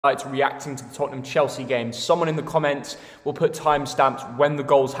It's reacting to the Tottenham-Chelsea game. Someone in the comments will put timestamps when the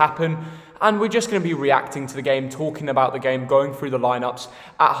goals happen, and we're just going to be reacting to the game, talking about the game, going through the lineups.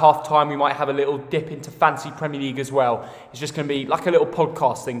 At half-time, we might have a little dip into Fantasy Premier League as well. It's just going to be like a little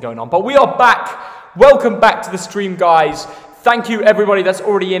podcast thing going on. But we are back. Welcome back to the stream, guys. Thank you, everybody that's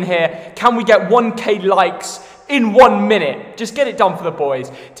already in here. Can we get 1K likes in 1 minute? Just get it done for the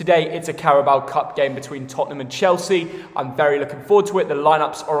boys. Today, it's a Carabao Cup game between Tottenham and Chelsea. I'm very looking forward to it. The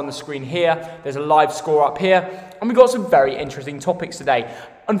lineups are on the screen here. There's a live score up here. And we've got some very interesting topics today.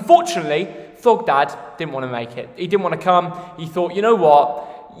 Unfortunately, Thogden didn't want to make it. He didn't want to come. He thought, you know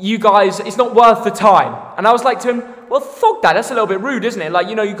what? You guys, it's not worth the time. And I was like to him, well, Thogden, that's a little bit rude, isn't it? Like,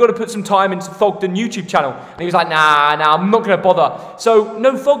 you know, you've got to put some time into Thogden YouTube channel. And he was like, nah, I'm not going to bother. So,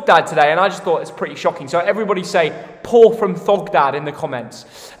 no Thogden today. And I just thought it's pretty shocking. So, everybody say, pour from Thogden in the comments.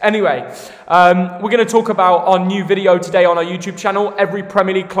 Anyway, we're going to talk about our new video today on our YouTube channel. Every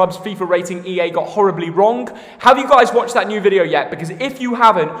Premier League club's FIFA rating EA got horribly wrong. Have you guys watched that new video yet? Because if you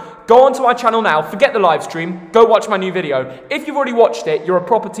haven't, go onto our channel now. Forget the live stream. Go watch my new video. If you've already watched it, you're a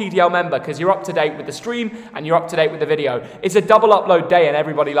proper TDL member because you're up to date with the stream and you're up to date with the video. It's a double upload day and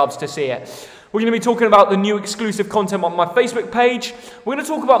everybody loves to see it. We're going to be talking about the new exclusive content on my Facebook page. We're going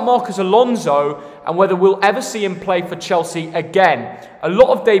to talk about Marcos Alonso and whether we'll ever see him play for Chelsea again. A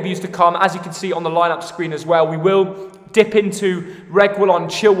lot of debuts to come, as you can see on the lineup screen as well. We will dip into Reguilon,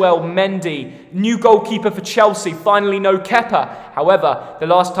 Chilwell, Mendy, new goalkeeper for Chelsea, finally no Kepa. However, the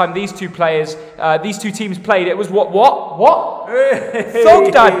last time these two teams played, it was what?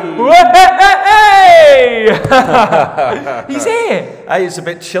 Thogden! Hey! He's here. Hey, it's a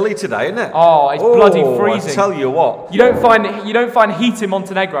bit chilly today, isn't it? Oh, it's bloody freezing. I tell you what. You don't find heat in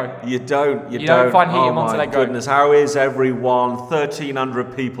Montenegro. You don't. You don't find heat in Montenegro. Oh my goodness, how is everyone?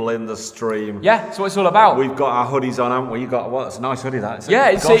 1,300 people in the stream. Yeah, that's what it's all about. We've got our hoodies on, haven't we? You got what? It's a nice hoodie, that.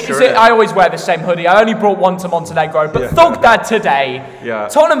 Yeah, I always wear the same hoodie. I only brought one to Montenegro, but Thogden today. Yeah.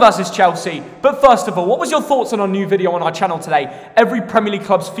 Tottenham versus Chelsea. But first of all, what was your thoughts on our new video on our channel today? Every Premier League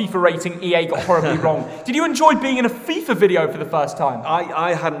club's FIFA rating EA got horribly wrong. Did you enjoy being in a FIFA video for the first time?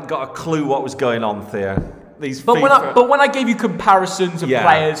 I hadn't got a clue what was going on there. But when I gave you comparisons of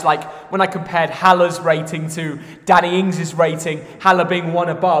players, like when I compared Haller's rating to Danny Ings' rating, Haller being one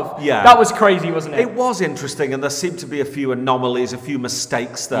above, that was crazy, wasn't it? It was interesting, and there seemed to be a few anomalies, a few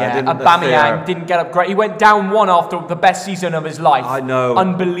mistakes there. Yeah, Aubameyang didn't get up great. He went down one after the best season of his life. I know.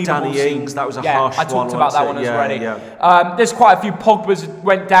 Unbelievable. Danny Ings, that was a harsh one. I talked about that one already. There's quite a few. Pogba's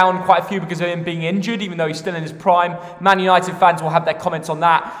went down quite a few because of him being injured, even though he's still in his prime. Man United fans will have their comments on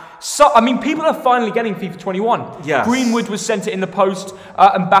that. So, I mean, people are finally getting FIFA 21. Yes. Greenwood was sent it in the post.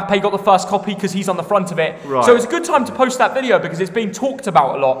 Mbappe got the first copy because he's on the front of it. Right. So it's a good time to post that video because it's being talked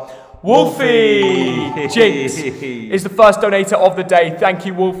about a lot. Wolfie Jinx is the first donator of the day. Thank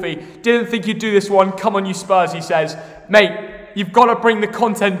you, Wolfie. Didn't think you'd do this one. Come on, you Spurs, he says. Mate, you've got to bring the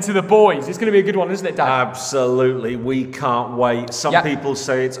content to the boys. It's going to be a good one, isn't it, Dan? Absolutely. We can't wait. Some people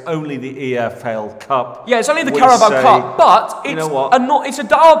say it's only the EFL Cup. Yeah, it's only the Carabao Cup, but it's a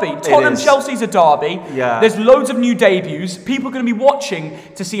derby. Tottenham-Chelsea's a derby. Yeah. There's loads of new debuts. People are going to be watching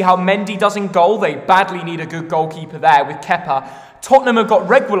to see how Mendy does in goal. They badly need a good goalkeeper there with Kepa. Tottenham have got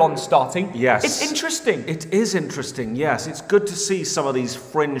Reguilon starting. Yes. It's interesting. It is interesting, yes. It's good to see some of these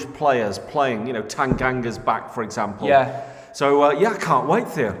fringe players playing. You know, Tanganga's back, for example. Yeah. So, I can't wait,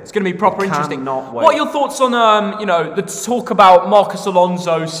 Theo. It's going to be proper interesting. Cannot wait. What are your thoughts on, the talk about Marcos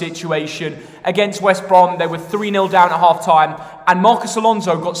Alonso's situation against West Brom? They were 3-0 down at half-time, and Marcos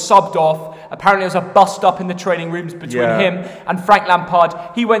Alonso got subbed off. Apparently, there was a bust-up in the training rooms between him and Frank Lampard.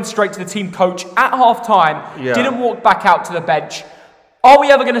 He went straight to the team coach at half-time, didn't walk back out to the bench. Are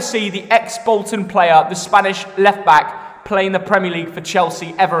we ever going to see the ex-Bolton player, the Spanish left-back, play in the Premier League for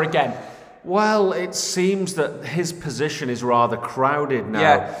Chelsea ever again? Well, it seems that his position is rather crowded now.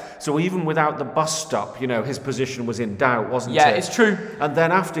 Yeah. So even without the bus stop, his position was in doubt, wasn't it? Yeah, it's true. And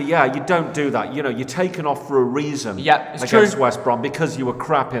then after, you don't do that. You're taken off for a reason against West Brom because you were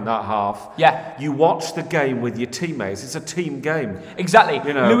crap in that half. Yeah. You watch the game with your teammates. It's a team game. Exactly.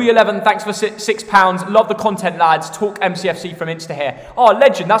 Louis 11, thanks for £6. Love the content, lads. Talk MCFC from Insta here. Oh,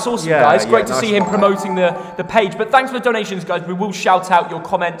 legend. That's awesome, guys. Great to see him promoting the page. But thanks for the donations, guys. We will shout out your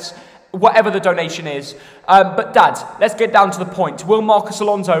comments, whatever the donation is. But Dad, let's get down to the point. Will Marcos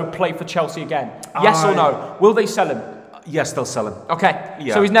Alonso play for Chelsea again? Yes or no? Will they sell him? Yes, they'll sell him. Okay.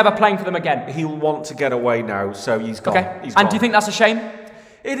 Yeah. So he's never playing for them again? He'll want to get away now, so he's gone. Okay. He's and gone. do you think that's a shame?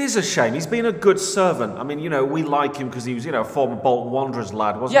 It is a shame. He's been a good servant. I mean, you know, we like him because he was, you know, a former Bolton Wanderers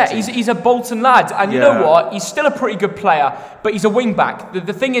lad, wasn't he? Yeah, he's a Bolton lad. And you know what? He's still a pretty good player, but he's a wing-back.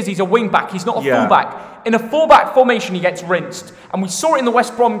 The thing is, he's a wing-back. He's not a full-back. In a full-back formation, he gets rinsed. And we saw it in the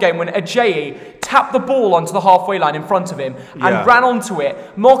West Brom game when Ajayi tapped the ball onto the halfway line in front of him and ran onto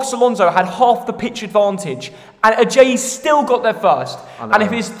it. Marcus Alonso had half the pitch advantage, and Ajayi still got there first. And if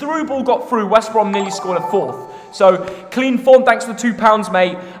his through ball got through, West Brom nearly scored a fourth. So, clean form, thanks for the £2,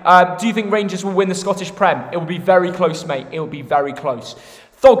 mate. Do you think Rangers will win the Scottish Prem? It will be very close, mate. It will be very close.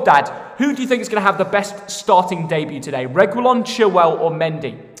 Thogdad, who do you think is going to have the best starting debut today? Reguilon, Chilwell or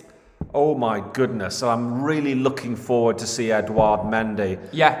Mendy? Oh my goodness, I'm really looking forward to see Edouard Mendy.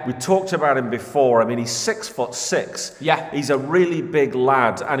 Yeah. We talked about him before. I mean, he's 6'6". Yeah. He's a really big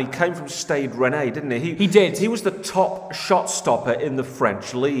lad, and he came from Stade Rennais, didn't he? He did. He was the top shot stopper in the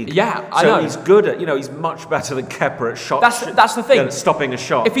French league. Yeah, I know. So he's good at, you know, he's much better than Kepa at shot. That's the thing. At stopping a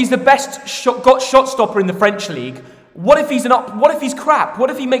shot. If he's the best shot stopper in the French league, what if he's what if he's crap? What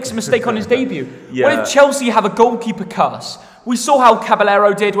if he makes a mistake on his debut? What if Chelsea have a goalkeeper curse? We saw how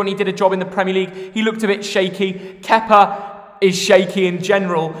Caballero did when he did a job in the Premier League. He looked a bit shaky. Kepa is shaky in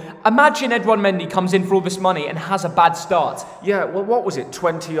general. Imagine Edouard Mendy comes in for all this money and has a bad start. Yeah, well, what was it?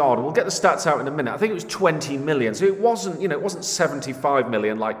 20 odd. We'll get the stats out in a minute. I think it was 20 million. So it wasn't, you know, it wasn't 75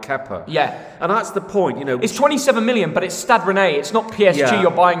 million like Kepa. Yeah. And that's the point, you know. It's 27 million, but it's Stade Rennais. It's not PSG you're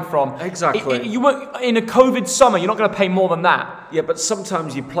buying from. Exactly. You were in a COVID summer. You're not going to pay more than that. Yeah, but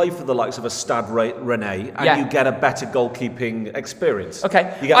sometimes you play for the likes of a Stade Rennais and you get a better goalkeeping experience.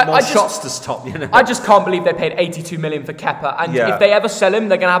 Okay. You get more shots to stop, you know. I just can't believe they paid 82 million for Kepa. And if they ever sell him,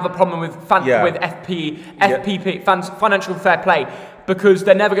 they're going to have a problem with FPP, financial fair play, because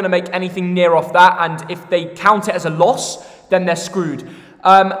they're never going to make anything near off that. And if they count it as a loss, then they're screwed.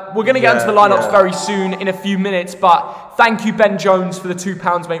 We're going to get into the lineups very soon in a few minutes, but thank you, Ben Jones, for the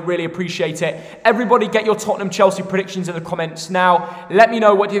 £2, mate. Really appreciate it. Everybody get your Tottenham-Chelsea predictions in the comments now. Let me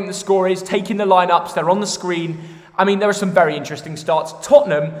know what you think the score is. Take in the lineups. They're on the screen. I mean, there are some very interesting starts.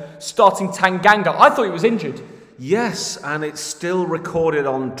 Tottenham starting Tanganga. I thought he was injured. Yes, and it's still recorded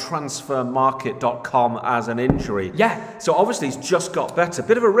on transfermarket.com as an injury. Yeah. So obviously he's just got better.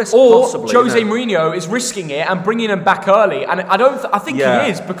 Bit of a risk, possibly. Or Jose Mourinho is risking it and bringing him back early. And I think he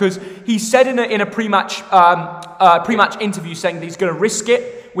is, because he said in a pre-match interview saying that he's going to risk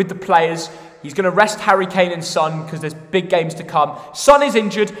it with the players. He's going to rest Harry Kane and Son because there's big games to come. Son is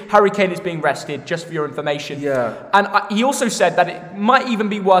injured. Harry Kane is being rested, just for your information. Yeah. And he also said that it might even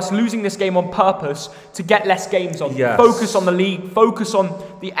be worse losing this game on purpose to get less games on. Yes. Focus on the league, focus on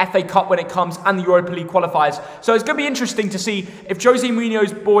the FA Cup when it comes, and the Europa League qualifiers. So it's going to be interesting to see if Jose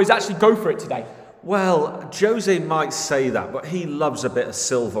Mourinho's boys actually go for it today. Well, Jose might say that, but he loves a bit of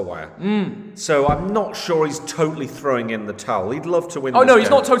silverware. So I'm not sure he's totally throwing in the towel. He'd love to win this game.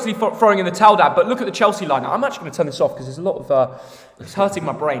 He's not totally throwing in the towel, Dad, but look at the Chelsea lineup. I'm actually going to turn this off because there's a lot of... it's hurting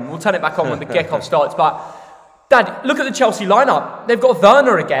my brain. We'll turn it back on when the kickoff starts, but... Dad, look at the Chelsea lineup. They've got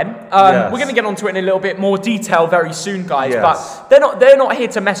Werner again. We're going to get onto it in a little bit more detail very soon, guys. But they're not here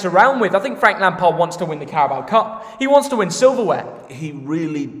to mess around with. I think Frank Lampard wants to win the Carabao Cup. He wants to win silverware. He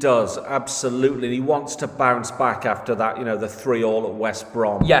really does, absolutely. He wants to bounce back after that, you know, the 3-3 at West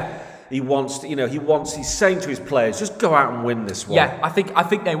Brom. Yeah. He wants to, he's saying to his players, just go out and win this one. Yeah, I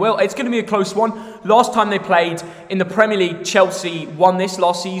think they will. It's going to be a close one. Last time they played in the Premier League, Chelsea won this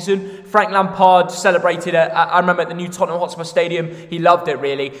last season. Frank Lampard celebrated it, I remember, at the new Tottenham Hotspur Stadium. He loved it,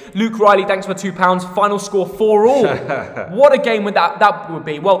 really. Luke Riley, thanks for £2. Final score 4-4. What a game would that would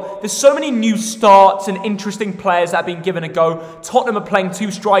be. Well, there's so many new starts and interesting players that have been given a go. Tottenham are playing 2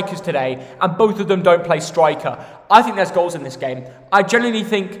 strikers today, and both of them don't play striker. I think there's goals in this game. I genuinely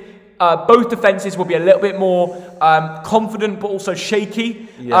think... both defences will be a little bit more confident, but also shaky.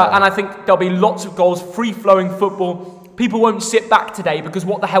 And I think there'll be lots of goals, free-flowing football. People won't sit back today because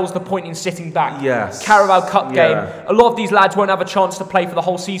what the hell's the point in sitting back? Yes. Carabao Cup game. A lot of these lads won't have a chance to play for the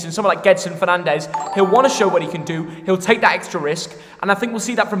whole season. Someone like Gedson Fernandes, he'll want to show what he can do. He'll take that extra risk. And I think we'll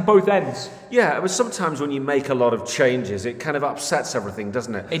see that from both ends. Yeah, but sometimes when you make a lot of changes, it kind of upsets everything,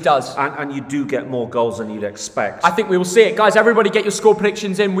 doesn't it? It does. And you do get more goals than you'd expect. I think we will see it. Guys, everybody get your score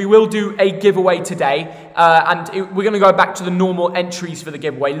predictions in. We will do a giveaway today. We're going to go back to the normal entries for the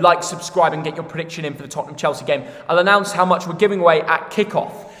giveaway. Like, subscribe, and get your prediction in for the Tottenham-Chelsea game. I'll announce how much we're giving away at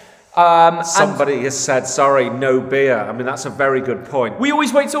kickoff. Somebody has said, sorry, no beer. I mean, that's a very good point. We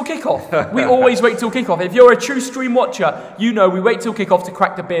always wait till kickoff. We always wait till kickoff. If you're a true stream watcher, you know we wait till kickoff to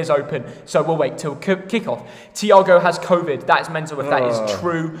crack the beers open. So we'll wait till kickoff. Tiago has COVID. That is mental if that is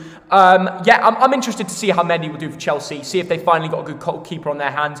true. I'm interested to see how Mendy will do for Chelsea. See if they finally got a good goalkeeper on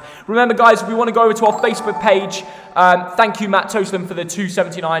their hands. Remember, guys, if we want to go over to our Facebook page, thank you, Matt Tosland, for the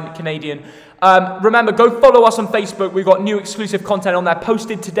 279 Canadian. Remember, go follow us on Facebook. We've got new exclusive content on there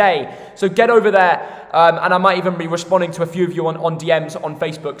posted today. So get over there. And I might even be responding to a few of you on DMs on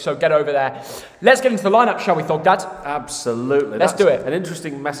Facebook. So get over there. Let's get into the lineup, shall we, Thogden? Absolutely. Let's do it. An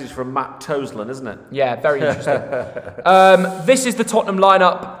interesting message from Matt Tosland, isn't it? Yeah, very interesting. This is the Tottenham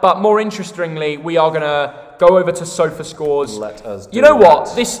lineup. But more interestingly, we are going to go over to Sofa Scores. Let us do You know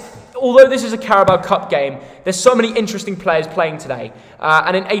what? Although this is a Carabao Cup game, there's so many interesting players playing today.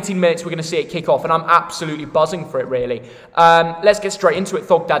 And in 18 minutes, we're going to see it kick off. And I'm absolutely buzzing for it, really. Let's get straight into it,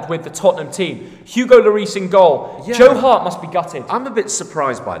 Thogden, with the Tottenham team. Hugo Lloris in goal. Yeah. Joe Hart must be gutted. I'm a bit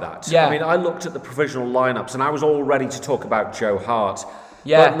surprised by that. Yeah. I mean, I looked at the provisional lineups and I was all ready to talk about Joe Hart.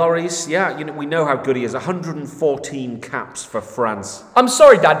 Yeah. But Lloris, we know how good he is. 114 caps for France. I'm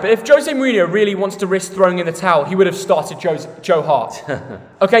sorry, Dad, but if Jose Mourinho really wants to risk throwing in the towel, he would have started Joe Hart.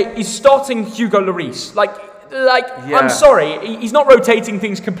 Okay, he's starting Hugo Lloris. Yeah. I'm sorry, he's not rotating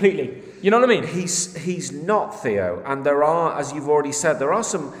things completely. You know what I mean? He's not, Theo. And there are, as you've already said, there are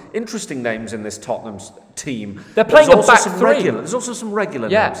some interesting names in this Tottenham team. They're playing a back three. There's also some regular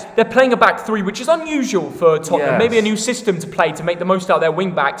names. They're playing a back three, which is unusual for Tottenham. Yes. Maybe a new system to play to make the most out of their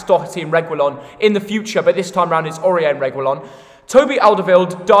wing backs, Doherty and Reguilon, in the future. But this time round, it's Aurier and Reguilon. Toby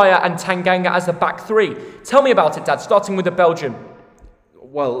Alderweireld, Dyer and Tanganga as the back three. Tell me about it, Dad, starting with the Belgian.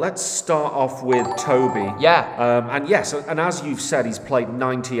 Well, let's start off with Toby. Yeah. And yes, and as you've said, he's played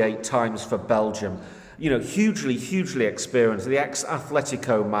 98 times for Belgium. Hugely experienced. The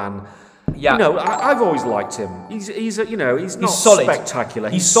ex-Atletico man. Yeah. I've always liked him. He's not solid. Spectacular.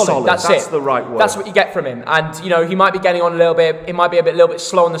 He's solid. That's the right word. That's what you get from him. And he might be getting on a little bit. It might be a little bit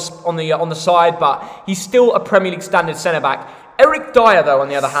slow on the side, but he's still a Premier League standard centre back. Eric Dyer, though, on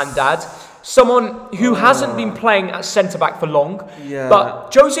the other hand, Dad. Someone who hasn't been playing at centre-back for long. Yeah.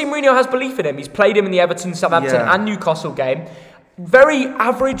 But Jose Mourinho has belief in him. He's played him in the Everton, Southampton and Newcastle game. Very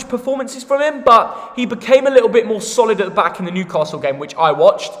average performances from him, but he became a little bit more solid at the back in the Newcastle game, which I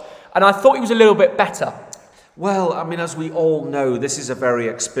watched, and I thought he was a little bit better. Well, I mean, as we all know, this is a very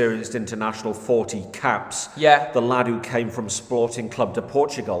experienced international, 40 caps. Yeah. The lad who came from Sporting Club de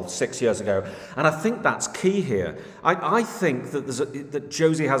Portugal 6 years ago. And I think that's key here. I think that that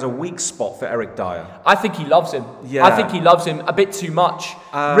Jose has a weak spot for Eric Dyer. I think he loves him. Yeah. I think he loves him a bit too much.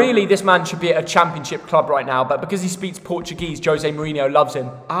 Really, this man should be at a championship club right now, but because he speaks Portuguese, Jose Mourinho loves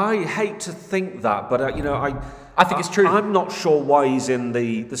him. I hate to think that, but, I think it's true. I'm not sure why he's in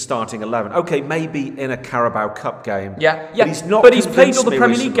the starting 11. Okay, maybe in a Carabao Cup game. Yeah. But he's not. But he's played all the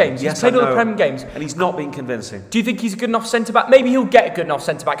Premier League games. Yes, he's played all the Premier games, and he's not been convincing. Do you think he's a good enough centre back? Maybe he'll get a good enough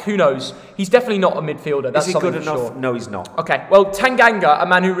centre back. Who knows? He's definitely not a midfielder. That's Is he good enough? Sure. No, he's not. Okay. Well, Tanganga, a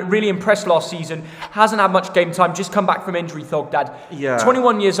man who really impressed last season, hasn't had much game time. Just come back from injury, Thogden. Yeah.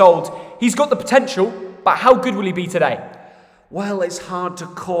 21 years old. He's got the potential, but how good will he be today? Well, it's hard to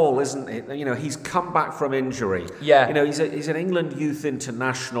call, isn't it? He's come back from injury. Yeah. He's an England youth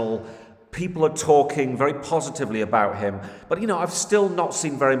international. People are talking very positively about him. But, I've still not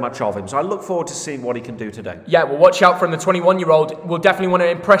seen very much of him. So I look forward to seeing what he can do today. Yeah, well, watch out from the 21-year-old. We'll definitely want to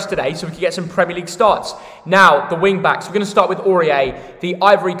impress today so we can get some Premier League starts. Now, the wing-backs. We're going to start with Aurier, the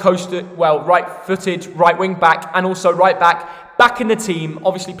Ivory Coast, right-footed right wing-back and also right-back. Back in the team,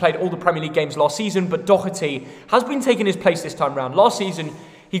 obviously played all the Premier League games last season, but Doherty has been taking his place this time round. Last season,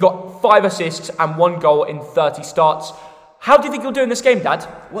 he got 5 assists and 1 goal in 30 starts. How do you think he'll do in this game, Dad?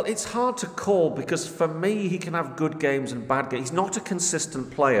 Well, it's hard to call because for me, he can have good games and bad games. He's not a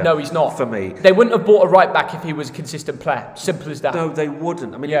consistent player. No, he's not. For me. They wouldn't have bought a right back if he was a consistent player. Simple as that. No, they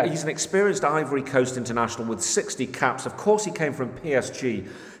wouldn't. I mean, he's an experienced Ivory Coast international with 60 caps. Of course, he came from PSG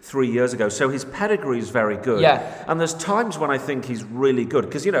 3 years ago, so his pedigree is very good. Yeah. And there's times when I think he's really good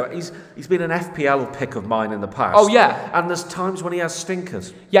because, he's been an FPL pick of mine in the past. Oh, yeah. And there's times when he has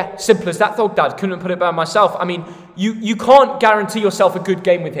stinkers. Yeah, simple as that, Thogden. Couldn't put it by myself. I mean, you can't guarantee yourself a good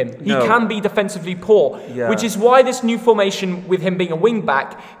game with him. He can be defensively poor, which is why this new formation with him being a wing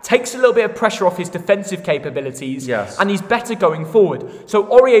back takes a little bit of pressure off his defensive capabilities, and he's better going forward. So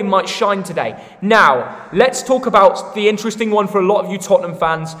Aurier might shine today. Now, let's talk about the interesting one for a lot of you Tottenham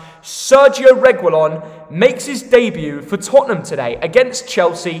fans, Sergio Reguilon. makes his debut for Tottenham today against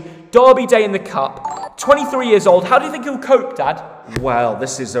Chelsea, Derby Day in the Cup. 23 years old. How do you think he'll cope, Dad? Well,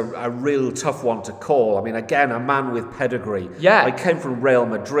 this is a real tough one to call. I mean, again, a man with pedigree. Yeah. He came from Real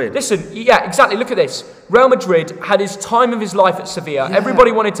Madrid. Listen, yeah, exactly. Look at this. Real Madrid had his time of his life at Sevilla. Yeah.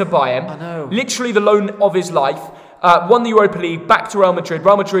 Everybody wanted to buy him. I know. Literally the loan of his life. Won the Europa League, back to Real Madrid.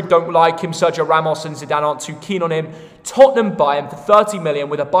 Real Madrid don't like him. Sergio Ramos and Zidane aren't too keen on him. Tottenham buy him for 30 million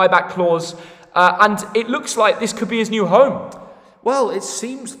with a buyback clause. And it looks like this could be his new home. Well, it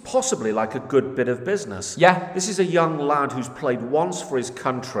seems possibly like a good bit of business. Yeah. This is a young lad who's played once for his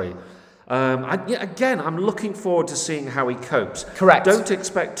country. Again, I'm looking forward to seeing how he copes. Correct. Don't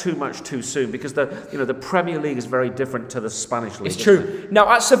expect too much too soon because the Premier League is very different to the Spanish league. It's true. Now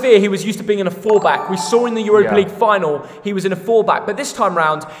at Sevilla, he was used to being in a fullback. We saw in the Europa League final he was in a fullback, but this time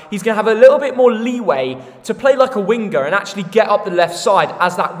round he's going to have a little bit more leeway to play like a winger and actually get up the left side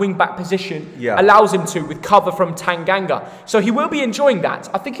as that wing back position allows him to, with cover from Tanganga. So he will be enjoying that.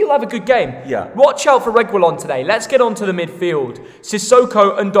 I think he'll have a good game. Yeah. Watch out for Reguilon today. Let's get on to the midfield.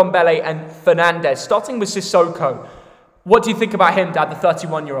 Sissoko, Ndombele and Fernandes. Starting with Sissoko. What do you think about him, Dad, the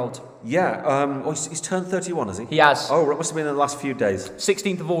 31-year-old? Yeah, he's turned 31, has he? He has. Oh, it must have been in the last few days.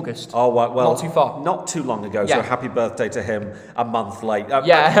 16th of August. Oh, well, not too far. Not too long ago, Yeah. so happy birthday to him a month late.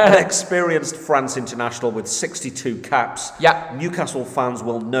 Yeah. An experienced France international with 62 caps. Yeah. Newcastle fans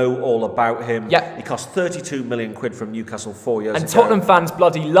will know all about him. Yeah. He cost 32 million quid from Newcastle 4 years ago. And Tottenham fans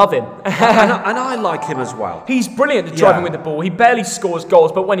bloody love him. and I like him as well. He's brilliant at driving with the ball. He barely scores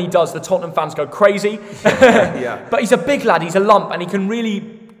goals, but when he does, the Tottenham fans go crazy. Yeah. But he's a big lad, he's a lump, and he can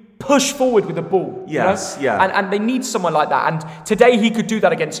really push forward with the ball. Yes, you know? yeah. And they need someone like that. And today he could do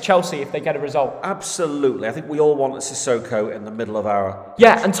that against Chelsea if they get a result. Absolutely. I think we all want Sissoko in the middle of our...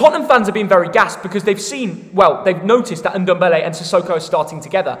 Yeah, and Tottenham fans have been very gassed because they've noticed that Ndombele and Sissoko are starting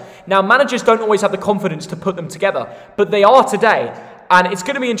together. Now, managers don't always have the confidence to put them together, but they are today. And it's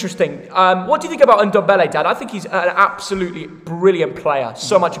going to be interesting. What do you think about Ndombele, Dad? I think he's an absolutely brilliant player.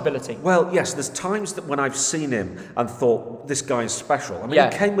 So much ability. Well, yes, there's times that when I've seen him and thought, this guy is special. I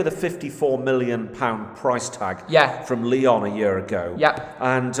mean, he came with a £54 million price tag from Lyon a year ago. Yeah.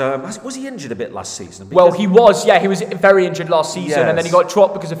 And was he injured a bit last season? Well, he was, he was very injured last season. Yes. And then he got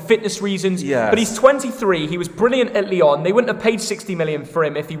dropped because of fitness reasons. Yes. But he's 23. He was brilliant at Lyon. They wouldn't have paid 60 million for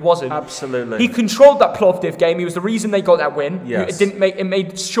him if he wasn't. Absolutely. He controlled that Plovdiv game. He was the reason they got that win. Yes. It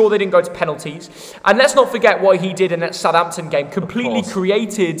made sure they didn't go to penalties. And let's not forget what he did in that Southampton game. Completely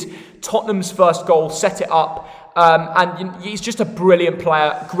created Tottenham's first goal, set it up. And he's just a brilliant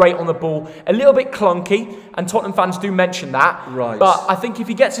player, great on the ball, a little bit clunky, and Tottenham fans do mention that. Right. But I think if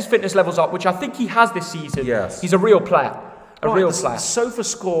he gets his fitness levels up, which I think he has this season, he's a real player. Real player. The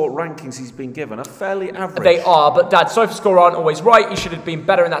SofaScore rankings he's been given are fairly average. They are, but Dad, SofaScore aren't always right. He should have been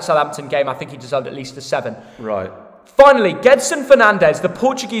better in that Southampton game. I think he deserved at least a 7. Right. Finally, Gedson Fernandes, the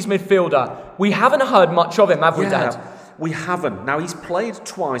Portuguese midfielder. We haven't heard much of him, have we, Dad? We haven't. Now, he's played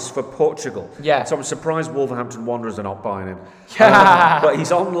twice for Portugal. Yeah. So I'm surprised Wolverhampton Wanderers are not buying him. Yeah. But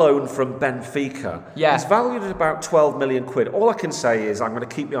he's on loan from Benfica. Yeah. He's valued at about 12 million quid. All I can say is I'm going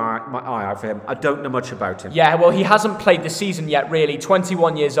to keep my eye out for him. I don't know much about him. Yeah, well, he hasn't played this season yet, really.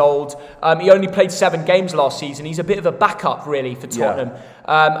 21 years old. He only played 7 games last season. He's a bit of a backup, really, for Tottenham.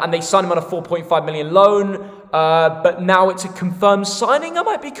 And they signed him on a 4.5 million loan. But now it's a confirmed signing. I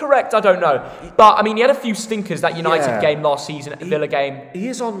might be correct. I don't know. But, I mean, he had a few stinkers, that United game last season, the Villa game. He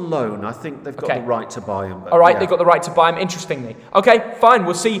is on loan. I think they've got the right to buy him. All right, they've got the right to buy him, interestingly. Okay, fine.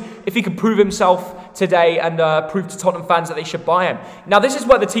 We'll see if he can prove himself today and prove to Tottenham fans that they should buy him. Now, this is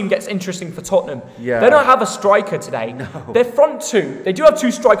where the team gets interesting for Tottenham. Yeah. They don't have a striker today. No. Their front two, they do have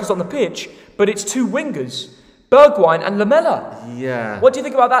 2 strikers on the pitch, but it's 2 wingers, Bergwijn and Lamela. Yeah. What do you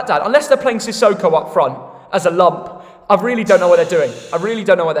think about that, Dad? Unless they're playing Sissoko up front as a lump, I really don't know what they're doing.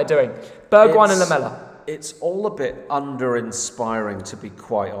 Bergwijn and Lamela. It's all a bit under-inspiring, to be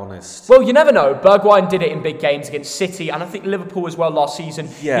quite honest. Well, you never know. Bergwijn did it in big games against City, and I think Liverpool as well last season.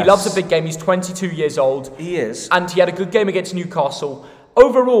 Yes. He loves a big game. He's 22 years old. He is. And he had a good game against Newcastle.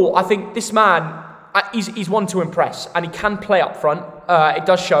 Overall, I think this man, he's one to impress, and he can play up front. It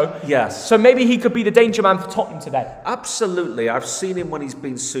does show. Yes. So maybe he could be the danger man for Tottenham today. Absolutely. I've seen him when he's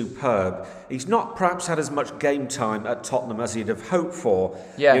been superb. He's not perhaps had as much game time at Tottenham as he'd have hoped for.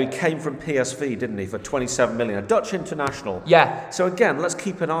 Yeah. He came from PSV, didn't he, for 27 million, a Dutch international. Yeah. So again, let's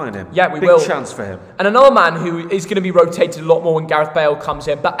keep an eye on him. Yeah, we Big will. chance for him. And another man who is going to be rotated a lot more when Gareth Bale comes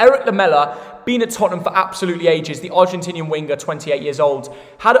in. But Eric Lamela, been at Tottenham for absolutely ages, the Argentinian winger, 28 years old.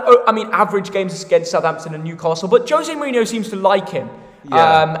 Had, average games against Southampton and Newcastle. But Jose Mourinho seems to like him. And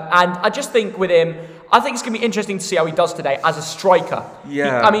I just think with him, I think it's going to be interesting to see how he does today as a striker.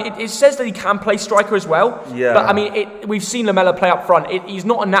 Yeah. I mean, it says that he can play striker as well. Yeah. But, I mean, we've seen Lamela play up front. He's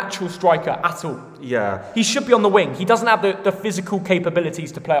not a natural striker at all. Yeah. He should be on the wing. He doesn't have the physical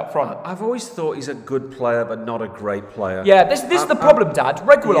capabilities to play up front. I've always thought he's a good player, but not a great player. Yeah, this is the problem, Dad.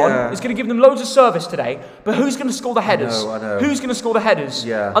 Reguilon is going to give them loads of service today, but who's going to score the headers? I know. Who's going to score the headers?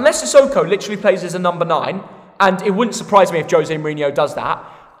 Yeah. Unless Sissoko literally plays as a number 9, and it wouldn't surprise me if Jose Mourinho does that.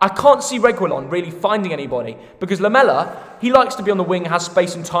 I can't see Reguilon really finding anybody because Lamela, he likes to be on the wing, has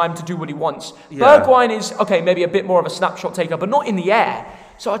space and time to do what he wants. Yeah. Bergwijn is, okay, maybe a bit more of a snapshot taker, but not in the air.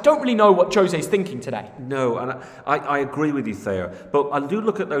 So I don't really know what Jose's thinking today. No, and I agree with you, Theo. But I do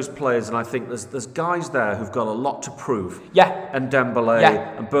look at those players and I think there's guys there who've got a lot to prove. Yeah. And Dembele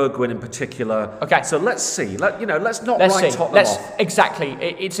and Bergwijn in particular. Okay. So let's see. Let's not write Tottenham off. Exactly.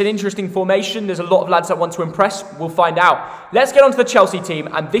 It's an interesting formation. There's a lot of lads that want to impress. We'll find out. Let's get on to the Chelsea team.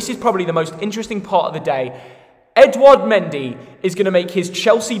 And this is probably the most interesting part of the day. Edouard Mendy is going to make his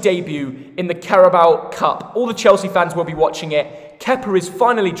Chelsea debut in the Carabao Cup. All the Chelsea fans will be watching it. Kepa is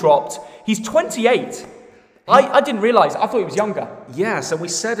finally dropped. He's 28. I didn't realise. I thought he was younger. Yes, and we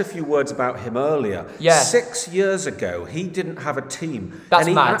said a few words about him earlier. Yeah. 6 years ago, he didn't have a team. That's and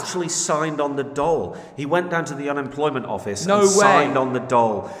he mad. actually signed on the dole. He went down to the unemployment office No and way. signed on the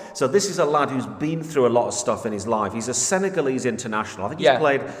dole. So this is a lad who's been through a lot of stuff in his life. He's a Senegalese international. I think he's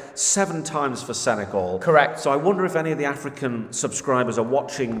played 7 times for Senegal. Correct. So I wonder if any of the African subscribers are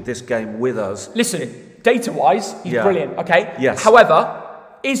watching this game with us. Listen, data-wise, he's brilliant, okay? Yes. However,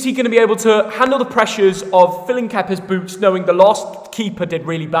 is he going to be able to handle the pressures of filling Kepa's boots, knowing the last keeper did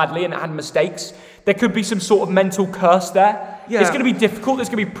really badly and had mistakes? There could be some sort of mental curse there. Yeah. It's going to be difficult. There's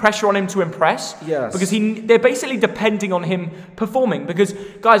going to be pressure on him to impress. Yes. Because they're basically depending on him performing. Because,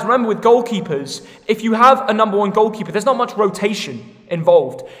 guys, remember with goalkeepers, if you have a number 1 goalkeeper, there's not much rotation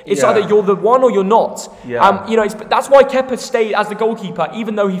involved. It's either you're the one or you're not. Yeah. That's why Kepa stayed as the goalkeeper,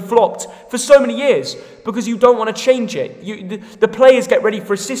 even though he flopped for so many years, because you don't want to change it. The players get ready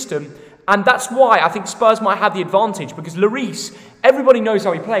for a system, and that's why I think Spurs might have the advantage, because Lloris, everybody knows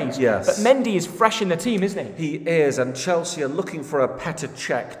how he plays. Yes. But Mendy is fresh in the team, isn't he? He is, and Chelsea are looking for a Petr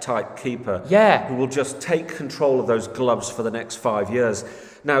Cech type keeper. Yeah. Who will just take control of those gloves for the next 5 years.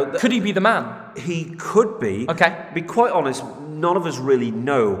 Now, could he be the man? He could be. Okay. To be quite honest, none of us really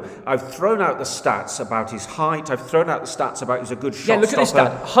know. I've thrown out the stats about his height. I've thrown out the stats about he's a good shot stopper. Yeah, look at this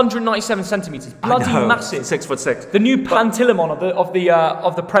stat. 197 centimetres. Bloody massive. 6'6". The new Pantilimon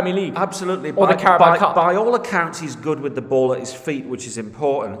of the Premier League. Absolutely. Or the Carabao Cup. By all accounts, he's good with the ball at his feet, which is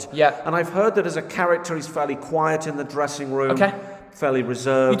important. Yeah. And I've heard that as a character, he's fairly quiet in the dressing room. Okay. Fairly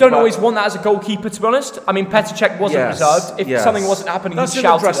reserved. You don't always want that as a goalkeeper, to be honest. I mean, Petr Cech wasn't reserved. If something wasn't happening, he'd shout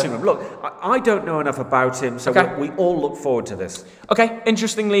in the dressing room. Look, I don't know enough about him, so we all look forward to this. Okay,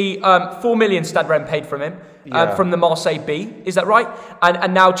 interestingly, 4 million Stade Rennes paid from him, from the Marseille B. Is that right?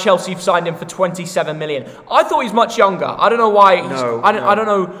 And now Chelsea have signed him for 27 million. I thought he's much younger. I don't know why. I don't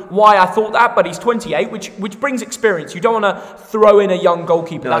know why I thought that, but he's 28, which brings experience. You don't want to throw in a young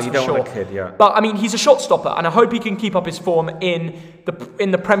goalkeeper. No, that's you for don't sure. want a kid. Yeah. But I mean, he's a shot stopper, and I hope he can keep up his form in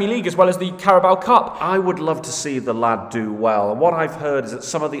the Premier League as well as the Carabao Cup. I would love to see the lad do well. And what I've heard is that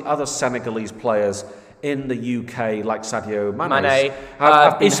some of the other Senegalese players in the UK, like Sadio Mane,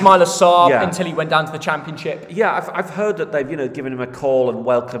 Ismail Assar, until he went down to the Championship. Yeah, I've heard that they've given him a call and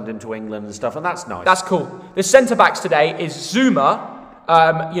welcomed him to England and stuff, and that's nice. That's cool. The centre backs today is Zuma.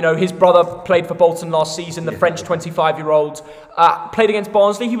 His brother played for Bolton last season. The French 25-year-old played against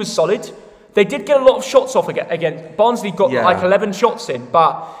Barnsley. He was solid. They did get a lot of shots off again. Barnsley got like 11 shots in,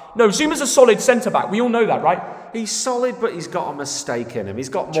 but no, Zuma's a solid centre-back. We all know that, right? He's solid, but he's got a mistake in him. He's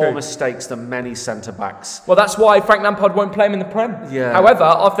got more mistakes than many centre-backs. Well, that's why Frank Lampard won't play him in the Prem. Yeah. However,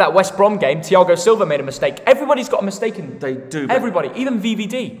 after that West Brom game, Thiago Silva made a mistake. Everybody's got a mistake in them. They do. Everybody, even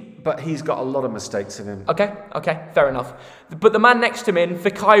VVD. But he's got a lot of mistakes in him. Okay, fair enough. But the man next to him,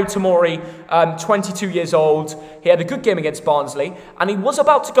 Fikayo Tomori, 22 years old. He had a good game against Barnsley, and he was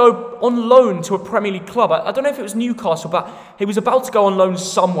about to go on loan to a Premier League club. I don't know if it was Newcastle, but he was about to go on loan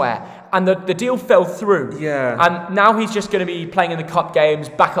somewhere, and the deal fell through. Yeah. And now he's just going to be playing in the cup games,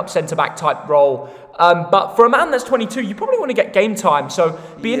 backup centre-back type role. But for a man that's 22, you probably want to get game time. So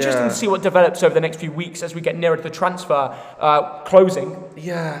be interesting to see what develops over the next few weeks as we get nearer to the transfer closing.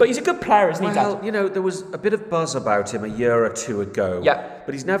 Yeah. But he's a good player, isn't he, Dad? Well, there was a bit of buzz about him a year or two ago. Yeah.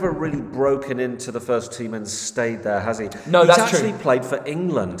 But he's never really broken into the first team and stayed there, has he? No, that's true. He's actually played for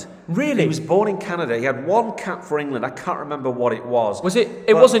England. Really? He was born in Canada. He had one cap for England. I can't remember what it was. Was it?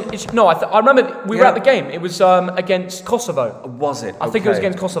 It wasn't. No, I remember we were at the game. It was against Kosovo. Was it? I think it was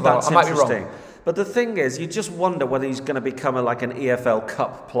against Kosovo. That's I might be interesting. wrong. But the thing is, you just wonder whether he's going to become like an EFL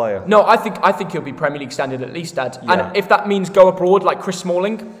Cup player. No, I think he'll be Premier League standard at least, Dad. Yeah. And if that means go abroad like Chris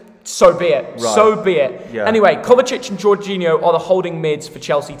Smalling, so be it. Right. So be it. Yeah. Anyway, Kovacic and Jorginho are the holding mids for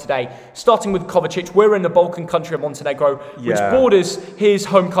Chelsea today. Starting with Kovacic, we're in the Balkan country of Montenegro, which borders his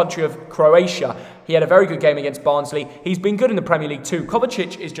home country of Croatia. He had a very good game against Barnsley. He's been good in the Premier League too.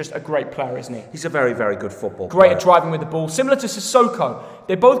 Kovacic is just a great player, isn't he? He's a very, very good football player. Great at driving with the ball. Similar to Sissoko.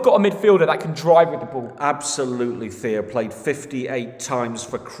 They both got a midfielder that can drive with the ball. Absolutely, Theo. Played 58 times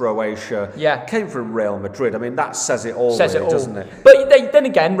for Croatia. Yeah. Came from Real Madrid. I mean, that says it all, really, doesn't it? But then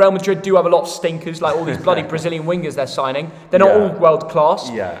again, Real Madrid do have a lot of stinkers, like all these bloody Brazilian wingers they're signing. They're not all world class.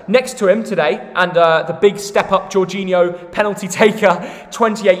 Yeah. Next to him today, and the big step up, Jorginho, penalty taker,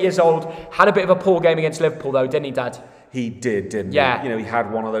 28 years old, had a bit of a poor game against Liverpool though, didn't he, Dad? He did, didn't he? You know, he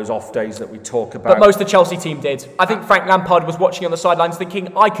had one of those off days that we talk about. But most of the Chelsea team did. I think Frank Lampard was watching on the sidelines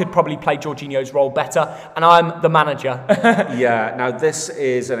thinking, I could probably play Jorginho's role better, and I'm the manager. Yeah, now this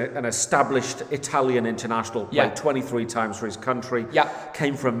is an established Italian international, played 23 times for his country. Yeah.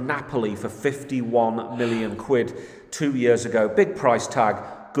 Came from Napoli for 51 million quid 2 years ago. Big price tag.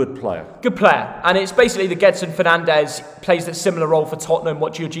 Good player. Good player. And it's basically the Gedson Fernandes plays a similar role for Tottenham,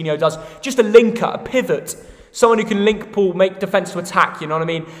 what Jorginho does. Just a linker, a pivot. Someone who can link pull, make defence to attack, you know what I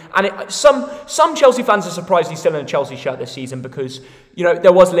mean? And some Chelsea fans are surprised he's still in a Chelsea shirt this season because, you know,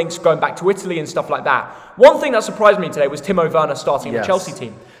 there was links going back to Italy and stuff like that. One thing that surprised me today was Timo Werner starting the Chelsea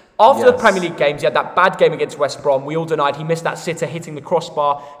team. After the Premier League games, he had that bad game against West Brom. We all denied he missed that sitter hitting the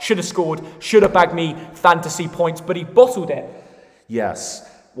crossbar. Should have scored, should have bagged me fantasy points, but he bottled it. Yes.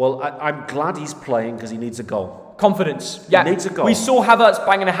 Well, I'm glad he's playing because he needs a goal. Confidence. Yeah. He needs a goal. We saw Havertz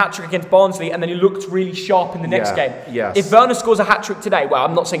banging a hat-trick against Barnsley and then he looked really sharp in the next game. Yes. If Werner scores a hat-trick today, well,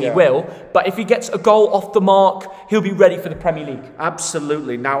 I'm not saying he will, but if he gets a goal off the mark, he'll be ready for the Premier League.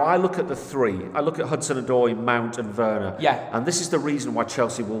 Absolutely. Now, I look at the three. I look at Hudson-Odoi, Mount and Werner. Yeah. And this is the reason why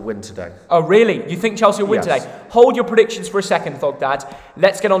Chelsea will win today. Oh, really? You think Chelsea will win today? Hold your predictions for a second, Thogdad.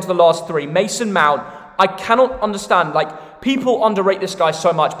 Let's get on to the last three. Mason Mount, I cannot understand, people underrate this guy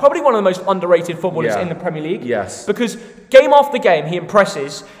so much. Probably one of the most underrated footballers in the Premier League. Yes. Because game after game, he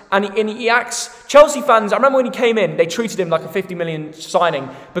impresses and he acts. Chelsea fans, I remember when he came in, they treated him like a 50 million signing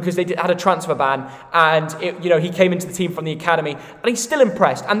because they had a transfer ban and he came into the team from the academy and he's still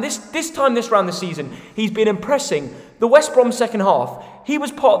impressed. And this round this season, he's been impressing. The West Brom second half, he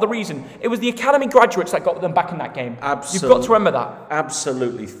was part of the reason. It was the academy graduates that got them back in that game. Absolutely. You've got to remember that.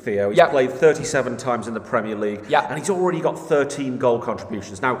 Absolutely, Theo. He's played 37 times in the Premier League. Yeah. And he's already got 13 goal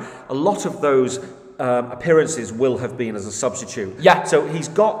contributions. Now, a lot of those appearances will have been as a substitute. Yeah. So he's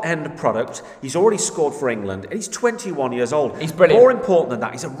got end product. He's already scored for England. And he's 21 years old. He's brilliant. More important than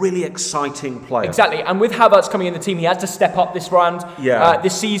that, he's a really exciting player. Exactly. And with Havertz coming in the team, he has to step up this round,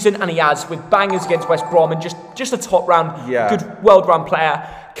 this season, and he has with bangers against West Brom and just a top round, good world round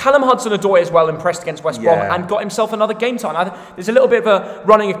player. Callum Hudson-Odoi as well impressed against West Brom and got himself another game time. There's a little bit of a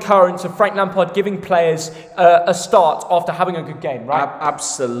running occurrence of Frank Lampard giving players a start after having a good game, right?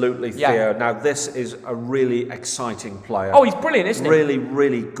 Absolutely, Theo. Now, this is a really exciting player. Oh, he's brilliant, isn't he? Really,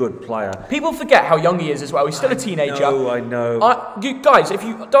 really good player. People forget how young he is as well. He's still a teenager. I know. Guys, if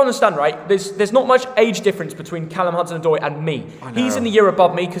you don't understand, right, there's not much age difference between Callum Hudson-Odoi and me. He's in the year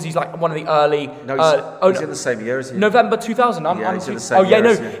above me because he's like one of the early... No, he's in the same year as you. November 2000. He's in the same year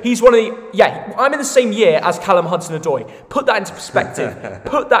as you. He's one of the... I'm in the same year as Callum Hudson-Odoi. Put that into perspective.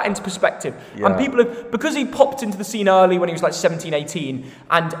 Put that into perspective. And people have... Because he popped into the scene early when he was like 17, 18,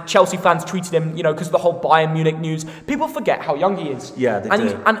 and Chelsea fans treated him, because of the whole Bayern Munich news, people forget how young he is. Yeah, they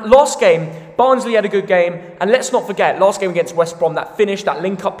do. And last game, Barnsley had a good game, and let's not forget, last game against West Brom, that finish, that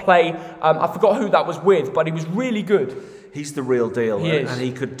link-up play, I forgot who that was with, but he was really good. He's the real deal, and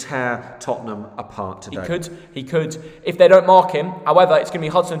he could tear Tottenham apart today. He could. If they don't mark him, however, it's going to be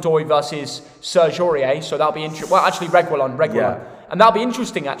Hudson-Odoi versus Serge Aurier, so that'll be interesting. Well, actually, Reguilon. And that'll be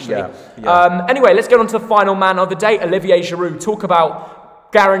interesting, actually. Anyway, let's get on to the final man of the day, Olivier Giroud. Talk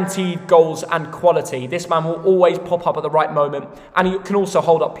about guaranteed goals and quality. This man will always pop up at the right moment, and he can also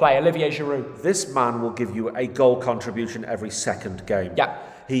hold up play. Olivier Giroud. This man will give you a goal contribution every second game. Yeah.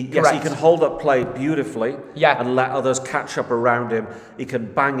 He can hold up play beautifully and let others catch up around him. He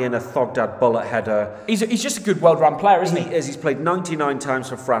can bang in a Thogden bullet header. He's just a good world-round player, isn't he? He is. He's played 99 times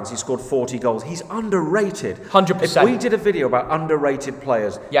for France. He scored 40 goals. He's underrated. 100%. If we did a video about underrated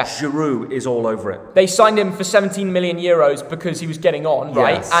players, Giroud is all over it. They signed him for 17 million euros because he was getting on,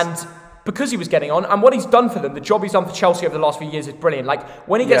 right? And because he was getting on, and what he's done for them, the job he's done for Chelsea over the last few years is brilliant. Like,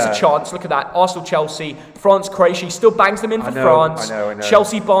 when he gets a chance, look at that, Arsenal, Chelsea, France, Croatia, he still bangs them in for France. I know.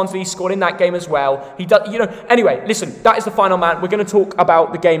 Chelsea, Barnsley scored in that game as well. He does, anyway, listen, that is the final man. We're going to talk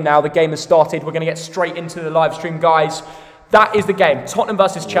about the game now. The game has started. We're going to get straight into the live stream, guys. That is the game, Tottenham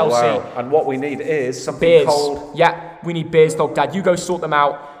versus Chelsea. Wow. And what we need is something beers. cold. Yeah, we need beers, Thogden. You go sort them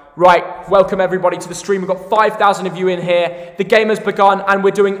out. Right, welcome everybody to the stream. We've got 5,000 of you in here. The game has begun and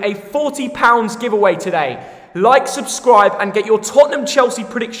we're doing a £40 giveaway today. Like, subscribe and get your Tottenham-Chelsea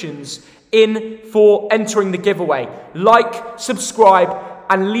predictions in for entering the giveaway. Like, subscribe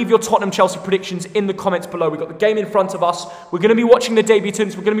and leave your Tottenham-Chelsea predictions in the comments below. We've got the game in front of us. We're going to be watching the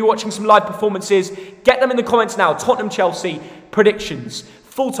debutants. We're going to be watching some live performances. Get them in the comments now. Tottenham-Chelsea predictions.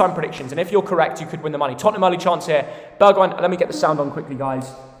 Full-time predictions. And if you're correct, you could win the money. Tottenham early chance here. Bergwijn, let me get the sound on quickly,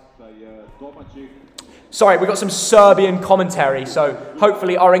 guys. Sorry, we've got some Serbian commentary, so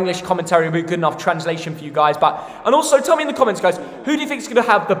hopefully our English commentary will be good enough translation for you guys. And also, tell me in the comments, guys, who do you think is going to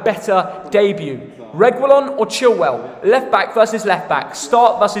have the better debut? Reguilon or Chilwell? Left back versus left back.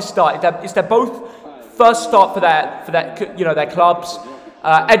 Start versus start. Is they're both first start for their clubs.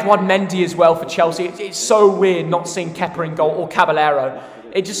 Edouard Mendy as well for Chelsea. It's so weird not seeing Kepa in goal or Caballero.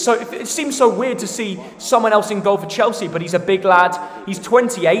 It seems so weird to see someone else in goal for Chelsea, but he's a big lad. He's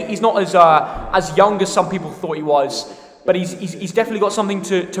 28. He's not as young as some people thought he was, but he's definitely got something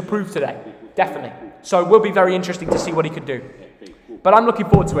to prove today. Definitely. So it will be very interesting to see what he could do. But I'm looking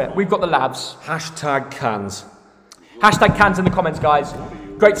forward to it. We've got the labs. Hashtag cans. Hashtag cans in the comments, guys.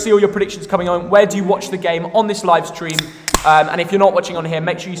 Great to see all your predictions coming on. Where do you watch the game on this live stream? And if you're not watching on here,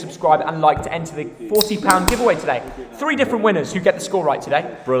 make sure you subscribe and like to enter the £40 giveaway today. 3 different winners who get the score right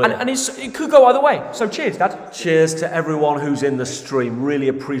today. Brilliant. And it could go either way. So cheers, Dad. Cheers to everyone who's in the stream. Really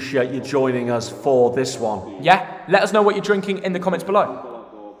appreciate you joining us for this one. Yeah, let us know what you're drinking in the comments below.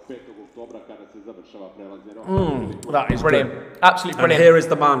 That is brilliant. Good. Absolutely brilliant. And here is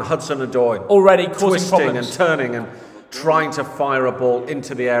the man, Hudson-Odoi. Already causing twisting problems. and turning and trying to fire a ball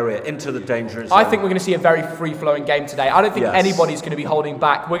into the area, into the danger zone. I think we're going to see a very free-flowing game today. I don't think anybody's going to be holding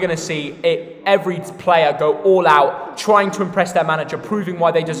back. We're going to see every player go all out, trying to impress their manager, proving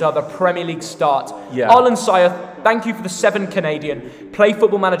why they deserve a Premier League start. Yeah. Arlen Sayeth, thank you for the 7 Canadian. Play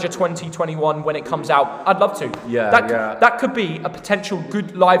Football Manager 2021 when it comes out. I'd love to. That could be a potential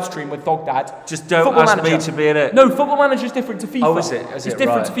good live stream with Thogden. Just don't Football ask Manager. me to be in it. No, Football Manager is different to FIFA. Oh, is it? It's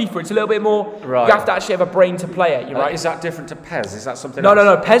different to FIFA. It's a little bit more. Right. You have to actually have a brain to play it. You're right. Is that different to PES? Is that something No,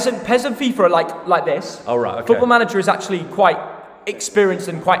 else? no. PES and FIFA are like this. Oh, right. Okay. Football Manager is actually quite experienced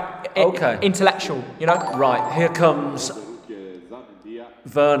and quite intellectual, you know? Right, here comes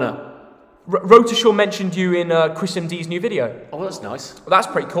Werner. Rotashaw mentioned you in Chris MD's new video. Oh, that's nice. Well, that's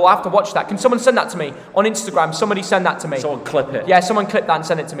pretty cool. I have to watch that. Can someone send that to me on Instagram? Somebody send that to me. Someone clip it. Yeah, someone clip that and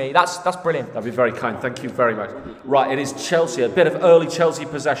send it to me. That's brilliant. That'd be very kind. Thank you very much. Right, it is Chelsea. A bit of early Chelsea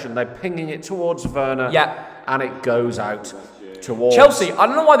possession. They're pinging it towards Werner. Yeah. And it goes out towards... Chelsea, I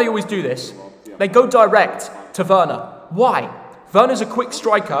don't know why they always do this. They go direct to Werner. Why? Werner's a quick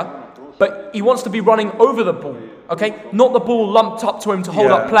striker, but he wants to be running over the ball, okay? Not the ball lumped up to him to hold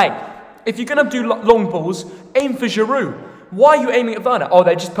up play. If you're going to do long balls, aim for Giroud. Why are you aiming at Werner? Oh,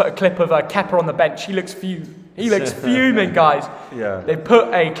 they just put a clip of Kepa on the bench. He looks fuming. He looks fuming, guys. Yeah. They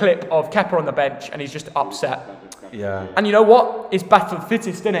put a clip of Kepa on the bench, and he's just upset. Yeah. And you know what? It's battle of the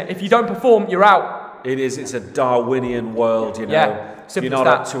fittest, isn't it? If you don't perform, you're out. It is. It's a Darwinian world, you know. Yeah. If you're not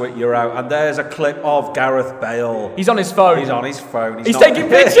up to it, you're out. And there's a clip of Gareth Bale. He's on his phone. He's on his phone. He's taking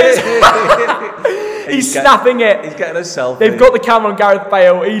pictures. He's snapping it. He's getting a selfie. They've got the camera on Gareth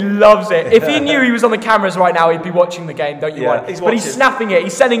Bale. He loves it. If he knew he was on the cameras right now, he'd be watching the game, don't you worry? But he's snapping it.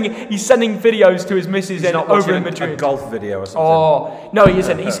 He's sending videos to his missus over in Madrid. A golf video or something. Oh, no, he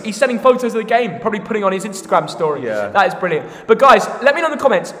isn't. He's sending photos of the game, probably putting on his Instagram story. Yeah. That is brilliant. But guys, let me know in the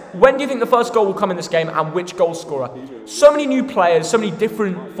comments, when do you think the first goal will come in this game and which goal scorer? So many new players, so many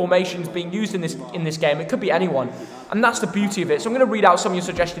different formations being used in this game. It could be anyone. And that's the beauty of it. So I'm going to read out some of your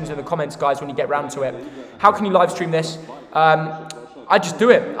suggestions in the comments, guys, when you get round to it. How can you live stream this? I just do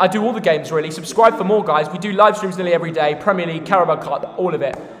it. I do all the games, really. Subscribe for more, guys. We do live streams nearly every day. Premier League, Carabao Cup, all of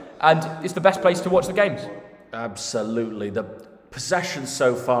it. And it's the best place to watch the games. Absolutely. The possession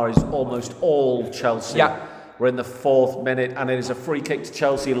so far is almost all Chelsea. Yeah. We're in the 4th minute, and it is a free kick to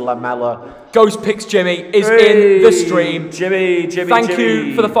Chelsea. Lamella. Ghost Picks Jimmy is in the stream. Jimmy. Thank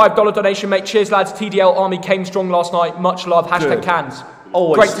you for the $5 donation, mate. Cheers, lads. TDL Army came strong last night. Much love. Hashtag cans.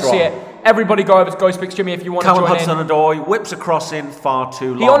 Always great strong. to see it. Everybody go over to Ghost Picks Jimmy if you want to join in. Hudson-Odoi whips across in far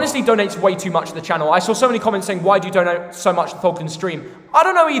too long. He honestly donates way too much to the channel. I saw so many comments saying, why do you donate so much to Thogden stream? I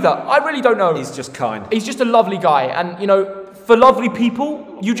don't know either. I really don't know. He's just kind. He's just a lovely guy. And, you know, for lovely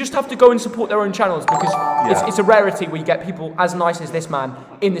people, you just have to go and support their own channels, because it's a rarity we get people as nice as this man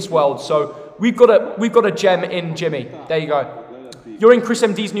in this world. So we've got a gem in Jimmy. There you go. You're in Chris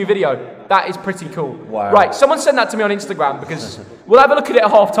MD's new video. That is pretty cool. Wow. Right, someone send that to me on Instagram, because we'll have a look at it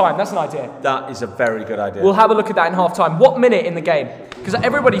at half time. That's an idea. That is a very good idea. We'll have a look at that in half time. What minute in the game? Because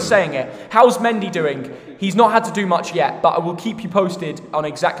everybody's saying it. How's Mendy doing? He's not had to do much yet, but I will keep you posted on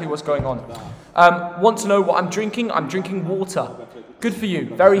exactly what's going on. Want to know what I'm drinking? I'm drinking water. Good for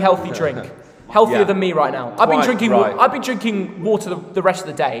you. Very healthy drink. Healthier than me right now. I've been drinking water the rest of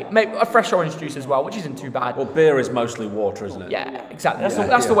the day. Maybe a fresh orange juice as well, which isn't too bad. Well, beer is mostly water, isn't it? Yeah, exactly.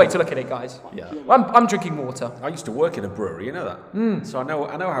 That's the way to look at it, guys. Yeah. I'm drinking water. I used to work in a brewery, you know that. So I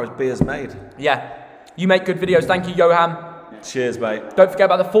know how his beer's made. Yeah. You make good videos. Thank you, Johan. Cheers, mate. Don't forget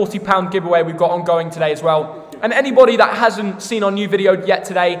about the £40 giveaway we've got ongoing today as well. And anybody that hasn't seen our new video yet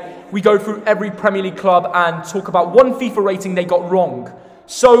today, we go through every Premier League club and talk about one FIFA rating they got wrong.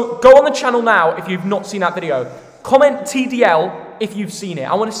 So go on the channel now if you've not seen that video. Comment TDL if you've seen it.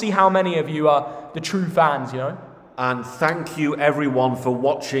 I want to see how many of you are the true fans, you know. And thank you everyone for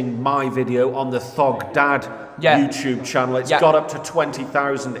watching my video on the Thogden YouTube channel. It's got up to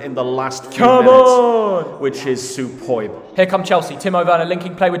 20,000 in the last few minutes, which is superb. Here come Chelsea. Timo Werner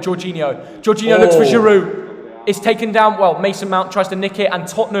linking play with Jorginho. Jorginho looks for Giroud. It's taken down. Well, Mason Mount tries to nick it, and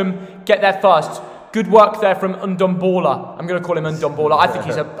Tottenham get there first. Good work there from Ndombele. I'm going to call him Ndombele. I think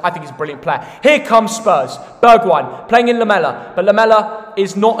he's a brilliant player. Here comes Spurs. Bergwijn playing in Lamela, but Lamela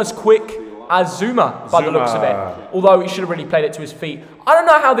is not as quick as Zuma by the looks of it. Although he should have really played it to his feet. I don't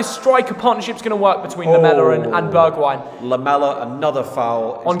know how this striker partnership's going to work between Lamela and Bergwijn. Lamela, another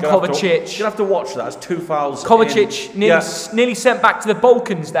foul on Kovacic. You're going to have to watch that. It's 2 fouls. Kovacic nearly sent back to the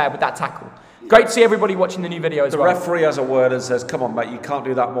Balkans there with that tackle. Great to see everybody watching the new video as well. The referee has a word and says, come on, mate, you can't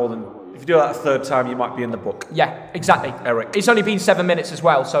do that more than... If you do that a third time, you might be in the book. Yeah, exactly. Eric. It's only been 7 minutes as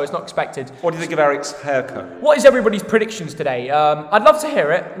well, so it's not expected. What do you think of Eric's haircut? What is everybody's predictions today? I'd love to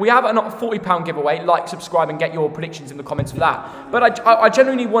hear it. We have a £40 giveaway. Like, subscribe, and get your predictions in the comments for that. But I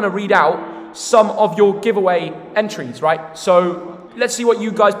genuinely want to read out some of your giveaway entries, right? So let's see what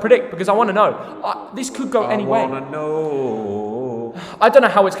you guys predict, because I want to know. This could go any way. I want to know. I don't know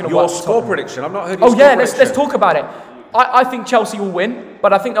how it's going to work. Your score prediction. I've not heard your score prediction. Let's talk about it. I think Chelsea will win,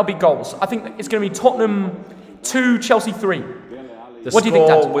 but I think there'll be goals. I think it's going to be Tottenham 2, Chelsea 3. What do you think,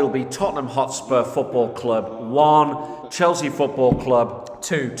 Dad? The score will be Tottenham Hotspur Football Club 1, Chelsea Football Club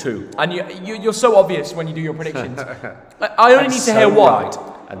 2. And you're so obvious when you do your predictions. I only need to hear one. Right.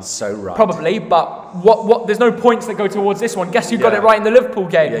 And so right. Probably, but what? There's no points that go towards this one. Guess who got it right in the Liverpool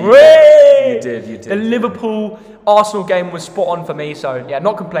game? Yeah, you did. The Liverpool-Arsenal game was spot on for me, so yeah,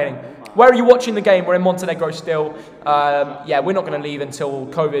 not complaining. Where are you watching the game? We're in Montenegro still. Yeah, we're not going to leave until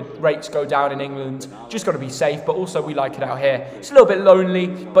COVID rates go down in England. Just got to be safe, but also we like it out here. It's a little bit lonely,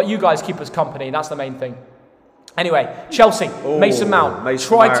 but you guys keep us company. That's the main thing. Anyway, Chelsea, Mason Mount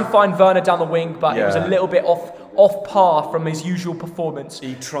tried to find Werner down the wing, but it was a little bit off par from his usual performance.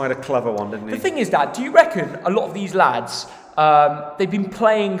 He tried a clever one, didn't he? The thing is, Dad, do you reckon a lot of these lads, they've been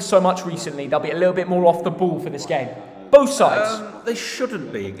playing so much recently, they'll be a little bit more off the ball for this game? Both sides? They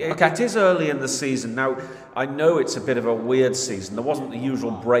shouldn't be. It is early in the season. Now, I know it's a bit of a weird season. There wasn't the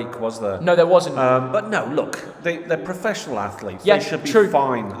usual break, was there? No, there wasn't. But no, look, they're professional athletes. Yeah, they should be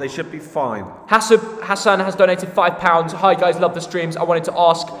fine. They should be fine. Hassan has donated £5. Hi, guys, love the streams. I wanted to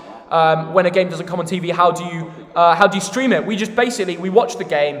ask, when a game doesn't come on TV, how do you stream it? We just basically, we watch the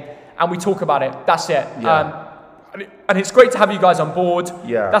game and we talk about it. That's it. Yeah. And it's great to have you guys on board.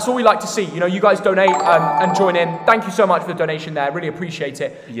 Yeah. That's all we like to see. You know, you guys donate and join in. Thank you so much for the donation there. Really appreciate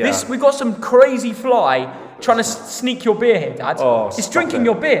it. Yeah. We've got some crazy fly trying to sneak your beer here, Dad. Oh, it's drinking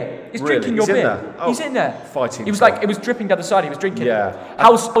your beer. It's drinking your beer. He's in there. Fighting. It was dripping down the side. He was drinking. Yeah.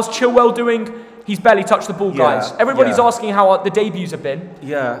 How's Chilwell doing? He's barely touched the ball, guys. Everybody's asking how the debuts have been.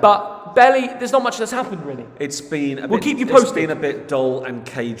 Yeah. But barely, there's not much that's happened, really. It's been we'll keep you posted. It's been a bit dull and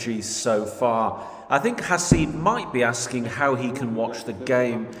cagey so far. I think Hasid might be asking how he can watch the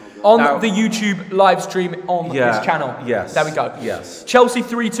game. On the YouTube live stream on this channel. Yes. There we go. Yes. Chelsea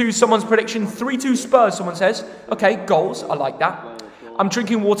 3-2, someone's prediction. 3-2 Spurs, someone says. Okay, goals. I like that. I'm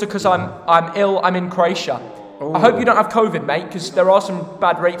drinking water because I'm ill. I'm in Croatia. Ooh. I hope you don't have COVID, mate, because there are some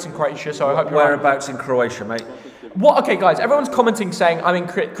bad rates in Croatia, so I hope you're Whereabouts in Croatia, mate? Okay, guys, everyone's commenting saying I'm in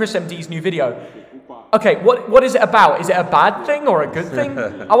Chris MD's new video. Okay, what is it about? Is it a bad thing or a good thing?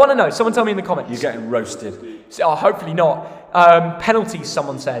 I want to know. Someone tell me in the comments. You're getting roasted. Oh, hopefully not. Penalties,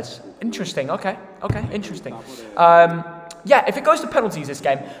 someone says. Interesting. Okay, interesting. yeah, if it goes to penalties this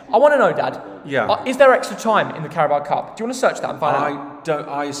game, I want to know, Dad. Yeah. Is there extra time in the Carabao Cup? Do you want to search that and find out?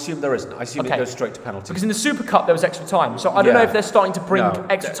 I assume there isn't. I assume it goes straight to penalties. Because in the Super Cup there was extra time, so I don't know if they're starting to bring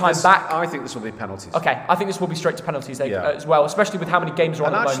extra time back. I think this will be penalties. Okay, I think this will be straight to penalties as well, especially with how many games are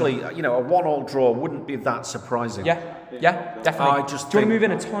on at the moment. Actually, a 1-1 draw wouldn't be that surprising. Yeah, definitely. Do you want to move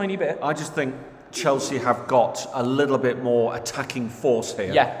in a tiny bit? I just think Chelsea have got a little bit more attacking force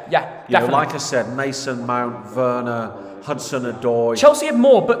here. Yeah, definitely. Like I said, Mason Mount, Werner, Hudson-Odoi. Chelsea have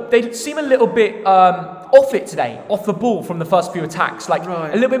more, but they seem a little bit off it today, off the ball from the first few attacks, like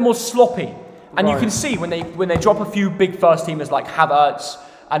a little bit more sloppy. And you can see when they drop a few big first teamers like Havertz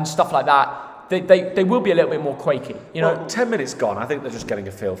and stuff like that, they will be a little bit more quaky. Well, 10 minutes gone, I think they're just getting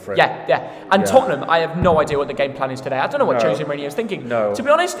a feel for it. Yeah. And Tottenham, I have no idea what the game plan is today. I don't know what Jose Mourinho is thinking. No. To be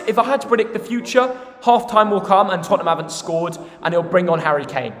honest, if I had to predict the future, half-time will come and Tottenham haven't scored and he'll bring on Harry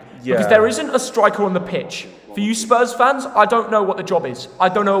Kane. Yeah. Because there isn't a striker on the pitch. For you Spurs fans, I don't know what the job is. I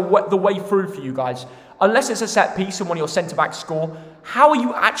don't know what the way through for you guys. Unless it's a set piece and one of your centre-backs score, how are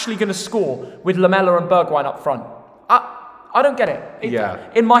you actually going to score with Lamela and Bergwijn up front? I don't get it.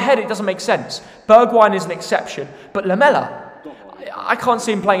 In my head, it doesn't make sense. Bergwijn is an exception, but Lamela, I can't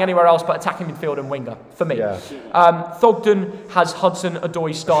see him playing anywhere else but attacking midfield and winger, for me. Yeah. Thogden has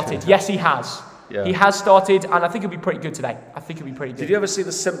Hudson-Odoi started. Yes, he has. Yeah. He has started, and I think he'll be pretty good today. Did you ever see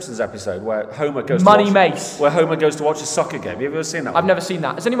the Simpsons episode where Homer goes where Homer goes to watch a soccer game? Have you ever seen that? I've never seen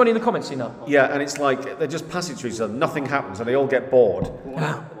that. Has anybody in the comments seen that? Yeah, and it's like they're just passing to each other, nothing happens, and they all get bored.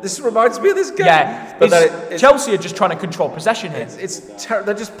 This reminds me of this game. Yeah, but Chelsea are just trying to control possession here.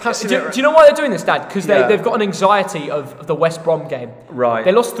 They're just passing. Do you know why they're doing this, Dad? Because they've got an anxiety of the West Brom game. Right.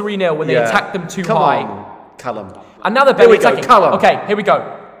 They lost 3-0 when they attacked them too high. Come on, Callum. And now they're barely attacking. Callum. Okay, here we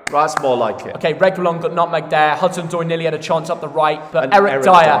go. Right, that's more like it. Okay, Reguilon got nutmeg there. Hudson-Odoi nearly had a chance up the right, but Eric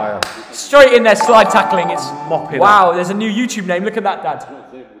Dyer straight in there, slide tackling. It's mopping. Wow, there's a new YouTube name. Look at that, Dad.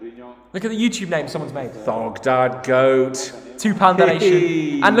 Look at the YouTube name someone's made. Thogden Goat. £2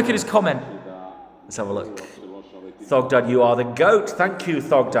 donation. And look at his comment. Let's have a look. Thogden, you are the goat. Thank you,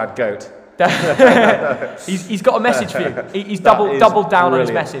 Thogden Goat. He's got a message for you. He's doubled down on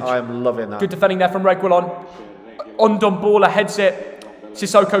his message. I am loving that. Good defending there from Reguilon. Ndombele heads it.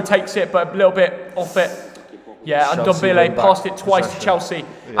 Sissoko takes it, but a little bit off it. Yeah, and Ndombele passed it twice to Chelsea.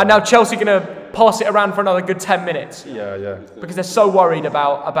 Yeah. And now Chelsea going to pass it around for another good 10 minutes. Yeah. Because they're so worried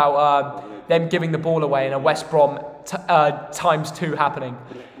about them giving the ball away in a West Brom ×2 happening.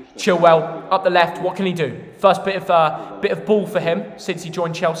 Chilwell up the left, what can he do? First bit of ball for him since he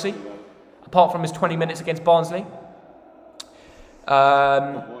joined Chelsea, apart from his 20 minutes against Barnsley.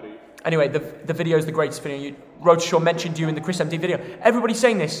 Anyway, the video is the greatest video. Roadshaw mentioned you in the Chris MD video. Everybody's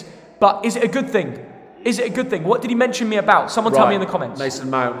saying this, but is it a good thing? Is it a good thing? What did he mention me about? Someone tell me in the comments. Mason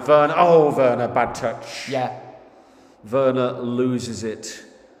Mount, Werner. Oh, Werner, bad touch. Yeah. Werner loses it,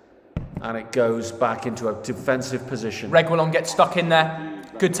 and it goes back into a defensive position. Reguilon gets stuck in there.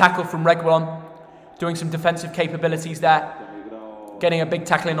 Good tackle from Reguilon. Doing some defensive capabilities there. Getting a big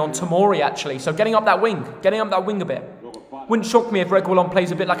tackle in on Tomori, actually. So getting up that wing a bit. Wouldn't shock me if Reguilon plays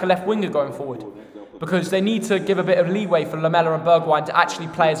a bit like a left winger going forward, because they need to give a bit of leeway for Lamela and Bergwijn to actually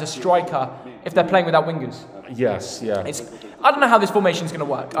play as a striker if they're playing without wingers. Yes, yeah. I don't know how this formation is going to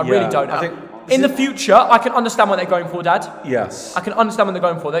work. I really don't. In the future, I can understand what they're going for, Dad. Yes. I can understand what they're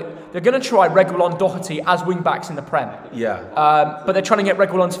going for. They're going to try Reguilon, Doherty as wing-backs in the Prem. Yeah. But they're trying to get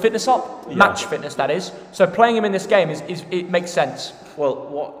Reguilon's fitness up, match fitness, that is. So playing him in this game it makes sense. Well,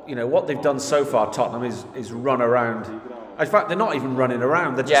 what they've done so far, Tottenham, is run around. In fact, they're not even running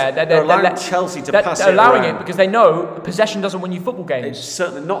around. They're allowing Chelsea to pass it around. They're allowing it because they know possession doesn't win you football games. It's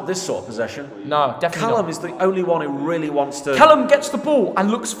certainly not this sort of possession. No, definitely Callum is the only one who really wants to... Callum gets the ball and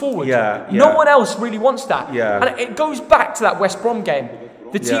looks forward. Yeah. No one else really wants that. Yeah. And it goes back to that West Brom game.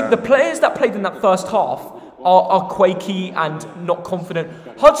 The players that played in that first half are quaky and not confident.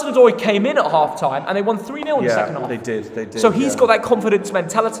 Hudson-Odoi came in at half-time and they won 3-0 in the second half. They did. So he's got that confidence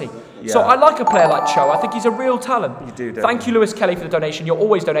mentality. Yeah. So I like a player like Cho. I think he's a real talent. You do, don't Thank you, Lewis Kelly, for the donation. You're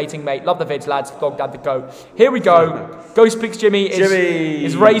always donating, mate. Love the vids, lads. Thogden the goat. Here we go. Ghost Picks Jimmy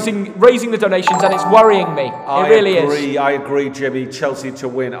is raising the donations, and it's worrying me. It really is. I agree, Jimmy. Chelsea to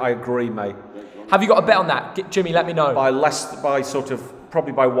win. I agree, mate. Have you got a bet on that? Jimmy, let me know.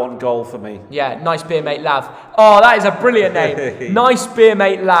 Probably by 1 goal for me. Yeah, nice beer mate Lav. Oh, that is a brilliant name. Nice beer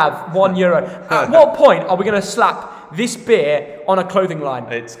mate Lav, €1. At what point are we going to slap this beer on a clothing line?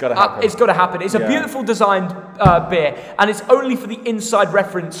 It's got to happen. It's got to happen. It's a beautiful designed beer, and it's only for the inside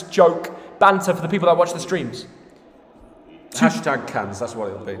reference joke banter for the people that watch the streams. Hashtag cans, that's what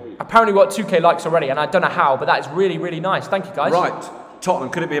it'll be. Apparently we've got 2K likes already, and I don't know how, but that is really, really nice. Thank you, guys. Right. Tottenham,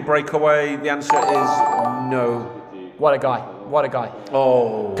 could it be a breakaway? The answer is no. What a guy. What a guy.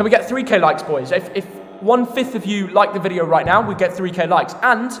 Oh. Can we get 3K likes, boys? If 1/5 of you like the video right now, we get 3K likes.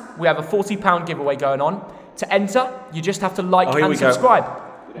 And we have a £40 giveaway going on. To enter, you just have to like and subscribe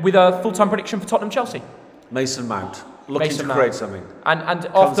with a full-time prediction for Tottenham Chelsea. Mason Mount. Looking to create something. And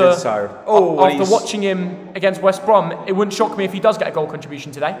after after watching him against West Brom, it wouldn't shock me if he does get a goal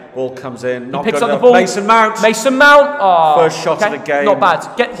contribution today. Ball comes in. He picks up the ball. Mason Mount. Mason Mount. Oh, first shot of the game. Not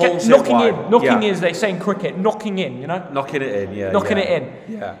bad. Get knocking in. Knocking in, as they say in cricket. Knocking in, you know? Knocking it in, yeah. Knocking it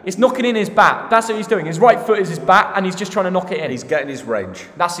in. Yeah. It's knocking in his bat. That's what he's doing. His right foot is his bat, and he's just trying to knock it in. He's getting his range.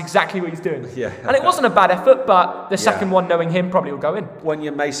 That's exactly what he's doing. Yeah. And it wasn't a bad effort, but the second one, knowing him, probably will go in. When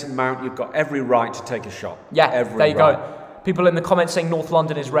you're Mason Mount, you've got every right to take a shot. Yeah, there you go. People in the comments saying North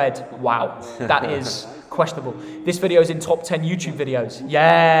London is red. Wow, that is questionable. This video is in top 10 YouTube videos.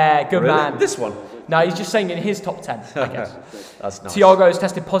 Yeah, good man. This one? No, he's just saying in his top 10, I guess. That's nice. Thiago's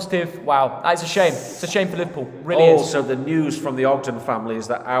tested positive. Wow, that is a shame. It's a shame for Liverpool. Really is. Also, the news from the Ogden family is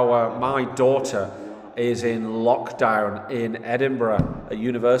that my daughter is in lockdown in Edinburgh at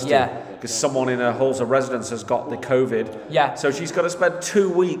university. Yeah. Because someone in her halls of residence has got the COVID. Yeah. So she's got to spend 2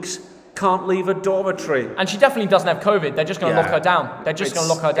 weeks. Can't leave a dormitory. And she definitely doesn't have COVID. They're just going to lock her down. They're just going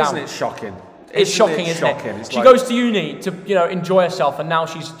to lock her down. Isn't it shocking? It's shocking, isn't it? She goes to uni to, enjoy herself, and now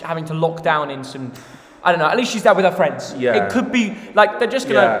she's having to lock down in some, I don't know, at least she's there with her friends. Yeah. It could be, like, they're just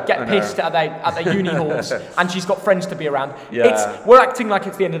going to get pissed at their uni halls, and she's got friends to be around. Yeah. We're acting like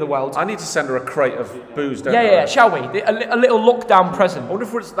it's the end of the world. I need to send her a crate of booze, don't I? Yeah, shall we? A little lockdown present. I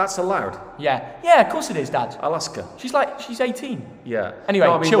wonder if that's allowed. Yeah, of course it is, Dad. I'll ask her. She's 18. Yeah. Anyway,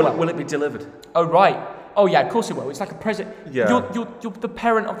 no, I mean, chill. Will it be delivered? Oh, right. Oh, yeah, of course it will. It's like a present. Yeah. You're the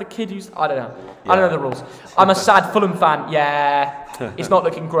parent of the kid who's... I don't know. Yeah. I don't know the rules. I'm a sad Fulham fan. Yeah. It's not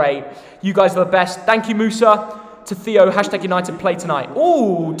looking great. You guys are the best. Thank you, Musa. To Theo, #United play tonight.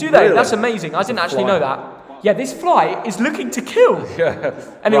 Oh, do they? Really? That's amazing. I didn't actually know that. Yeah, this flight is looking to kill. Yeah.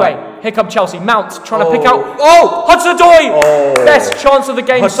 Anyway, here come Chelsea. Mount trying to pick out... Oh! Hudson-Odoi! Oh. Best chance of the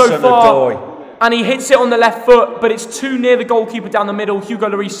game so far. Hudson-Odoi. And he hits it on the left foot, but it's too near the goalkeeper down the middle. Hugo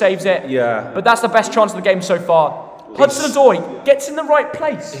Lloris saves it. Yeah. But that's the best chance of the game so far. Hudson-Odoi gets in the right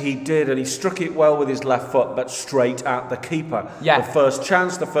place. He did, and he struck it well with his left foot, but straight at the keeper. Yeah. The first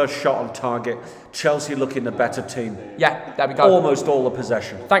chance, the first shot on target. Chelsea looking the better team. Yeah, there we go. Almost all the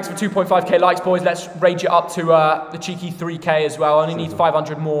possession. Thanks for 2.5k likes, boys. Let's rage it up to the cheeky 3k as well. Only need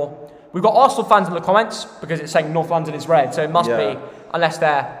 500 more. We've got Arsenal fans in the comments because it's saying North London is red, so it must be, unless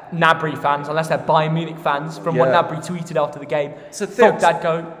they're Nabry fans, unless they're Bayern Munich fans, from what Nabry tweeted after the game. So Dad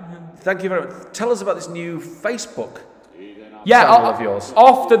go. Thank you very much. Tell us about this new Facebook. Yeah, of yours.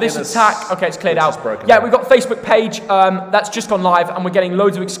 After this attack, okay, it's cleared out. Yeah, we've got a Facebook page that's just gone live, and we're getting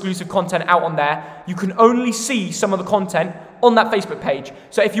loads of exclusive content out on there. You can only see some of the content on that Facebook page.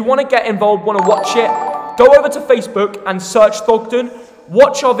 So if you want to get involved, want to watch it, go over to Facebook and search Thogden.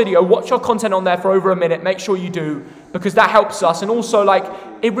 Watch our video, watch our content on there for over a minute. Make sure you do, because that helps us. And also, like,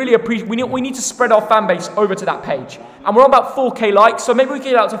 it really we need to spread our fan base over to that page. And we're on about 4k likes, so maybe we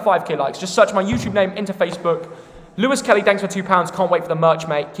can get out to 5k likes. Just search my YouTube name into Facebook. Lewis Kelly, thanks for £2. Can't wait for the merch,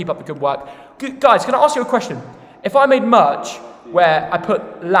 mate. Keep up the good work. Guys, can I ask you a question? If I made merch where I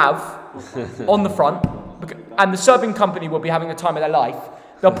put Lav on the front, and the Serbian company will be having the time of their life,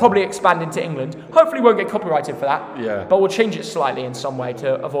 they'll probably expand into England. Hopefully won't get copyrighted for that. Yeah. But we'll change it slightly in some way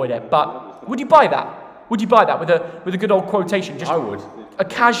to avoid it. But would you buy that? Would you buy that with a good old quotation? Just I would. A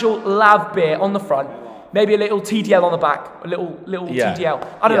casual Lav beer on the front. Maybe a little TDL on the back, a little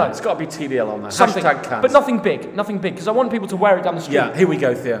TDL. I don't know. It's got to be TDL on there. Something, #cans. but nothing big, because I want people to wear it down the street. Yeah, here we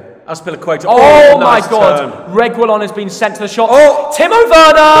go, Theo. Aspilicueta. Oh my nice God! Reguilon has been sent to the shop. Oh, Timo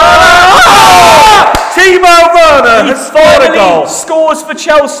Werner! Timo Werner has scored a goal. Scores for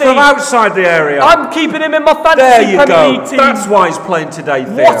Chelsea from outside the area. I'm keeping him in my fantasy Premier League team. That's why he's playing today,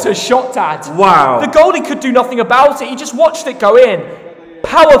 Theo. What a shot, Dad! Wow. The goalie could do nothing about it. He just watched it go in.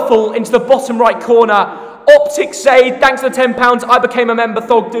 Powerful into the bottom right corner. Optic save, thanks to the £10, I became a member,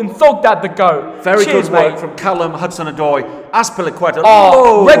 Thogden. Thogdad the goat. Very Cheers, good work mate. from Callum Hudson-Odoi. Aspilicueta.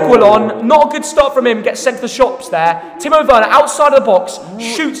 Oh, Reguilon, not a good start from him, gets sent to the shops there. Timo Werner, outside of the box,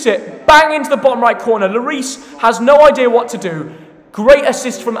 shoots it, bang into the bottom right corner. Lloris has no idea what to do. Great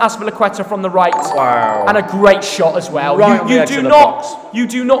assist from Aspilicueta from the right. Wow. And a great shot as well. Right on the edge of the box. You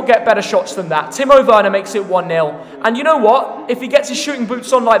do not get better shots than that. Timo Werner makes it 1-0. And you know what? If he gets his shooting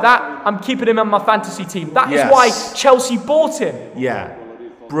boots on like that, I'm keeping him on my fantasy team. That is why Chelsea bought him. Yeah.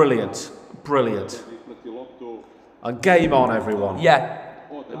 Brilliant. Brilliant. And game on, everyone. Yeah.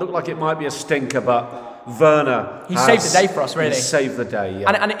 It looked like it might be a stinker, but Werner saved the day for us, really. He saved the day,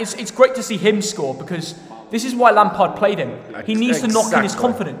 yeah. And it's great to see him score, because This is why Lampard played him. He needs to knock in his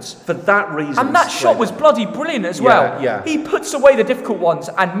confidence. For that reason. And that shot was bloody brilliant as well. Yeah. He puts away the difficult ones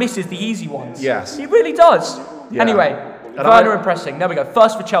and misses the easy ones. Yes. He really does. Yeah. Anyway, Werner impressing. There we go.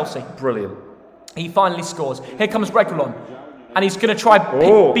 First for Chelsea. Brilliant. He finally scores. Here comes Reguilon. And he's going to try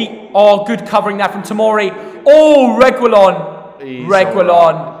beat. Oh, good covering there from Tomori. Oh, Reguilon.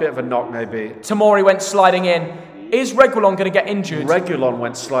 Reguilon. Bit of a knock, maybe. Tomori went sliding in. Is Reguilon going to get injured? Reguilon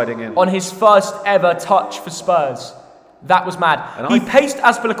went sliding in. On his first ever touch for Spurs. That was mad. He paced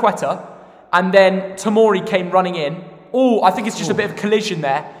Azpilicueta, and then Tomori came running in. Oh, I think it's just a bit of a collision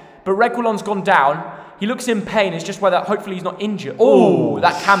there. But Reguilon's gone down. He looks in pain. It's just whether hopefully he's not injured. Oh,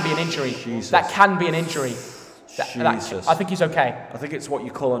 that can be an injury. Jesus. That can be an injury. I think he's okay. I think it's what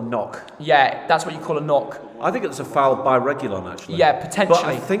you call a knock. Yeah, that's what you call a knock. I think it's a foul by Reguilon, actually. Yeah, potentially. But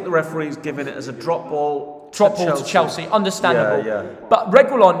I think the referee's giving it as a drop ball. To Chelsea, understandable. Yeah. But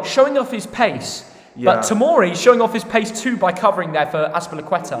Reguilon showing off his pace. Yeah. But Tomori showing off his pace too by covering there for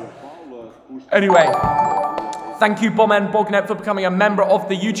Azpilicueta. Anyway, thank you, Bomen Bognet, for becoming a member of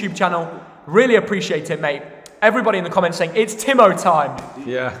the YouTube channel. Really appreciate it, mate. Everybody in the comments saying, it's Timo time.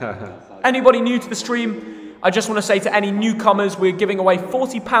 Yeah. Anybody new to the stream? I just want to say to any newcomers, we're giving away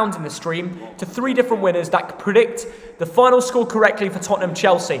 £40 in the stream to 3 different winners that can predict the final score correctly for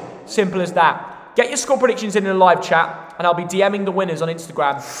Tottenham-Chelsea. Simple as that. Get your score predictions in a live chat, and I'll be DMing the winners on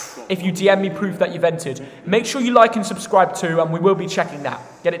Instagram. If you DM me proof that you've entered, make sure you like and subscribe too, and we will be checking that.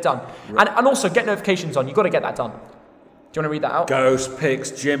 Get it done. And also get notifications on. You've got to get that done. Do you want to read that out? Ghost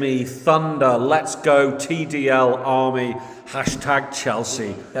picks Jimmy, Thunder, let's go, TDL, Army, hashtag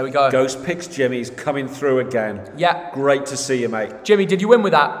Chelsea. There we go. Ghost picks Jimmy's coming through again. Yeah. Great to see you, mate. Jimmy, did you win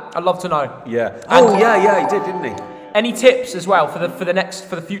with that? I'd love to know. Yeah. And he did, didn't he? Any tips as well for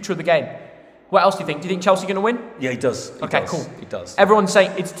the future of the game? What else do you think? Do you think Chelsea are going to win? Yeah, he does. Okay, cool. He does. Everyone's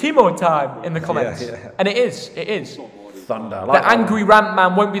saying it's Timo time in the comments. Yeah. And it is. It is. Thunder. The angry rant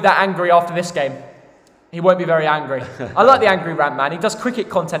man won't be that angry after this game. He won't be very angry. I like the angry rant man. He does cricket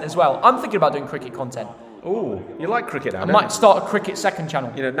content as well. I'm thinking about doing cricket content. Oh, you like cricket now, I might start a cricket second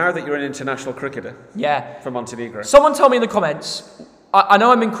channel. You know, now that you're an international cricketer. Yeah. For Montenegro. Someone tell me in the comments. I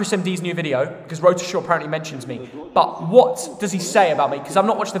know I'm in Chris MD's new video, because Rotashaw apparently mentions me, but what does he say about me? Because I've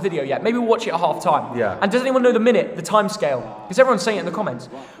not watched the video yet. Maybe we'll watch it at half time. Yeah. And does anyone know the minute, the time scale? Because everyone's saying it in the comments.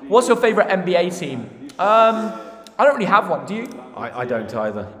 What's your favourite NBA team? I don't really have one, do you? I don't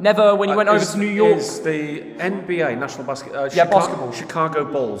either. Never, when you went over to New York? Is the NBA, National Basketball... basketball. Chicago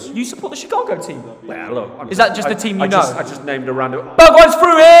Bulls. You support the Chicago team? Well, look... Is that just the team you know? I just named a random... Bergwijn's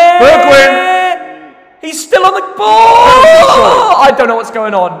through here! Bergwijn! He's still on the ball! I don't know what's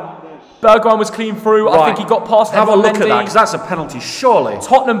going on. Bergwijn was clean through. Right. I think he got past Have a look Mendy. at that, because that's a penalty, surely.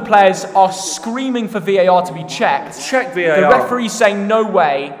 Tottenham players are screaming for VAR to be checked. Check VAR. The referee's saying no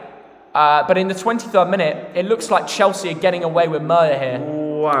way. But in the 23rd minute, it looks like Chelsea are getting away with murder here.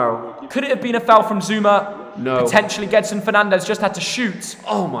 Wow. Could it have been a foul from Zuma? No. Potentially, Gedson Fernandez just had to shoot.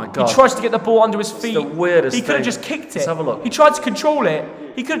 Oh my God. He tries to get the ball under his feet. It's the weirdest He could have thing. just kicked it. Let's have a look. He tried to control it.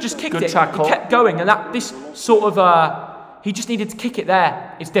 He could have just kicked Good it. tackle. He kept going, and this sort of he just needed to kick it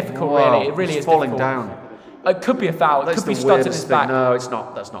there. It's difficult, really. It really is falling difficult. down. It could be a foul. It could be studs in his back. No, it's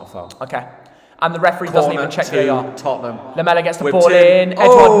not. That's not a foul. Okay. And the referee doesn't even check VAR. Tottenham. Lamela gets the ball in.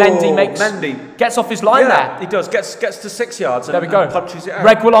 Edouard Mendy gets off his line there. He does. Gets to 6 yards and, there we go. And punches it out.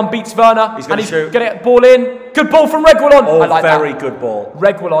 Reguilon beats Werner. He's going to shoot. Get it ball in. Good ball from Reguilon. Oh, I like very that. good ball.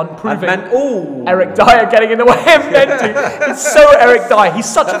 Reguilon proving. Eric Dyer getting in the way of Mendy. It's so Eric Dyer.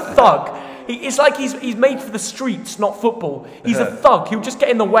 He's such a thug. It's like he's made for the streets, not football. He's a thug. He'll just get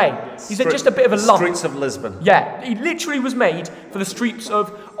in the way. He's just a bit of a lump. Streets of Lisbon. Yeah, he literally was made for the streets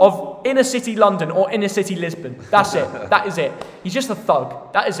of inner city London or inner city Lisbon. That's it. That is it. He's just a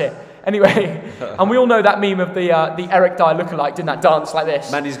thug. That is it. Anyway, and we all know that meme of the Eric Dyer lookalike doing that dance like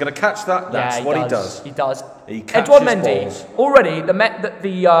this. Mendy's going to catch that. That's what he does. He does. He catches Edouard Mendy. balls. Already,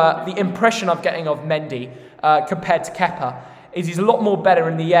 the impression I'm getting of Mendy compared to Kepa is he's a lot more better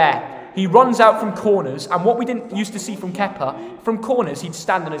in the air. He runs out from corners, and what we didn't used to see from Kepa, from corners, he'd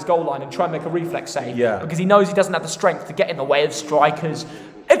stand on his goal line and try and make a reflex save. Yeah. Because he knows he doesn't have the strength to get in the way of strikers.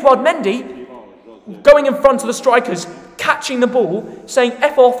 Edouard Mendy, going in front of the strikers, catching the ball, saying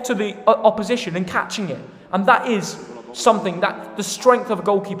F off to the opposition and catching it. And that is something that the strength of a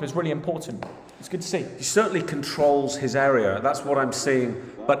goalkeeper is really important. It's good to see. He certainly controls his area. That's what I'm seeing.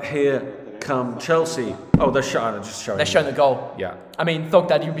 But here come Chelsea. Oh, they're just showing. They're showing the goal. Yeah. I mean,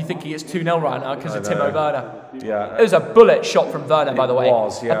 Thogden, you'd be thinking it's 2-0 right now because of Timo Werner. Yeah. It was a bullet shot from Werner, by the way. It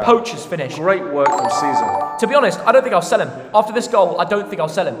was, yeah. A poacher's finish. Great work from Season. To be honest, I don't think I'll sell him. After this goal, I don't think I'll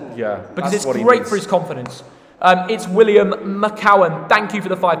sell him. Yeah. Because it's great for his confidence. It's William McCowan. Thank you for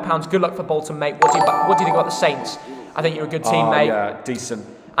the £5. Good luck for Bolton, mate. What do you think about the Saints? I think you're a good team, mate. Yeah, decent.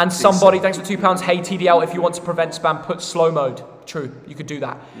 And somebody, thanks for £2. Hey, TDL, if you want to prevent spam, put slow mode. True, you could do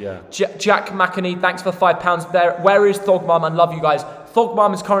that. Yeah. Jack McInerney, thanks for £5 there. Where is Thogden? And love you guys.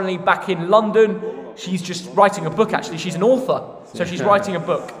 Thogden is currently back in London. She's just writing a book, actually. She's an author, so she's writing a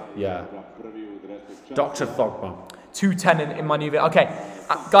book. Yeah. Dr. Thogden. 2:10 in my new video. Okay,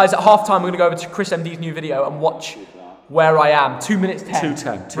 guys, at halftime, we're going to go over to Chris MD's new video and watch where I am. 2 minutes 10.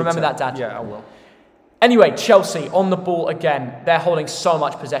 2:10. Remember that, Dad? Yeah, I will. Anyway, Chelsea on the ball again. They're holding so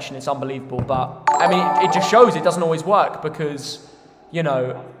much possession, it's unbelievable. But, I mean, it just shows it doesn't always work because, you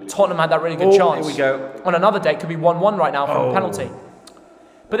know, Tottenham had that really good chance. Here we go. On another day, it could be 1-1 right now from a penalty.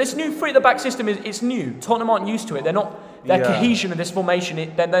 But this new three-at-the-back system, it's new. Tottenham aren't used to it. Their cohesion of this formation,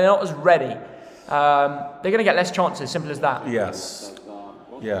 they're not as ready. They're going to get less chances, simple as that. Yes.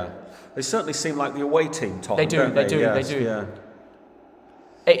 Yeah. They certainly seem like the away team, Tottenham. They do. Yeah.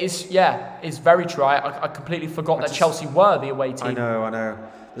 It's very true. I completely forgot that Chelsea were the away team. I know.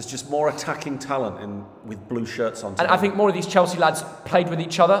 There's just more attacking talent with blue shirts on. And I think more of these Chelsea lads played with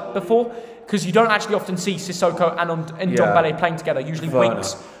each other before, because you don't actually often see Sissoko and Ndombele playing together. Usually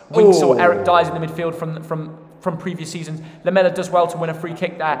Winks or Eric Dyers in the midfield from previous seasons. Lamela does well to win a free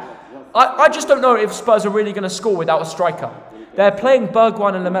kick there. I just don't know if Spurs are really going to score without a striker. They're playing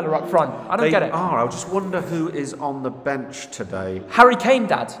Bergwijn and Lamela up front. I don't get it. I just wonder who is on the bench today. Harry Kane,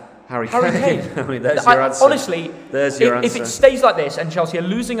 Dad. Harry Kane. I mean, there's your answer. Honestly, there's your answer. If it stays like this and Chelsea are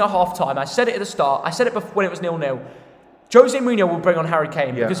losing at half-time, I said it at the start, I said it when it was 0-0, Jose Mourinho will bring on Harry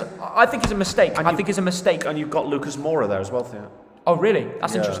Kane because I think it's a mistake. And you've got Lucas Moura there as well, Theo. Oh, really?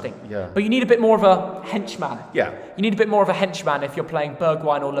 That's interesting. Yeah. But you need a bit more of a henchman. Yeah. You need a bit more of a henchman if you're playing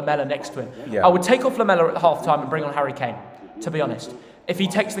Bergwijn or Lamela next to him. Yeah. I would take off Lamela at half-time and bring on Harry Kane, to be honest. If he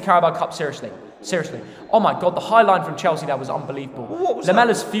takes the Carabao Cup seriously. Oh my God, the high line from Chelsea there was unbelievable. What was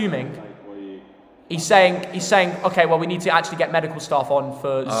Lamela's fuming. He's saying, okay, well, we need to actually get medical staff on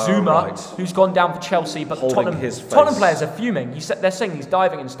for Zuma, who's gone down for Chelsea. But Tottenham players are fuming. They're saying he's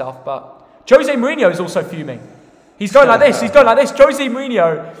diving and stuff, but Jose Mourinho is also fuming. He's going like this. Jose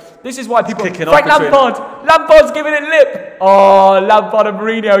Mourinho. This is why people... Frank Lampard. Lampard's giving it lip. Oh, Lampard and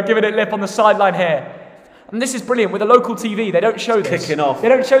Mourinho giving it lip on the sideline here. And this is brilliant. With the local TV, they don't show this. Kicking off. They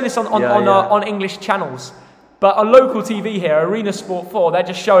don't show this on English channels. But on local TV here, Arena Sport 4, they're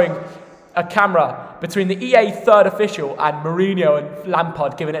just showing a camera between the EA third official and Mourinho and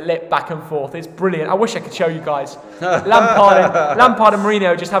Lampard giving it lip back and forth. It's brilliant. I wish I could show you guys. Lampard and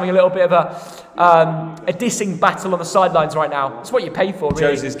Mourinho just having a little bit of a dissing battle on the sidelines right now. It's what you pay for,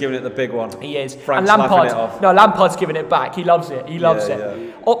 really. Jose's giving it the big one. He is. Frank's and laughing it off. Lampard's giving it back. He loves it.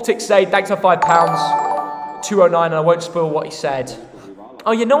 Yeah. Optics say, thanks for £5. 209, and I won't spoil what he said.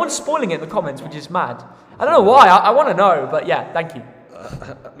 Oh yeah, no one's spoiling it in the comments, which is mad. I don't know why. I want to know, but yeah, thank you.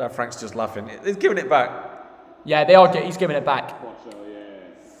 No, Frank's just laughing. He's giving it back. Yeah, they are. He's giving it back.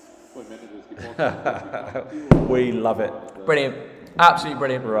 We love it. Brilliant. Absolutely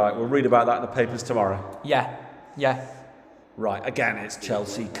brilliant. Right, we'll read about that in the papers tomorrow. Yeah. Right, again, it's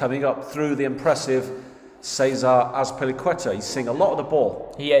Chelsea coming up through the impressive Cesar Azpilicueta. He's seeing a lot of the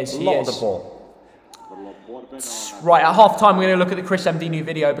ball. He is. A lot of the ball. Right, at half-time, we're going to look at the Chris MD new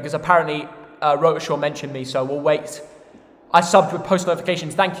video because apparently Rotashaw mentioned me, so we'll wait. I subbed with post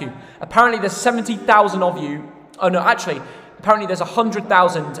notifications, thank you. Apparently there's 70,000 of you. Oh no, actually, apparently there's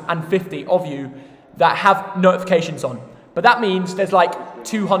 100,050 of you that have notifications on. But that means there's like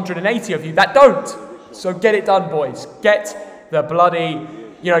 280 of you that don't. So get it done, boys. Get the bloody,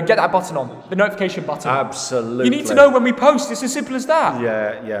 get that button on. The notification button. Absolutely. You need to know when we post. It's as simple as that.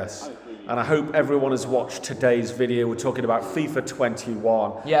 Yeah, yes. And I hope everyone has watched today's video. We're talking about FIFA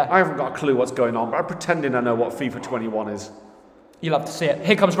 21. Yeah. I haven't got a clue what's going on, but I'm pretending I know what FIFA 21 is. You love to see it.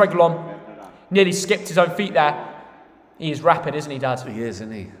 Here comes Reguilon. Nearly skipped his own feet there. He is rapid, isn't he, Dad? He is,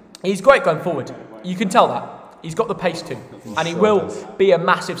 isn't he? He's great going forward. You can tell that. He's got the pace too. And he will be a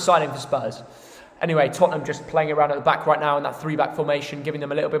massive signing for Spurs. Anyway, Tottenham just playing around at the back right now in that three-back formation, giving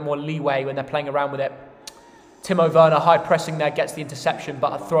them a little bit more leeway when they're playing around with it. Timo Werner high pressing there, gets the interception,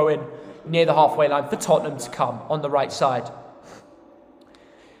 but a throw in near the halfway line for Tottenham to come on the right side.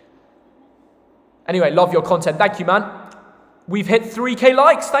 Anyway, love your content. Thank you, man. We've hit 3K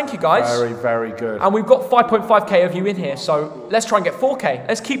likes. Thank you, guys. Very, very good. And we've got 5.5K of you in here, so let's try and get 4K.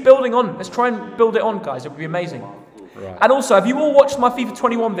 Let's keep building on. Let's try and build it on, guys. It would be amazing. Right. And also, have you all watched my FIFA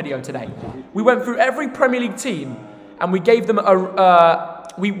 21 video today? We went through every Premier League team and we gave them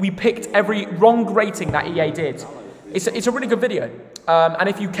we picked every wrong rating that EA did. It's a really good video. And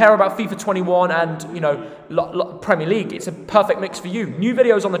if you care about FIFA 21 and, you know, Premier League, it's a perfect mix for you. New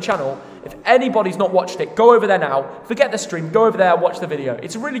videos on the channel. If anybody's not watched it, go over there now. Forget the stream. Go over there and watch the video.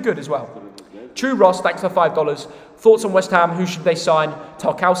 It's really good as well. True Ross, thanks for $5. Thoughts on West Ham? Who should they sign?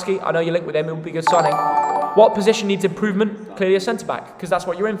 Tarkowski. I know you're linked with him. It would be a good signing. What position needs improvement? Clearly a centre-back, because that's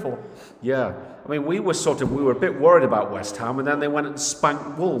what you're in for. Yeah. I mean, we were a bit worried about West Ham, and then they went and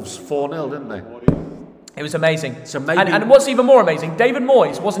spanked Wolves 4-0, didn't they? It was amazing. So maybe... and what's even more amazing, David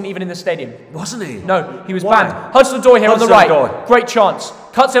Moyes wasn't even in the stadium. Wasn't he? No, he was banned. Hudson-Odoi here on the right. Great chance.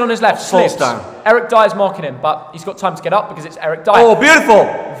 Cuts in on his left, slips. Down. Eric Dyer's marking him, but he's got time to get up because it's Eric Dyer. Oh, beautiful!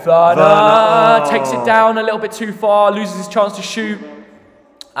 Werner takes it down a little bit too far, loses his chance to shoot.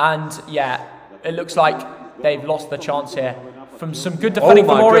 And yeah, it looks like they've lost the chance here. From some good defending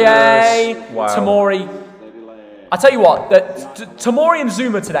from Aurier. Wow. Tomori. I tell you what, Tomori and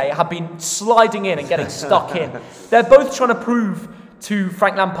Zuma today have been sliding in and getting stuck in. They're both trying to prove to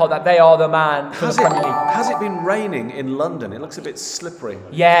Frank Lampard that they are the man for the Premier League. Has it been raining in London? It looks a bit slippery.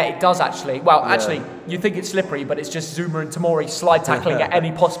 Yeah, it does actually. Well, actually, you think it's slippery, but it's just Zuma and Tomori slide tackling at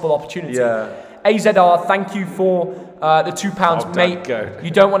any possible opportunity. Yeah. AZR, thank you for the £2, mate. Go.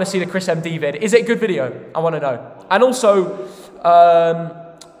 You don't want to see the Chris M. D vid. Is it a good video? I want to know. And also,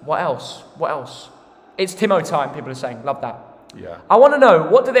 what else? What else? It's Timo time, people are saying. Love that. Yeah. I want to know,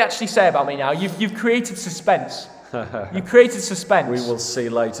 what do they actually say about me now? You've created suspense. You've created suspense. We will see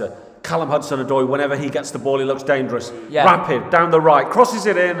later. Callum Hudson-Odoi, whenever he gets the ball, he looks dangerous. Yeah. Rapid, down the right, crosses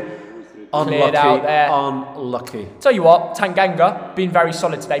it in. Unlucky, out there. Unlucky. Tell you what, Tanganga, been very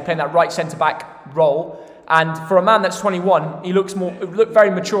solid today, playing that right centre-back role. And for a man that's 21, he looks very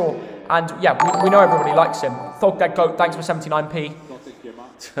mature. And yeah, we know everybody likes him. Thogden Goat, thanks for 79p.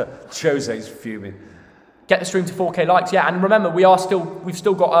 Jose's fuming. Get the stream to 4K likes, yeah. And remember, we've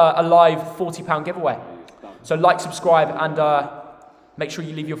still got a live £40 giveaway. So like, subscribe, and make sure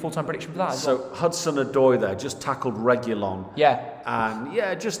you leave your full-time prediction for that as well. So Hudson-Odoi there just tackled Reguilon. Yeah. And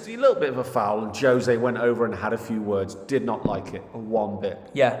yeah, just a little bit of a foul. And Jose went over and had a few words. Did not like it one bit.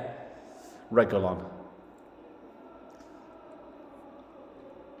 Yeah. Reguilon.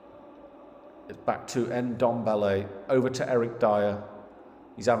 It's back to Ndombele. Over to Eric Dyer.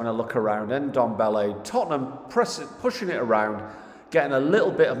 He's having a look around. Ndombele. Tottenham pushing it around. Getting a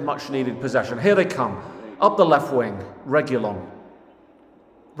little bit of much-needed possession. Here they come. Up the left wing. Reguilon.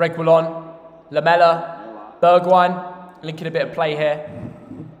 Lamella. Bergwijn. Linking a bit of play here.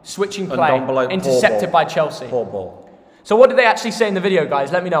 Switching play. Intercepted by Chelsea. Poor ball. So what did they actually say in the video,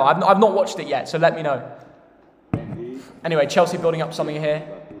 guys? Let me know. I've not watched it yet, so let me know. Anyway, Chelsea building up something here.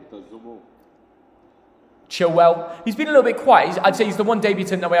 Chilwell. He's been a little bit quiet. I'd say he's the one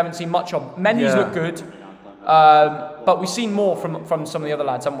debutant that we haven't seen much of. Mendy's looked good. But we've seen more from some of the other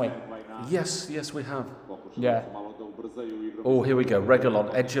lads, haven't we? Yes, we have. Yeah. Oh, here we go.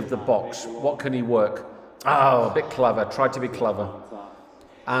 Reguilon, edge of the box. What can he work? Oh, a bit clever. Tried to be clever.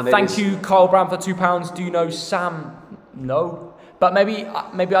 And thank you, Carl Brown, for £2. Do you know Sam? No. But maybe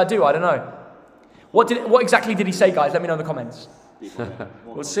I do. I don't know. What exactly did he say, guys? Let me know in the comments.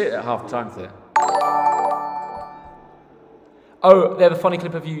 We'll see it at half-time there. Oh, they have a funny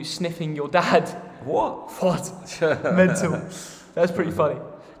clip of you sniffing your dad. What? Mental. That's pretty funny.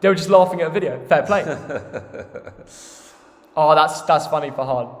 They were just laughing at a video. Fair play. Oh, that's funny for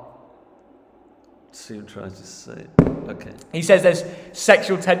Han. See him trying to say. Okay. He says there's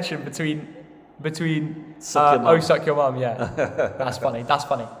sexual tension between suck your mum. Yeah. That's funny. That's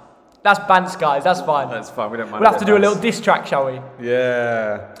funny. That's bants, guys. That's fine. That's fine. We don't mind. We'll have to do a little diss track, shall we?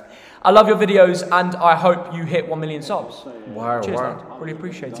 Yeah. I love your videos, and I hope you hit 1 million subs. Wow. Cheers, wow. man. Really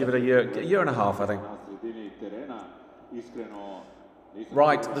appreciate it. Give it a year and a half, I think.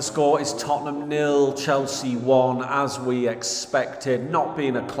 Right, the score is Tottenham 0, Chelsea 1, as we expected. Not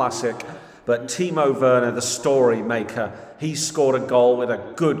being a classic, but Timo Werner, the story maker, he scored a goal with a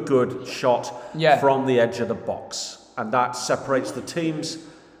good shot from the edge of the box. And that separates the teams.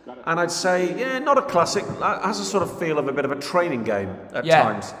 And I'd say, yeah, not a classic. Has a sort of feel of a bit of a training game at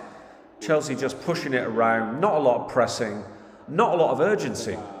times. Chelsea just pushing it around, not a lot of pressing, not a lot of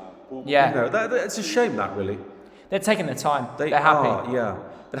urgency. Yeah. You know, it's a shame that, really. They're taking their time. They're happy. Yeah.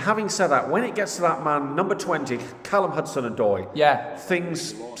 But having said that, when it gets to that man, number 20, Callum Hudson-Odoi,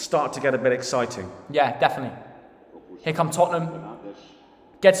 things start to get a bit exciting. Yeah, definitely. Here come Tottenham.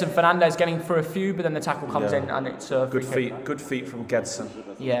 Gedson Fernandez getting through a few, but then the tackle comes in and it's a good feet from Gedson.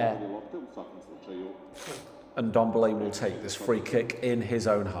 Yeah. And Ndombele will take this free kick in his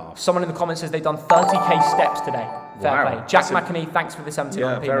own half. Someone in the comments says they've done 30k steps today. Fair play. Jack McInerney, thanks for the 70.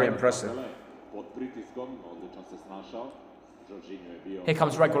 Yeah, very impressive. Here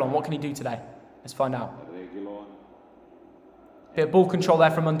comes Reguilon. What can he do today? Let's find out. Bit of ball control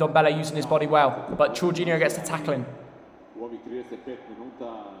there from Ndombele, using his body well, but Jorginho gets the tackling.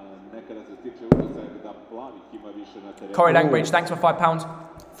 Corey Langbridge, thanks for £5.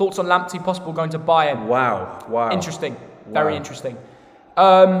 Thoughts on Lamptey, possible going to Bayern? Wow. Interesting, very interesting.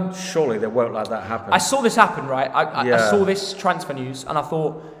 Surely they won't let that happen. I saw this happen, right? I saw this transfer news, and I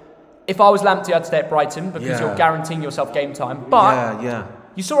thought, if I was Lamptey, I'd stay at Brighton, because you're guaranteeing yourself game time. But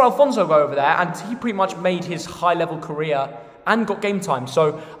you saw Alfonso go over there, and he pretty much made his high-level career and got game time.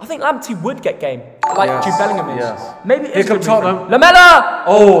 So I think Lamptey would get game, like Jude Bellingham is. Yes. Maybe it is. Here comes Tottenham. Lamela!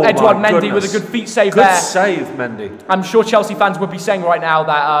 Oh, Edouard my Mendy goodness. with a good feet save there. Good save, Mendy. I'm sure Chelsea fans would be saying right now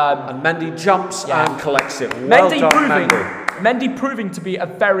that... and Mendy jumps and collects it. Well done, Mendy proving to be a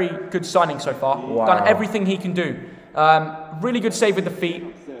very good signing so far. Wow. Done everything he can do. Really good save with the feet.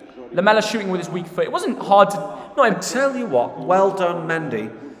 Lamela shooting with his weak foot. It wasn't hard to... I tell you what, well done, Mendy.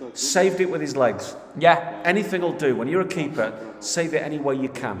 Saved it with his legs. Yeah. Anything will do. When you're a keeper, save it any way you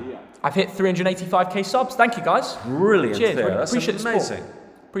can. I've hit 385k subs. Thank you, guys. Brilliant. Cheers. There. Really That's appreciate the amazing. support.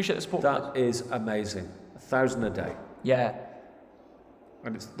 Appreciate the support. That is amazing. 1,000 a day. Yeah.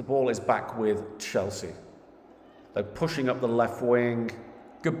 And the ball is back with Chelsea. They're pushing up the left wing.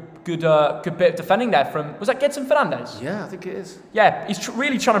 Good bit of defending there from... Was that Gedson Fernandes? Yeah, I think it is. Yeah, he's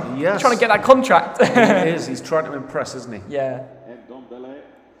really trying to get that contract. He is. He's trying to impress, isn't he? Yeah.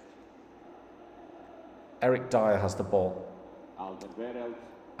 Eric Dyer has the ball.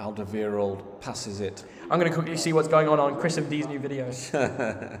 Alderweireld passes it. I'm going to quickly see what's going on Chris MD's new videos.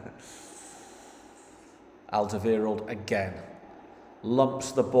 Alderweireld again.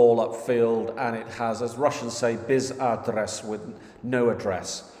 Lumps the ball upfield, and it has, as Russians say, biz adres, with no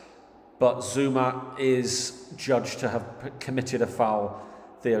address. But Zuma is judged to have committed a foul.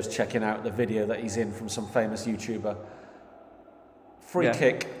 Theo's checking out the video that he's in from some famous YouTuber. Free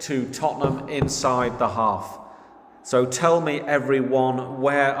kick to Tottenham inside the half. So tell me, everyone,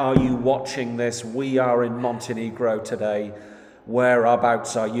 where are you watching this? We are in Montenegro today.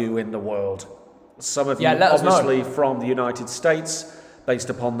 Whereabouts are you in the world? Some of you obviously from the United States, based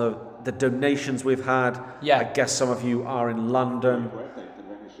upon the donations we've had. Yeah. I guess some of you are in London.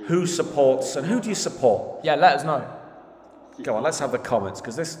 Who supports and who do you support? Yeah, let us know. Go on, let's have the comments,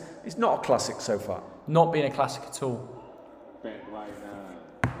 because this is not a classic so far. Not being a classic at all.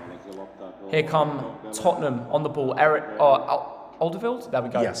 Here come Tottenham on the ball. Alderweireld? There we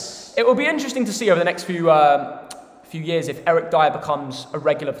go. Yes. It will be interesting to see over the next few years if Eric Dyer becomes a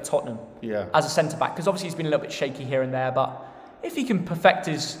regular for Tottenham as a centre-back, because obviously he's been a little bit shaky here and there, but if he can perfect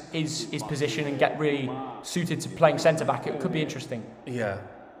his position and get really suited to playing centre-back, it could be interesting. Yeah.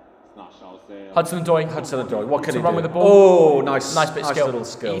 Hudson-Odoi. What can he do? Run with the ball. Oh, nice bit of skill. Little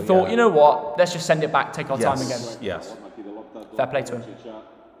skill. He thought, you know what, let's just send it back, take our time again. Yes. Fair play to him.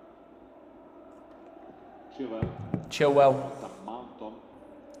 Chilwell.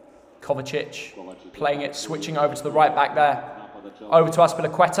 Kovacic playing it, switching over to the right back there. Over to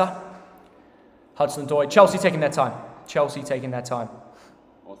Aspilicueta. Hudson-Odoi. Chelsea taking their time.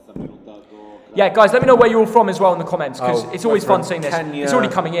 Yeah, guys, let me know where you're all from as well in the comments, because it's always fun seeing this. Kenya, it's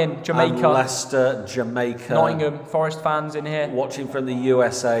already coming in. Jamaica. Leicester, Jamaica. Nottingham Forest fans in here. Watching from the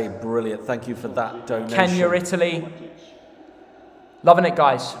USA. Brilliant. Thank you for that donation. Kenya, Italy. Loving it,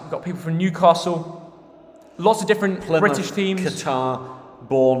 guys. We've got people from Newcastle. Lots of different Plymouth, British teams. Qatar,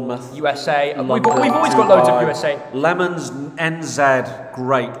 Bournemouth, USA. London, we've always got loads of USA. Lemons NZ,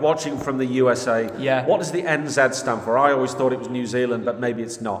 great. Watching from the USA. Yeah. What does the NZ stand for? I always thought it was New Zealand, but maybe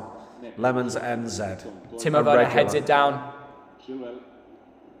it's not. Lemons NZ. Timo Werner heads it down.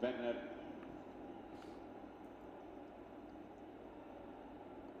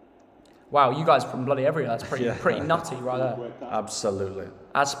 Wow, you guys from bloody everywhere. That's pretty nutty right there. Absolutely.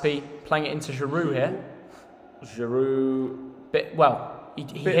 Aspi playing it into Giroud here. Giroud. He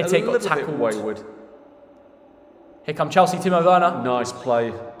hit it, got tackled. Bit wayward. Here come Chelsea, Timo Werner. Nice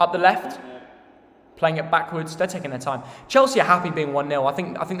play. Up the left. Playing it backwards. They're taking their time. Chelsea are happy being 1-0. I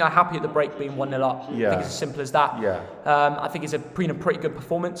think they're happy at the break being 1-0 up. Yeah. I think it's as simple as that. Yeah. I think it's been a pretty good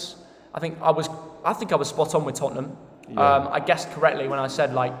performance. I think I was spot on with Tottenham. Yeah. I guessed correctly when I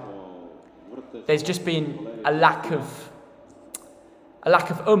said, like, there's just been a lack of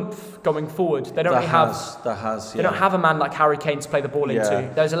oomph going forward. They don't They don't have a man like Harry Kane to play the ball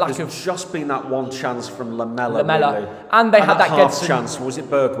into. There's a lack of. Just been that one chance from Lamela. Really. And they had that half Gedson chance. Was it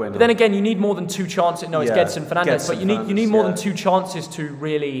Bergwijn? But then again, you need more than two chances. No, it's Gedson Fernandes. But you need more than two chances to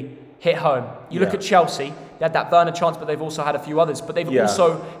really hit home. You look at Chelsea. They had that Werner chance, but they've also had a few others. But they've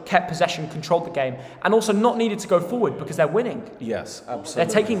also kept possession, controlled the game, and also not needed to go forward because they're winning. Yes, absolutely.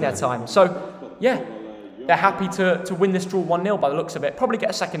 They're taking their time. So, yeah. They're happy to win this draw 1-0 by the looks of it. Probably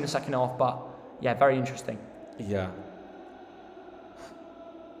get a second in the second half, but yeah, very interesting. Yeah.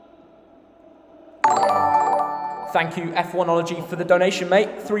 thank you, F1ology, for the donation, mate.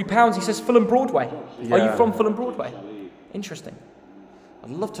 £3. He says Fulham Broadway. Yeah. Are you from Fulham Broadway? Interesting. I'd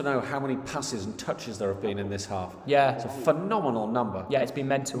love to know how many passes and touches there have been in this half. Yeah. It's a phenomenal number. Yeah, it's been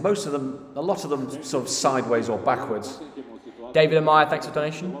mental. Most of them, a lot of them sort of sideways or backwards. David Amaya, thanks for the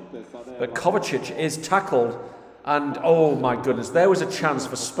donation. But Kovacic is tackled, and oh my goodness, there was a chance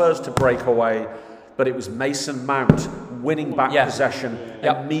for Spurs to break away, but it was Mason Mount winning back possession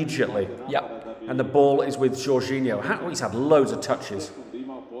immediately. Yep. And the ball is with Jorginho. He's had loads of touches.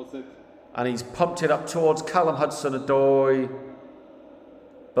 And he's pumped it up towards Callum Hudson-Odoi,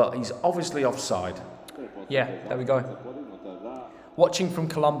 but he's obviously offside. Yeah, there we go. Watching from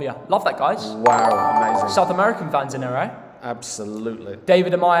Colombia. Love that, guys. Wow, amazing. South American fans in there, right? Absolutely.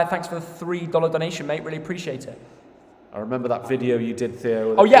 David Amaya, thanks for the $3 donation, mate. Really appreciate it. I remember that video you did,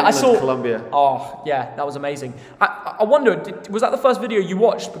 Theo. Oh, yeah, I saw. Colombia. Oh, yeah, that was amazing. I wonder, was that the first video you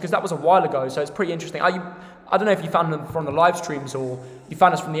watched? Because that was a while ago, so it's pretty interesting. I don't know if you found them from the live streams or you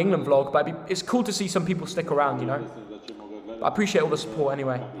found us from the England vlog, but it's cool to see some people stick around, you know? I appreciate all the support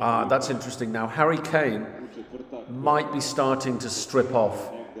anyway. That's interesting. Now, Harry Kane might be starting to strip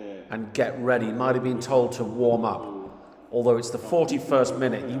off and get ready. He might have been told to warm up. Although it's the 41st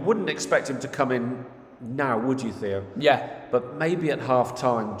minute. You wouldn't expect him to come in now, would you, Theo? Yeah. But maybe at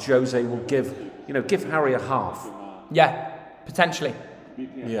half-time, Jose will give Harry a half. Yeah, potentially.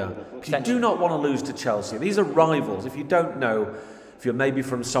 Yeah. You do not want to lose to Chelsea. These are rivals. If you don't know, if you're maybe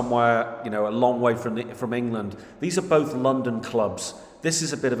from somewhere, a long way from England, these are both London clubs. This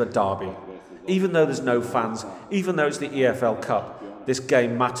is a bit of a derby. Even though there's no fans, even though it's the EFL Cup, this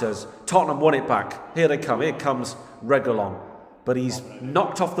game matters. Tottenham won it back. Here they come. Here comes Reguilon. But he's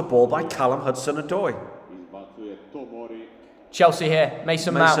knocked off the ball by Callum Hudson-Odoi. Chelsea here.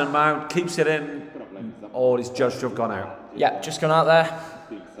 Mason Mount keeps it in. Oh, he's judged to have gone out. Yeah, just gone out there.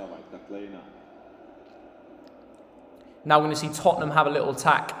 Now we're going to see Tottenham have a little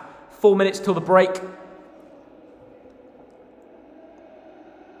attack. 4 minutes till the break.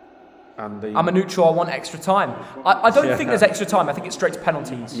 I'm a neutral, I want extra time. I don't think there's extra time, I think it's straight to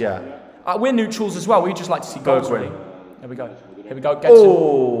penalties. Yeah. We're neutrals as well, we just like to see goals. Really. There we go. Here we go, Gedson.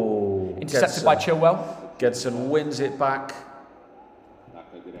 Oh! Intercepted by Chilwell. Gedson wins it back.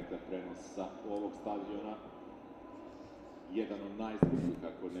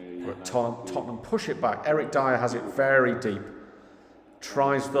 Tottenham push it back. Eric Dyer has it very deep.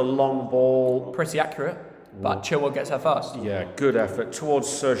 Tries the long ball. Pretty accurate. But Chilwell gets her first. Yeah, good effort towards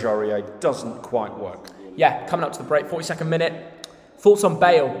Serge Aurier. Doesn't quite work. Yeah, coming up to the break, 42nd minute. Thoughts on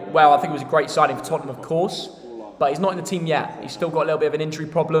Bale? Well, I think it was a great signing for Tottenham, of course. But he's not in the team yet. He's still got a little bit of an injury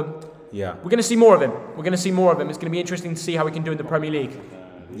problem. Yeah. We're going to see more of him. It's going to be interesting to see how we can do in the Premier League.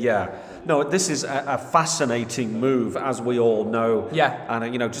 Yeah. No, this is a fascinating move, as we all know. Yeah.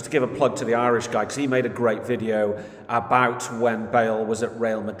 And, just to give a plug to the Irish guy, because he made a great video about when Bale was at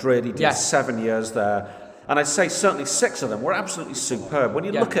Real Madrid. He did 7 years there. And I'd say certainly 6 of them were absolutely superb. When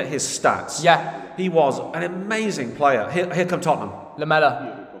you look at his stats, he was an amazing player. Here come Tottenham.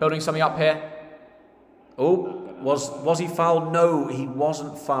 Lamella building something up here. Oh, was he fouled? No, he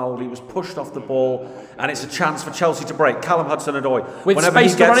wasn't fouled. He was pushed off the ball, and it's a chance for Chelsea to break. Callum Hudson-Odoi. With whenever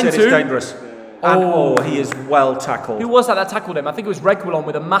space he gets to run it, into. it's dangerous. And he is well tackled. Who was that tackled him? I think it was Reguilon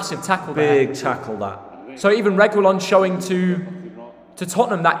with a massive tackle there. Big tackle that. So even Reguilon showing to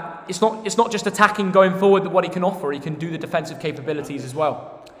Tottenham that it's not just attacking going forward what he can offer. He can do the defensive capabilities as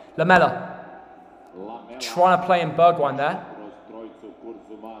well. Lamella trying to play in Bergwijn there.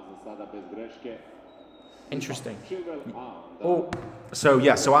 Interesting. So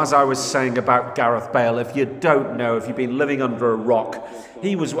as I was saying about Gareth Bale, if you don't know, if you've been living under a rock,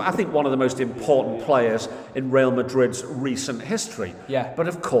 he was, I think, one of the most important players in Real Madrid's recent history. Yeah. But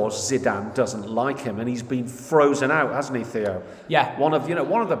of course, Zidane doesn't like him, and he's been frozen out, hasn't he, Theo? Yeah. One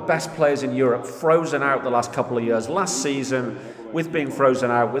of the best players in Europe, frozen out the last couple of years. Last season, with being frozen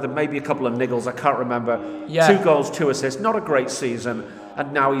out, with maybe a couple of niggles, I can't remember. Yeah. 2 goals, 2 assists, not a great season.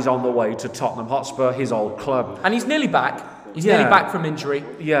 And now he's on the way to Tottenham Hotspur, his old club. And he's nearly back. He's nearly back from injury.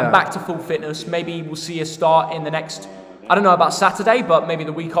 Yeah. And back to full fitness. Maybe we'll see a start in the next, I don't know about Saturday, but maybe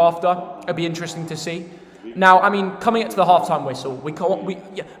the week after. It'll be interesting to see. Now, I mean, coming up to the half-time whistle,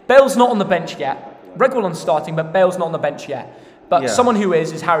 Bale's not on the bench yet. Reguilon's starting, but Bale's not on the bench yet. But someone who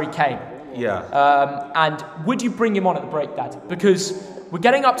is Harry Kane. Yeah. And would you bring him on at the break, Dad? Because we're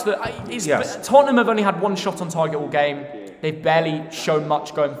getting up to the... Tottenham have only had 1 shot on target all game. They've barely shown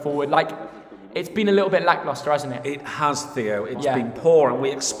much going forward. It's been a little bit lacklustre, hasn't it? It has, Theo. It's been poor, and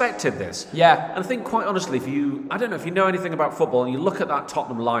we expected this. Yeah. And I think, quite honestly, I don't know if you know anything about football, and you look at that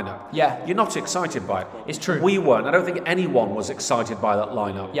Tottenham lineup, you're not excited by it. It's true. We weren't. I don't think anyone was excited by that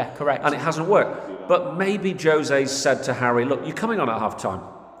lineup. Yeah, correct. And it hasn't worked. But maybe Jose said to Harry, look, you're coming on at half-time.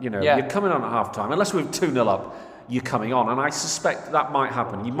 You're coming on at half-time. Unless we're 2-0 up, you're coming on. And I suspect that might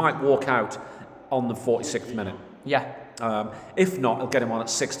happen. You might walk out on the 46th minute. Yeah. If not, he'll get him on at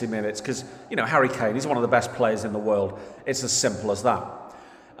 60 minutes because, Harry Kane, he's one of the best players in the world. It's as simple as that.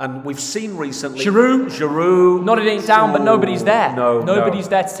 And we've seen recently... Giroud. Nodded it down, but nobody's there. Nobody's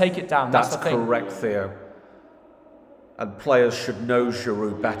there to take it down. That's the thing. Correct, Theo. And players should know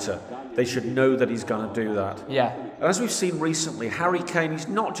Giroud better. They should know that he's going to do that. Yeah. And as we've seen recently, Harry Kane, he's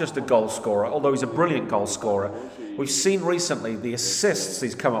not just a goal scorer, although he's a brilliant goal scorer. We've seen recently the assists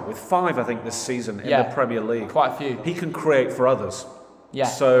he's come up with, 5, I think, this season in the Premier League. Quite a few. He can create for others. Yeah.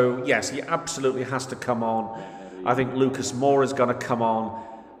 So, yes, he absolutely has to come on. I think Lucas Moura is going to come on.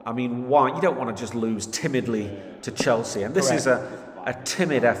 I mean, why? You don't want to just lose timidly to Chelsea. And this is a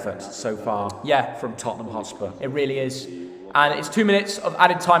timid effort so far from Tottenham Hotspur. It really is. And it's 2 minutes of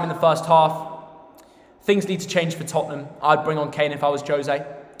added time in the first half. Things need to change for Tottenham. I'd bring on Kane if I was Jose.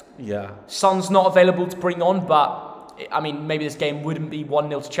 Yeah. Son's not available to bring on, but I mean, maybe this game wouldn't be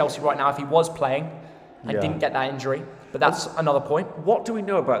 1-0 to Chelsea right now if he was playing and didn't get that injury. But that's another point. What do we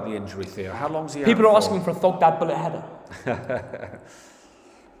know about the injury, Theo? How long's he out People are for? asking for a Thogden bullet header.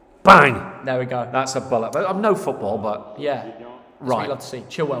 Bang! There we go. That's a bullet. I'm no football, but... Yeah. That's what you love to see.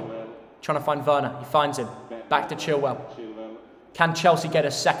 Chilwell. Trying to find Werner. He finds him. Back to Chilwell. Can Chelsea get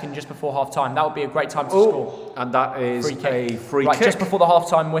a second just before half-time? That would be a great time to score. And that is a free kick. kick. Just before the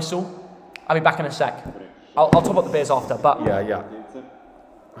half-time whistle. I'll be back in a sec. I'll top up the beers after, but... Yeah.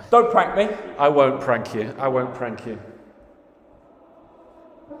 Don't prank me. I won't prank you.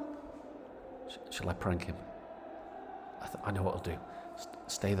 Shall I prank him? I know what I'll do.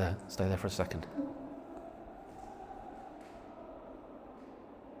 Stay there for a second.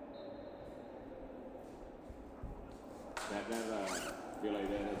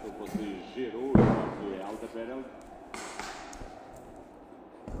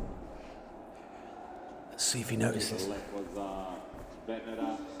 Let's see if he notices.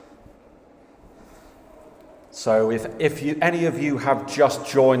 So if any of you have just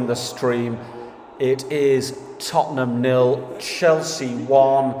joined the stream, it is Tottenham 0, Chelsea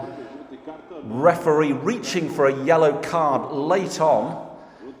 1. Referee reaching for a yellow card late on.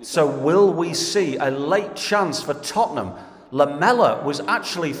 So will we see a late chance for Tottenham? Lamela was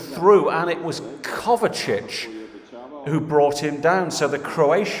actually through, and it was Kovacic who brought him down. So the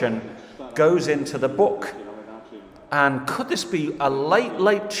Croatian goes into the book. And could this be a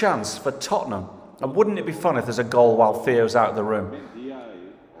late chance for Tottenham? And wouldn't it be fun if there's a goal while Theo's out of the room?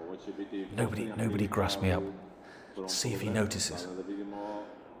 Nobody grasp me up. Let's see if he notices.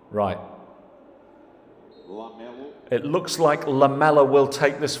 Right. It looks like Lamela will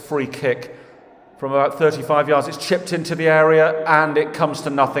take this free kick from about 35 yards. It's chipped into the area and it comes to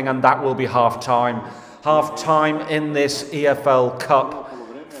nothing, and that will be half-time. Half-time in this EFL Cup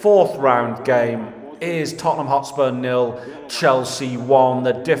 4th round game is Tottenham Hotspur 0, Chelsea 1.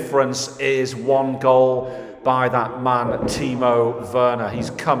 The difference is 1 goal by that man, Timo Werner. He's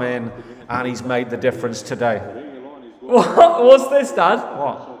come in and he's made the difference today. What's this, Dad?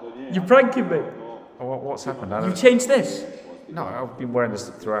 What? You're pranking me. What's happened? You've changed this? No, I've been wearing this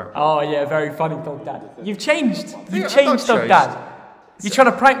throughout. Oh, yeah, very funny, Thogden. You've changed. You've changed, Thogden. You're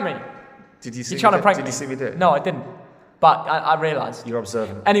trying to prank me. Did you see You're trying to prank me. Did you see me do it? No, I didn't. But I realised. You're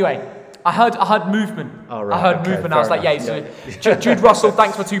observing. Anyway, I heard movement. Oh, right. I heard movement. I was like, Jude Russell,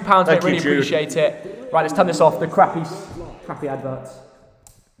 thanks for £2. I really appreciate it. Right, let's turn this off. The crappy adverts.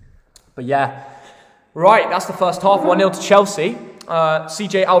 But yeah. Right, that's the first half. 1-0 to Chelsea.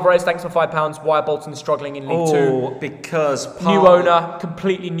 CJ Alvarez, thanks for £5. Why are Bolton struggling in League 2? Because new owner,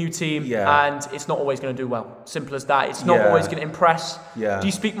 completely new team, yeah. And it's not always going to do well. Simple as that. It's not always going to impress. Yeah. Do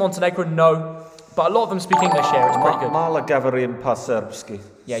you speak Montenegrin? No. But a lot of them speak English here. It's pretty good. Mala Gavarin pa Serbski.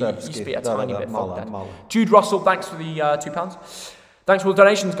 Yeah, you speak a tiny bit. Mala. Jude Russell, thanks for the £2. Thanks for all the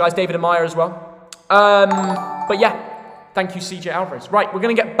donations, guys. David and Meyer as well. But yeah, thank you, CJ Alvarez. Right, we're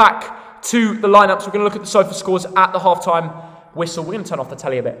going to get back to the lineups. We're going to look at the sofa scores at the half-time whistle. We're going to turn off the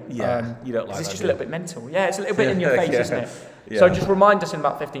telly a bit. Yeah, you don't like that. It's just a little bit mental. Yeah, it's a little bit in your face, isn't it? Yeah. So just remind us in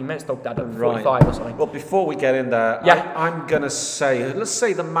about 15 minutes, Dad, at 45 or something. Well, before we get in there, I'm going to say, let's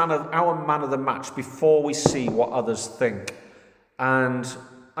say our man of the match before we see what others think. And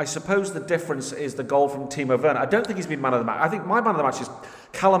I suppose the difference is the goal from Timo Werner. I don't think he's been man of the match. I think my man of the match is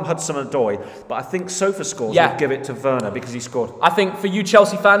Callum Hudson-Odoi, but I think Sofa Scores would give it to Werner because he scored. I think for you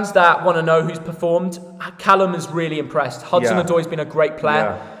Chelsea fans that want to know who's performed, Callum is really impressed. Hudson-Odoi's been a great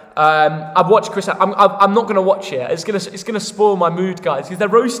player. Yeah. I've watched Chris. I'm not going to watch it. It's gonna spoil my mood, guys, because they're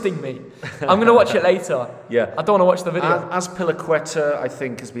roasting me. I'm going to watch it later. Yeah. I don't want to watch the video. As Pilaqueta, I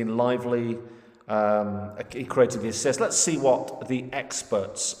think, has been lively. He created the assist. Let's see what the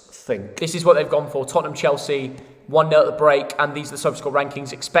experts think. This is what they've gone for. Tottenham, Chelsea, 1-0 at the break, and these are the SofaScore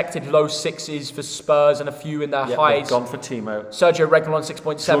rankings. Expected low 6s for Spurs and a few in their highs. They've gone for Timo. Sergio Reguilon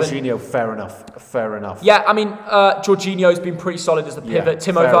 6.7. Jorginho, fair enough. Yeah, I mean, Jorginho's been pretty solid as the pivot.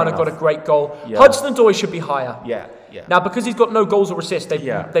 Timo Werner got a great goal. Hudson-Odoi should be higher. Yeah. Now, because he's got no goals or assists,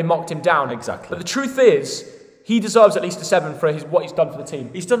 they mocked him down. Exactly. But the truth is, he deserves at least a 7 for what he's done for the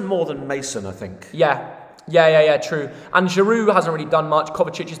team. He's done more than Mason, I think. Yeah, true. And Giroud hasn't really done much.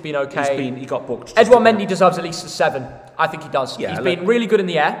 Kovacic has been okay. He got booked. Edouard Mendy deserves at least a 7. I think he does. Yeah, he's been really good in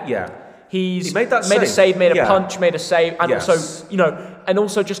the air. Yeah. He made a save, made a punch, made a save, and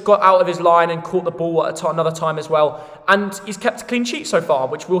also just got out of his line and caught the ball at another time as well. And he's kept a clean sheet so far,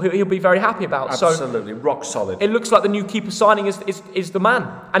 which he'll be very happy about. Absolutely, rock solid. It looks like the new keeper signing is the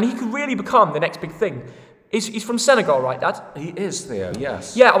man, and he could really become the next big thing. He's from Senegal, right, Dad? He is, Theo,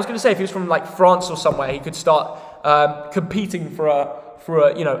 yes. Yeah, I was going to say, if he was from like France or somewhere, he could start competing for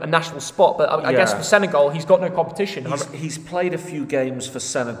a national spot. But I guess for Senegal, he's got no competition. He's played a few games for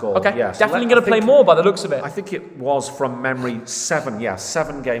Senegal. Okay, yes. Definitely going to play more by the looks of it. I think it was from memory 7. Yeah,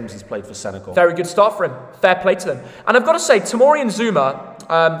 7 games he's played for Senegal. Very good start for him. Fair play to them. And I've got to say, Tomori and Zuma,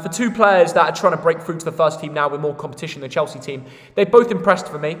 for two players that are trying to break through to the first team now with more competition than the Chelsea team, they've both impressed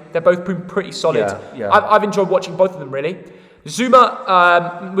for me. They've both been pretty solid. Yeah. I've enjoyed watching both of them, really.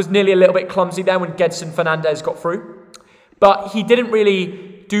 Zuma was nearly a little bit clumsy there when Gedson Fernandez got through. But he didn't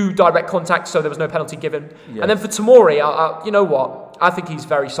really do direct contact, so there was no penalty given. Yeah. And then for Tomori, you know what? I think he's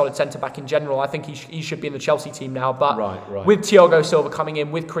very solid centre-back in general. I think he should be in the Chelsea team now. But with Thiago Silva coming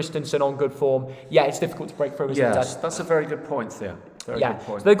in, with Christensen on good form, it's difficult to break through, isn't it, Dad? That's a very good point, Theo. Very good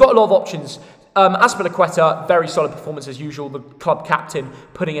point. So they've got a lot of options. Aspilicueta, very solid performance as usual. The club captain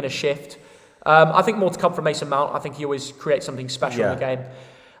putting in a shift. I think more to come from Mason Mount. I think he always creates something special in the game.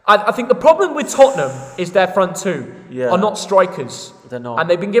 I think the problem with Tottenham is their front two are not strikers. They're not. And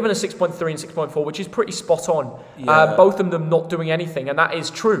they've been given a 6.3 and 6.4, which is pretty spot on. Both of them not doing anything, and that is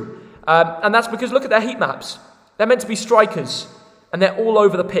true. And that's because look at their heat maps. They're meant to be strikers, and they're all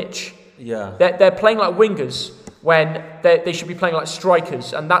over the pitch. Yeah. They're playing like wingers when they should be playing like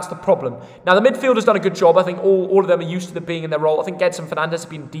strikers, and that's the problem. Now, the midfielder's done a good job. I think all of them are used to being in their role. I think Gedson Fernandez has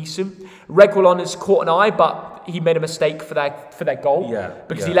been decent. Reguilon has caught an eye, but he made a mistake for their goal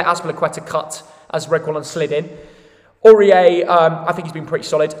because he let Aspilicueta cut as Reguilon slid in. Aurier, I think he's been pretty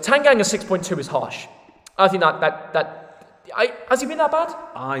solid. Tanganga 6.2 is harsh. I think has he been that bad?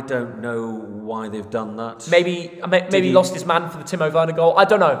 I don't know why they've done that. Maybe he lost his man for the Timo Werner goal. I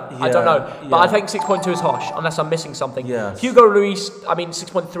don't know. But I think 6.2 is harsh, unless I'm missing something. Yes. Hugo Lloris,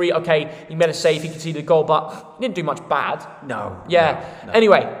 6.3. Okay, he made a save. He conceded a goal, but he didn't do much bad. No. Yeah. No.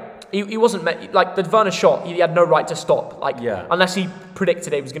 Anyway, he wasn't like the Werner shot. He had no right to stop. Unless he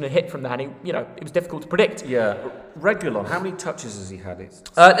predicted it was going to hit from there, and it was difficult to predict. Yeah. Regulon, how many touches has he had?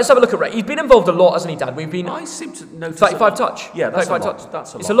 Let's have a look at Ray. He's been involved a lot, hasn't he, Dad? I seem to notice 35 touch. Yeah, that's 35 a lot. Touch.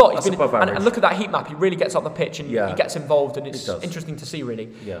 That's a lot. It's a lot. That's above average. And look at that heat map. He really gets up the pitch and he gets involved, and it's interesting to see, really.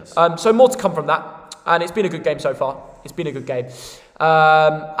 Yes. So more to come from that, and it's been a good game so far. It's been a good game,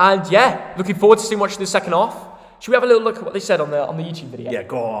 and looking forward to seeing watching the second half. Should we have a little look at what they said on the YouTube video? Yeah,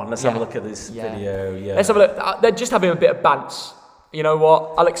 go on. Let's have a look at this video. Yeah. Let's have a look. They're just having a bit of bants. You know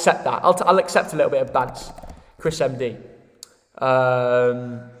what? I'll accept that. I'll accept a little bit of bants. Chris MD.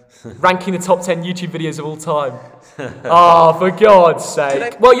 Ranking the top 10 YouTube videos of all time. Oh, for God's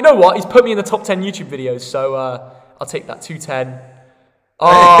sake. Well, you know what? He's put me in the top 10 YouTube videos, so I'll take that. 210.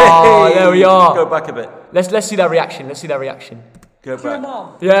 Oh, there we are. Go back a bit. Let's see their reaction. Go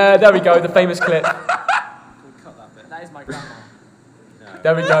back. Yeah, there we go. The famous clip. That is my grandma. No.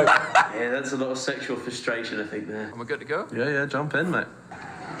 There we go. Yeah, that's a lot of sexual frustration, I think, there. Am I good to go? Yeah, jump in, mate.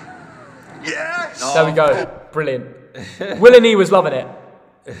 Yes! There we go. Brilliant. Will and E was loving it.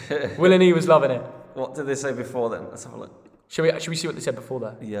 What did they say before then? Let's have a look. Should we see what they said before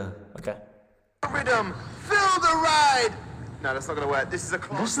that? Yeah. Okay. Rhythm, fill the ride! No, that's not going to work. This is a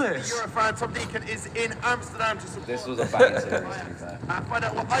class. What's this? You're a fan. Tom Deacon is in Amsterdam to support. This was a bang series, to be fair. And find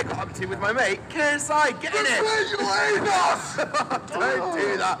out what I got up to with my mate, KSI. Get in it! Don't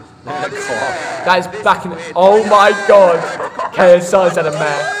do that. That is back in the... Oh my God. KSI's had a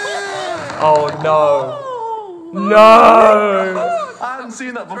mare. Oh no. No! I hadn't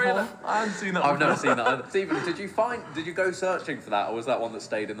seen that before. I've never seen that. Stephen, did you go searching for that, or was that one that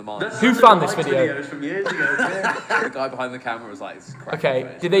stayed in the mind? Who found this video? Videos from years ago. The guy behind the camera was like, "It's crap."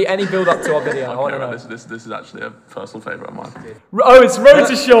 Okay, did they any build up to our video? I want to know. This is actually a personal favourite of mine. Oh, it's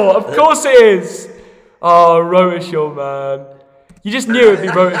Rotashaw. Of course it is. Oh, Rotashaw, man. You just knew it'd be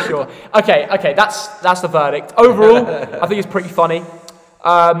Rotashaw. Okay, that's the verdict. Overall, I think it's pretty funny.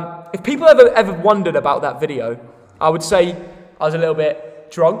 If people ever wondered about that video, I would say I was a little bit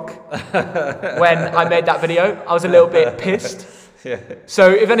drunk when I made that video. I was a little bit pissed. Yeah. So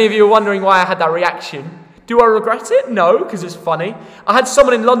if any of you are wondering why I had that reaction, do I regret it? No, because it's funny. I had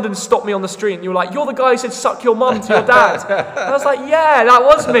someone in London stop me on the street and you were like, "You're the guy who said suck your mum to your dad." And I was like, "Yeah, that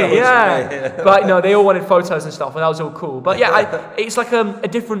was me, yeah." But no, they all wanted photos and stuff and that was all cool. But yeah, it's like a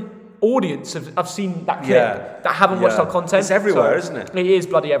different audience have seen that clip that haven't watched our content. It's everywhere, isn't it? It is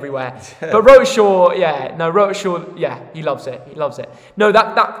bloody everywhere. But Rotashaw, he loves it. He loves it. No,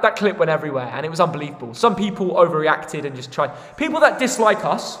 that clip went everywhere and it was unbelievable. Some people overreacted and just tried. People that dislike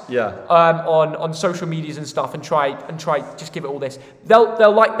us on social medias and stuff and try just give it all this.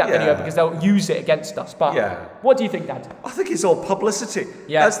 They'll like that video because they'll use it against us. But what do you think, Dad? I think it's all publicity.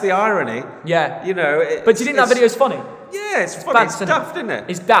 Yeah. That's the irony. Yeah. You know. But do you think that video is funny? Yeah, it's funny. It's daft, isn't it?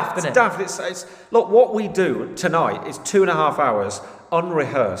 It's daft, isn't it? It's daft. Look, what we do tonight is 2.5 hours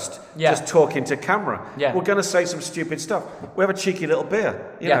unrehearsed, just talking to camera. Yeah. We're going to say some stupid stuff. We have a cheeky little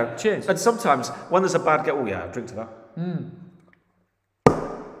beer. You know. Cheers. And sometimes when there's a bad game, drink to that.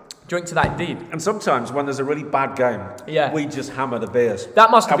 Drink to that, indeed. And sometimes when there's a really bad game, we just hammer the beers.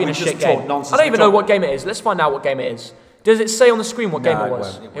 That must have been a shit game. I don't even know what game it is. Let's find out what game it is. Does it say on the screen what game it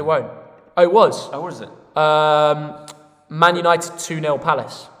was? It won't. Oh, it was. Oh, what is it? Man United 2-0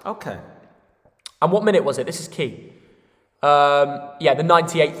 Palace. Okay. And what minute was it? This is key. The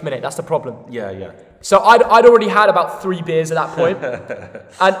 98th minute. That's the problem. Yeah. So I'd already had about 3 beers at that point.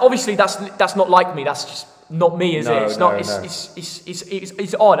 And obviously that's not like me. That's just not me, is it? It's not.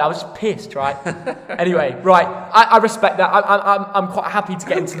 It's odd. I was pissed, right? Anyway, right. I respect that. I'm quite happy to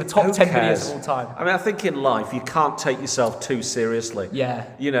get into the top 10 videos of all time. I mean, I think in life you can't take yourself too seriously. Yeah.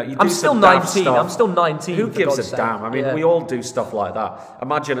 You know, I'm still 19. I'm still 19. Who gives a damn? I mean, we all do stuff like that.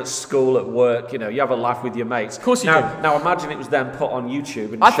 Imagine at school, at work, you know, you have a laugh with your mates. Of course you do. Now imagine it was then put on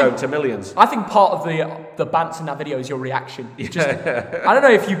YouTube and shown to millions. I think part of the bants in that video is your reaction. Just, I don't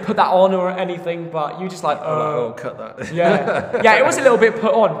know if you put that on or anything, but you just like, oh, cut that. Yeah, it was a little bit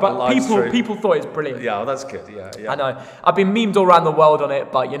put on, but people thought it was brilliant. Yeah, well, that's good. Yeah. I know. I've been memed all around the world on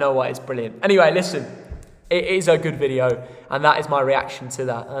it, but you know what? It's brilliant. Anyway, listen, it is a good video, and that is my reaction to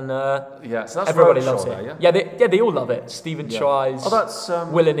that. And so that's everybody loves it. There, they all love it. Stephen tries. Oh, that's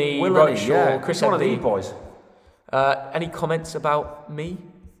Willany, Rotashaw, Chris one of MD. the boys. Any comments about me?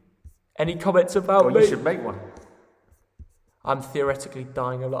 Any comments about me? You should make one. I'm theoretically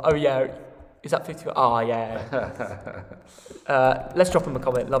dying a lot. Oh yeah. Is that 50? Oh, yeah. Let's drop him a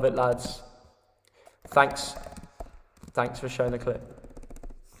comment. Love it, lads. Thanks for showing the clip.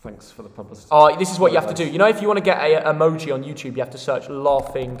 Thanks for the publicity. Oh, this is what you have to do. You know, if you want to get an emoji on YouTube, you have to search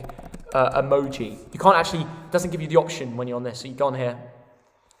laughing emoji. You can't actually, it doesn't give you the option when you're on this. So you go on here,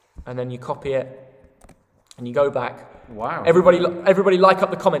 and then you copy it, and you go back. Wow. Everybody like up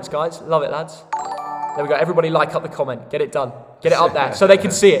the comments, guys. Love it, lads. There we go. Everybody like up the comment. Get it done. Get it up there so they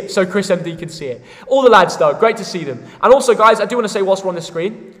can see it. So Chris MD can see it. All the lads, though. Great to see them. And also, guys, I do want to say whilst we're on the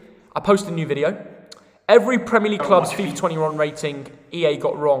screen, I posted a new video. Every Premier League club's FIFA 21 rating, EA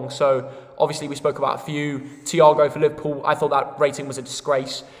got wrong. So obviously we spoke about a few. Thiago for Liverpool, I thought that rating was a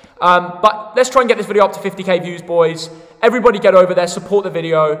disgrace. But let's try and get this video up to 50k views, boys. Everybody get over there, support the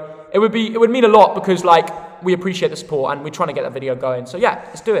video. It would mean a lot because we appreciate the support and we're trying to get that video going. So yeah,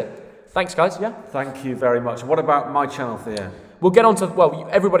 let's do it. Thanks, guys. Yeah. Thank you very much. What about my channel, Theo? We'll get on to,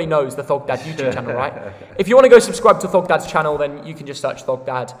 everybody knows the Thogdad YouTube channel, right? If you want to go subscribe to Thogdad's channel, then you can just search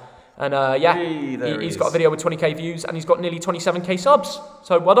Thogdad. And he's got a video with 20k views and he's got nearly 27k subs.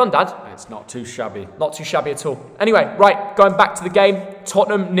 So well done, Dad. It's not too shabby. Not too shabby at all. Anyway, right, going back to the game.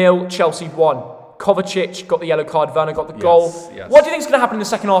 Tottenham 0, Chelsea 1. Kovacic got the yellow card, Werner got the goal. Yes. What do you think is going to happen in the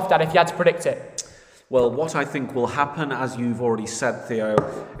second half, Dad, if you had to predict it? Well, what I think will happen, as you've already said, Theo,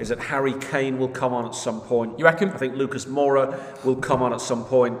 is that Harry Kane will come on at some point. You reckon? I think Lucas Moura will come on at some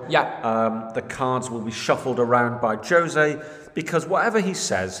point. Yeah. The cards will be shuffled around by Jose, because whatever he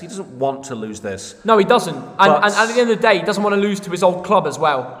says, he doesn't want to lose this. No, he doesn't. And at the end of the day, he doesn't want to lose to his old club as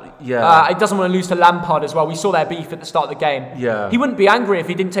well. Yeah. He doesn't want to lose to Lampard as well. We saw their beef at the start of the game. Yeah. He wouldn't be angry if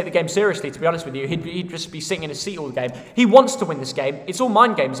he didn't take the game seriously, to be honest with you. He'd just be sitting in his seat all the game. He wants to win this game. It's all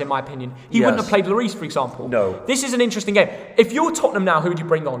mind games, in my opinion. He wouldn't have played Lloris for example. No. This is an interesting game. If you're Tottenham now, who would you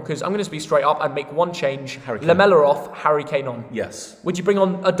bring on? Because I'm going to be straight up and make one change. Harry Kane. Lamella off, Harry Kane on. Yes. Would you bring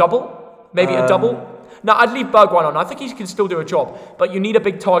on a double? Maybe a double? No, I'd leave Bergwijn on. I think he can still do a job, but you need a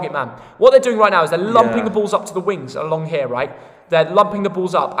big target man. What they're doing right now is they're lumping the balls up to the wings along here, right? They're lumping the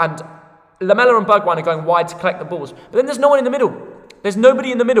balls up, and Lamella and Bergwijn are going wide to collect the balls. But then there's no one in the middle. There's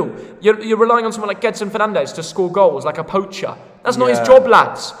nobody in the middle. You're relying on someone like Gedson Fernandes to score goals, like a poacher. That's not his job,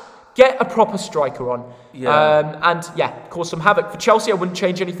 lads. Get a proper striker on. And cause some havoc. For Chelsea, I wouldn't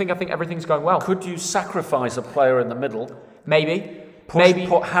change anything. I think everything's going well. Could you sacrifice a player in the middle? Maybe.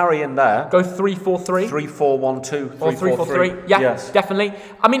 Put Harry in there. Go 3-4-3. 3-4-1-2. Or 3-4-3. Yeah, yes. Definitely.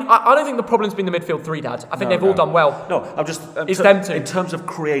 I mean, I don't think the problem's been the midfield three, Dad. I think they've all done well. No, I'm just... It's them two. In terms of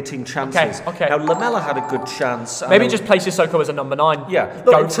creating chances. Okay. Now, Lamella had a good chance. Maybe just play Sissoko as a number 9. Yeah.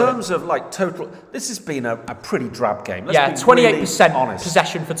 Look, in terms of, like, total... This has been a pretty drab game. Let's be 28% really honest.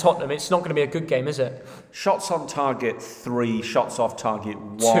 possession for Tottenham. It's not going to be a good game, is it? Shots on target 3, shots off target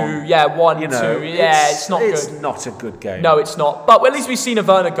 1. 2, 1, 2. Yeah, it's not good. It's not a good game. No, it's not. But at least we've seen a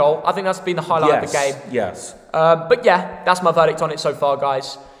Werner goal. I think that's been the highlight of the game. Yes. But yeah, that's my verdict on it so far,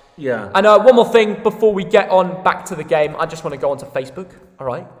 guys. Yeah. And one more thing before we get on back to the game, I just want to go onto Facebook. All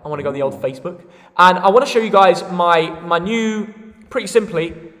right, I want to go on the old Facebook, and I want to show you guys my new, pretty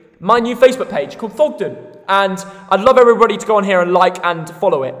simply, my new Facebook page called Thogden. And I'd love everybody to go on here and like and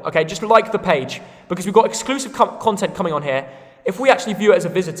follow it. Okay, just like the page because we've got exclusive content coming on here. If we actually view it as a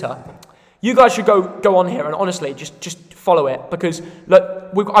visitor, you guys should go on here and honestly just follow it because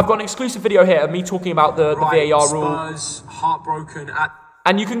look, I've got an exclusive video here of me talking about the VAR rule. Spurs heartbroken at.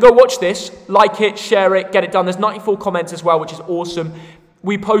 And you can go watch this, like it, share it, get it done. There's 94 comments as well, which is awesome.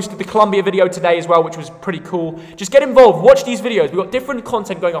 We posted the Colombia video today as well, which was pretty cool. Just get involved. Watch these videos. We've got different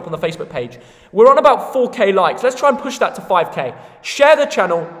content going up on the Facebook page. We're on about 4K likes. Let's try and push that to 5K. Share the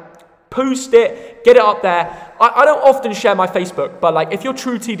channel. Post it. Get it up there. I don't often share my Facebook, but like if you're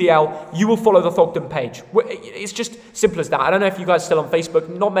true TDL, you will follow the Thogden page. It's just simple as that. I don't know if you guys are still on Facebook.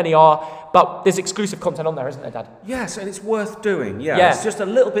 Not many are, but there's exclusive content on there, isn't there, Dad? Yes, and it's worth doing. Yeah. It's just a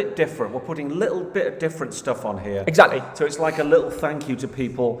little bit different. We're putting a little bit of different stuff on here. Exactly. So it's like a little thank you to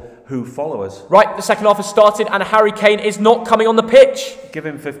people who follow us. Right, the second half has started and Harry Kane is not coming on the pitch. Give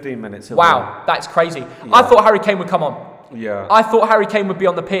him 15 minutes. Wow, that's crazy. Yeah. I thought Harry Kane would come on. Yeah. I thought Harry Kane would be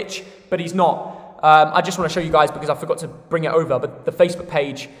on the pitch, but he's not. I just want to show you guys because I forgot to bring it over, but the Facebook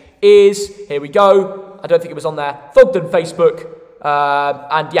page is, here we go. I don't think it was on there. Thogden Facebook.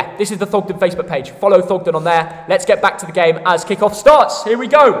 And yeah, this is the Thogden Facebook page. Follow Thogden on there. Let's get back to the game as kickoff starts. Here we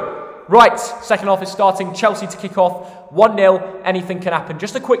go. Right, second half is starting. Chelsea to kick off. 1-0. Anything can happen.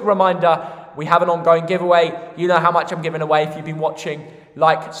 Just a quick reminder, we have an ongoing giveaway. You know how much I'm giving away if you've been watching.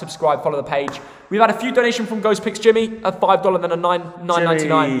 Like, subscribe, follow the page. We've had a few donations from Ghost Picks Jimmy, a $5 and a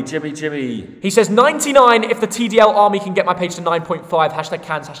 $9.99. Jimmy. He says 99 if the TDL army can get my page to 9.5. Hashtag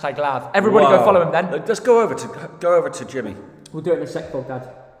cans, hashtag lav. Everybody go follow him then. Let's go over to Jimmy. We'll do it in a sec, Dad.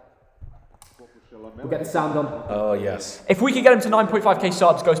 We'll get the sound on. Oh, yes. If we can get him to 9.5k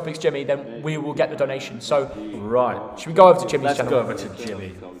subs, Ghost Picks Jimmy, then we will get the donation. So, right. Should we go over to Jimmy's channel? Let's go over to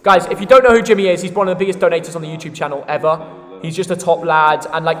Jimmy. Guys, if you don't know who Jimmy is, he's one of the biggest donators on the YouTube channel ever. He's just a top lad,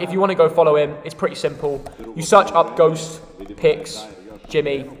 and like if you want to go follow him, it's pretty simple. You search up Ghost Picks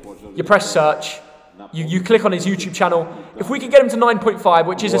Jimmy, you press search, you click on his YouTube channel. If we can get him to 9.5,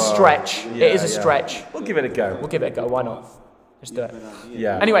 which is a stretch, it is a stretch. We'll give it a go. We'll give it a go, why not? Let's do it.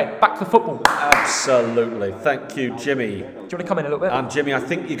 Yeah. Anyway, back to football. Absolutely. Thank you, Jimmy. Do you want to come in a little bit? And Jimmy, I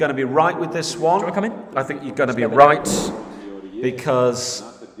think you're going to be right with this one. Do you want to come in? I think you're going to be right because...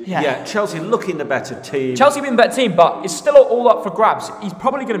 Yeah, Chelsea looking the better team. Chelsea being the better team, but it's still all up for grabs. He's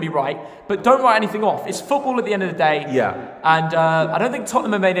probably going to be right, but don't write anything off. It's football at the end of the day. Yeah. And I don't think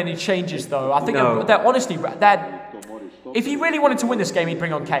Tottenham have made any changes, though. I think they're honestly... If he really wanted to win this game, he'd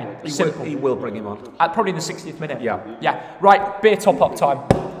bring on Kane. Simple. He will bring him on. Probably in the 60th minute. Yeah. Yeah. Right, beer top-up time.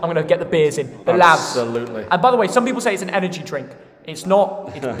 I'm going to get the beers in. The lavs. Absolutely. And by the way, some people say it's an energy drink. It's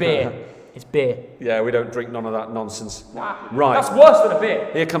not. It's beer. It's beer. Yeah, we don't drink none of that nonsense. Right. That's worse than a beer.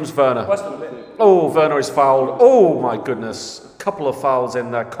 Here comes Werner. Worse than a beer. Oh, Werner is fouled. Oh, my goodness. A couple of fouls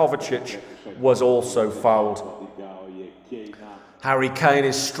in there. Kovacic was also fouled. Harry Kane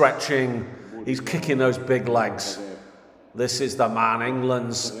is stretching. He's kicking those big legs. This is the man,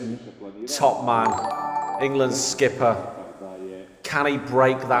 England's top man, England's skipper. Can he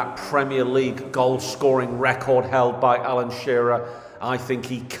break that Premier League goal-scoring record held by Alan Shearer? I think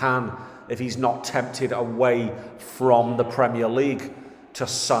he can, if he's not tempted away from the Premier League to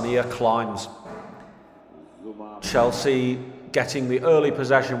sunnier climes. Chelsea getting the early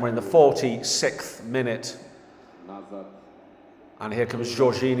possession. We're in the 46th minute. And here comes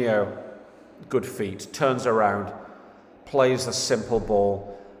Jorginho. Good feet. Turns around. Plays the simple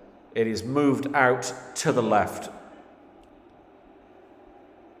ball. It is moved out to the left.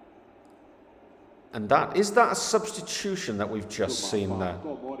 And is that a substitution that we've just seen there?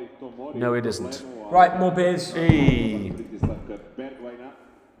 No, it isn't. Right, more beers. Hey.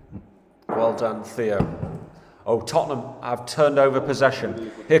 Well done, Theo. Oh, Tottenham have turned over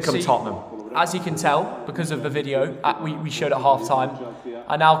possession. Here come Tottenham. As you can tell, because of the video we showed at half-time,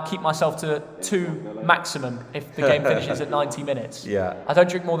 I now keep myself to 2 maximum if the game finishes at 90 minutes. Yeah. I don't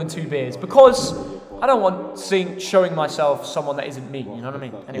drink more than 2 beers because I don't want showing myself someone that isn't me, you know what I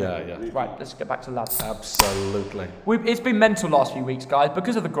mean? Anyway, Yeah. right, let's get back to the lads. Absolutely. It's been mental last few weeks, guys,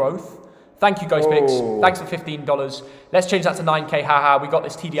 because of the growth. Thank you, Ghost Picks. Thanks for $15. Let's change that to 9k, haha, we got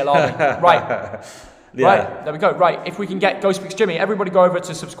this TDL army. Right. Yeah. Right, there we go. Right, if we can get Ghost Picks Jimmy, everybody go over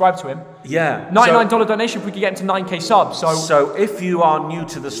to subscribe to him. Yeah. $99 donation if we can get him to 9k subs. So if you are new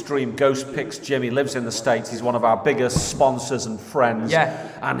to the stream, Ghost Picks Jimmy lives in the States. He's one of our biggest sponsors and friends. Yeah.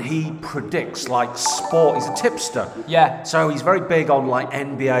 And he predicts like sport. He's a tipster. Yeah. So he's very big on like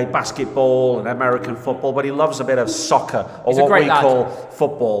NBA basketball and American football, but he loves a bit of soccer or what we call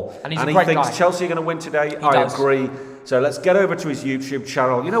football. And he's a great guy. He thinks Chelsea are going to win today. I agree. So let's get over to his YouTube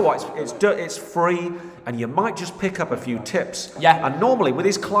channel. You know what? It's free, and you might just pick up a few tips. Yeah. And normally with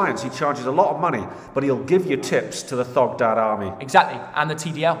his clients, he charges a lot of money, but he'll give you tips to the Thogden army. Exactly, and the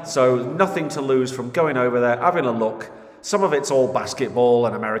TDL. So nothing to lose from going over there, having a look. Some of it's all basketball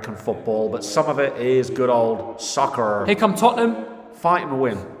and American football, but some of it is good old soccer. Here come Tottenham. Fight and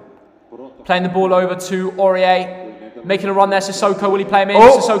win. Playing the ball over to Aurier. Making a run there. Sissoko, will he play him in?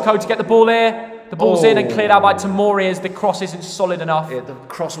 Oh. Sissoko to get the ball here. The ball's in and cleared out by Tomori as the cross isn't solid enough. The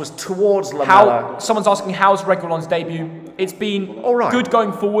cross was towards Lamela. Someone's asking how's Reguilon's debut. It's been good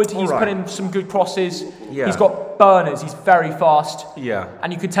going forward. He's put in some good crosses. Yeah. He's got burners. He's very fast. Yeah.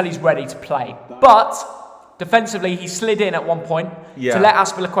 And you can tell he's ready to play. But defensively, he slid in at one point to let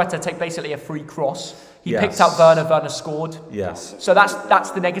Azpilicueta take basically a free cross. He picked out Werner. Werner scored. Yes. So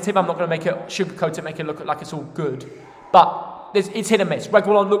that's the negative. I'm not going to make it sugarcoat it, make it look like it's all good. But it's hit and miss.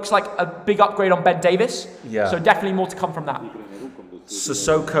 Reguilon looks like a big upgrade on Ben Davis. Yeah. So definitely more to come from that.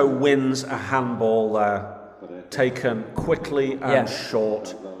 Sissoko wins a handball there, taken quickly and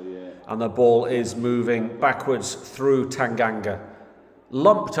short. And the ball is moving backwards through Tanganga.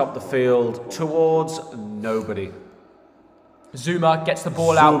 Lumped up the field towards nobody. Zuma gets the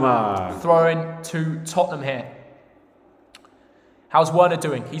ball out. Throwing to Tottenham here. How's Werner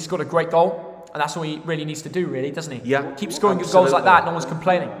doing? He's got a great goal. And that's all he really needs to do, really, doesn't he? Yeah. Keep scoring good goals like that, no one's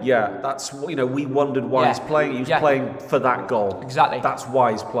complaining. Yeah, that's, we wondered why he's playing. He was playing for that goal. Exactly. That's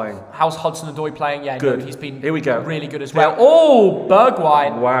why he's playing. How's Hudson-Odoi playing? Yeah, good. No, he's been Here we go. really good as well. Oh,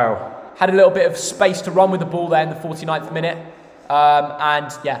 Bergwijn. Wow. Had a little bit of space to run with the ball there in the 49th minute.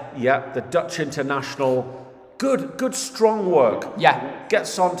 Yeah, the Dutch international, good strong work. Yeah.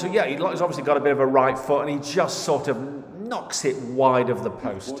 Gets on to, he's obviously got a bit of a right foot and he just sort of knocks it wide of the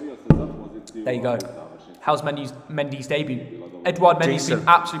post. There you go. How's Mendy's debut? Edouard Mendy's been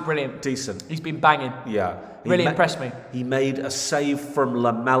absolutely brilliant. Decent. He's been banging. Yeah. Really impressed me. He made a save from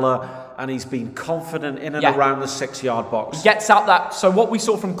Lamela and he's been confident in and around the 6-yard box. He gets out that, so what we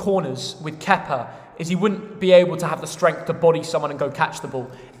saw from corners with Kepa is he wouldn't be able to have the strength to body someone and go catch the ball.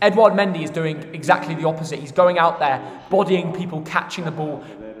 Edouard Mendy is doing exactly the opposite. He's going out there, bodying people, catching the ball,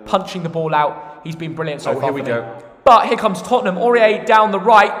 punching the ball out. He's been brilliant so far. Here we go. But here comes Tottenham. Aurier down the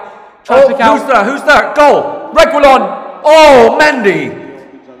right. Who's there? Goal! Reguilon! Oh,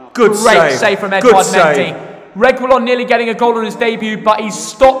 Mendy! Good Great save from Edouard Mendy. Reguilon nearly getting a goal on his debut, but he's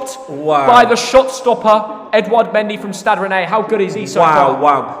stopped by the shot stopper, Edouard Mendy from Stade Rennais. How good is he so far?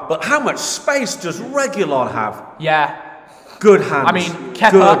 Wow. But how much space does Reguilon have? Yeah. Good hands. I mean,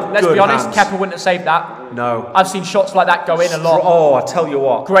 Kepa, let's be honest, Kepa wouldn't have saved that. No. I've seen shots like that go in a lot. Oh, I tell you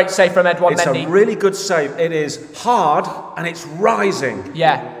what. Great save from Edouard Mendy. It's a really good save. It is hard and it's rising.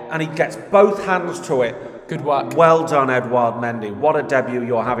 Yeah. And he gets both hands to it. Good work. Well done, Edouard Mendy. What a debut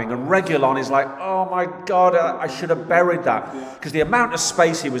you're having. And Reguilon is like, oh my God, I should have buried that. Because the amount of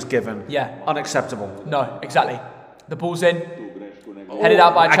space he was given, unacceptable. No, exactly. The ball's in. Headed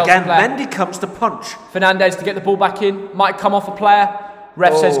out by a Chelsea player. Again, Mendy comes to punch. Fernandes to get the ball back in. Might come off a player.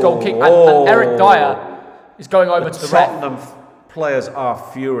 Ref says goal kick. And Eric Dyer is going over to the ref. Tottenham players are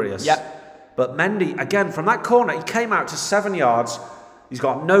furious. Yep. But Mendy, again, from that corner, he came out to 7 yards. He's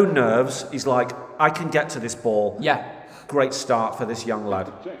got no nerves. He's like, I can get to this ball. Yeah. Great start for this young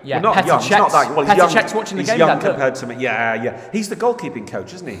lad. Yeah, well, not young. He's not that. Well, Petr Cech's watching the game. He's young compared to me. Yeah. He's the goalkeeping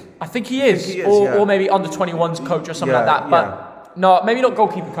coach, isn't he? I think he is. Or maybe under 21s coach or something like that. But no, maybe not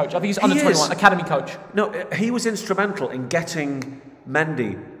goalkeeping coach. I think he's under 21 academy coach. No, he was instrumental in getting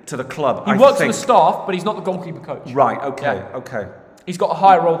Mendy to the club. He works for the staff, but he's not the goalkeeper coach. Right, okay, Yeah. okay. He's got a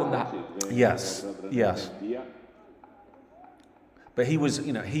higher role than that. Yes, yes. But he was,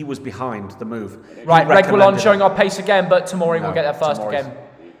 he was behind the move. Right, He Reguilon recommended showing it. our pace again, but Tomori will No, get there first Tomori's-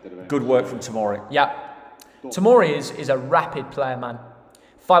 again. Good work from Tomori. Yeah. Tomori is a rapid player, man.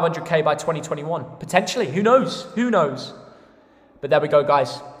 500k by 2021. Potentially. Who knows? Who knows? But there we go,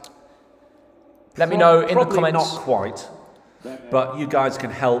 guys. Let me know in the Probably comments. not quite, but you guys can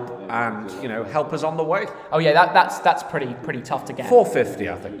help and, help us on the way. Oh yeah, that's pretty tough to get. 450,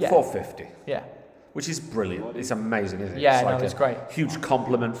 I think. Yeah. 450. Yeah. Which is brilliant. It's amazing, isn't it? Yeah, It's it's great. Huge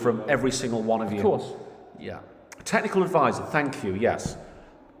compliment from every single one of you. Of course. Yeah. Technical advisor, thank you, yes.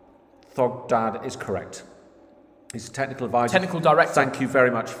 Thogden is correct. He's a technical advisor. Technical director. Thank you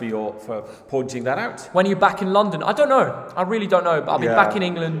very much for pointing that out. When are you back in London? I don't know. I really don't know. But I'll be Yeah. back in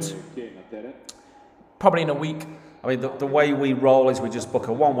England probably in a week. I mean, the way we roll is we just book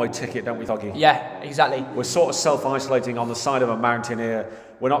a one-way ticket, don't we, Thoggy? Yeah, exactly. We're sort of self-isolating on the side of a mountain here.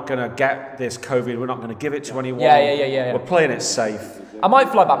 We're not going to get this COVID. We're not going to give it to anyone. Yeah. We're playing it safe. I might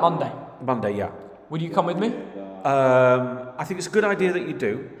fly back Monday. Monday, yeah. Will you come with me? I think it's a good idea that you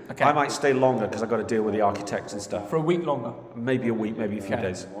do. Okay. I might stay longer because I've got to deal with the architects and stuff. For a week longer. Maybe a week, maybe a few Okay.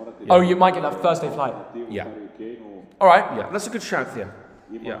 days. Oh, you might get that Thursday flight. Yeah. All right. Yeah, that's a good shout for you.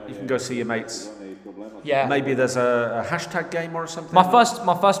 Yeah, you can go see your mates. Yeah. Maybe there's a hashtag game or something. My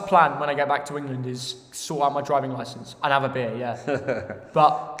first plan when I get back to England is sort out my driving license and have a beer. Yeah.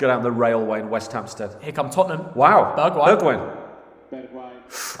 But Go down the railway in West Hampstead. here come Tottenham. Wow. Bergwijn.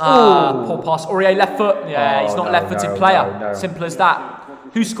 Oh. Poor pass. Aurier left foot. Yeah, he's not a left-footed player. no. Simple as that.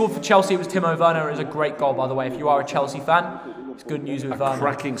 Who scored for Chelsea? It was Timo Werner. It was a great goal, by the way. If you are a Chelsea fan, it's good news with Werner.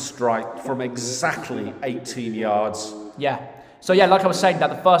 Cracking strike from exactly 18 yards. Yeah. So yeah, like I was saying, that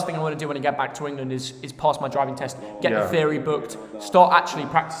the first thing I want to do when I get back to England is pass my driving test, get the theory booked, start actually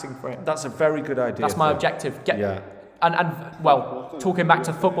practicing for it. That's a very good idea. That's my Phil. objective. Yeah. And well, talking back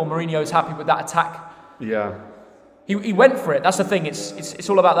to football, Mourinho's happy with that attack. Yeah. He went for it. That's the thing. It's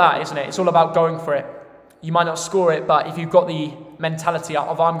all about that, isn't it? It's all about going for it. You might not score it, but if you've got the mentality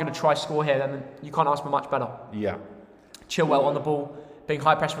of I'm going to try score here, then you can't ask for much better. Yeah. Chilwell on the ball, being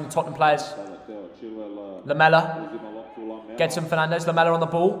high pressure from the Tottenham players. Lamella, Gedson Fernandes, Lamella on the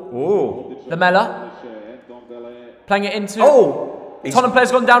ball. Oh. Lamella, playing it into... Oh! Tottenham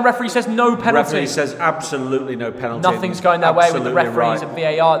player's gone down, referee says no penalty. Referee says absolutely no penalty. Nothing's going their way with the Absolutely referees and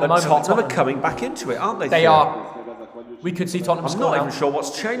VAR at the moment. Tottenham are coming back into it, aren't they? They Theo? are. We could see Tottenham I'm score not now. even sure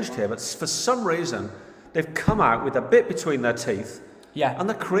what's changed here, but for some reason, they've come out with a bit between their teeth. Yeah. And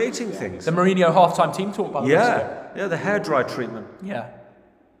they're creating things. The Mourinho half-time team talk, by the way. Yeah, the hairdryer treatment. Yeah.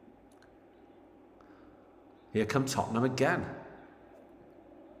 Here come Tottenham again.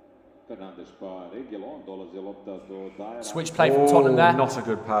 Switch play from Tottenham there. Not a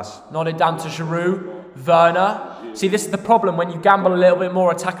good pass. Nodded down to Giroud. Werner. See, this is the problem. When you gamble a little bit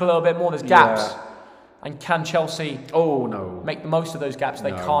more, attack a little bit more, there's gaps. Yeah. And can Chelsea make the most of those gaps?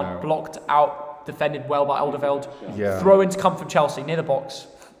 They can't. Blocked out, defended well by Alderweireld. Yeah. Throw into come from Chelsea, near the box.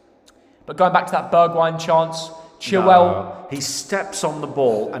 But going back to that Bergwijn chance, Chilwell... No. He steps on the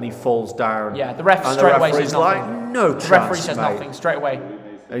ball and he falls down. Yeah, the ref and straight the away referee's says nothing. like, no chance, The referee says mate. nothing, straight away.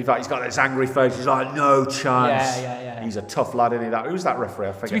 In fact, he's got this angry face. He's like, no chance. Yeah. He's a tough lad, isn't he? Who's that referee?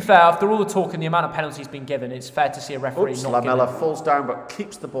 I forget. To be fair, after all the talk and the amount of penalties being given, it's fair to see a referee Oops, not Lamella giving. falls down but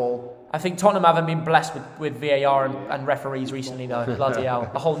keeps the ball. I think Tottenham haven't been blessed with VAR and referees recently, though. Bloody hell.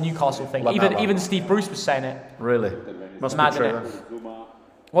 The whole Newcastle thing. Even Steve Bruce was saying it. Really? Must Mad, be true. isn't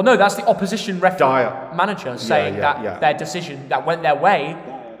Well, no, that's the opposition manager saying yeah. their decision that went their way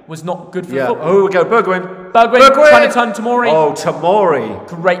was not good for Yeah. football. Oh, here we go. Bergwijn. Bergwijn trying to turn Tomori. Oh, Tomori.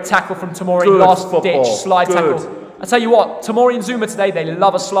 Great tackle from Tomori. Good Last football. ditch slide Good. tackle. I tell you what, Tomori and Zuma today, they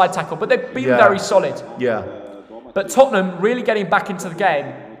love a slide tackle, but they've been very solid. Yeah. But Tottenham really getting back into the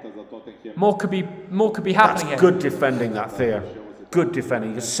game. More could be happening here. That's good defending, that Theo. Good defending.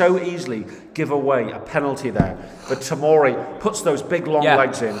 You can so easily give away a penalty there. But Tomori puts those big long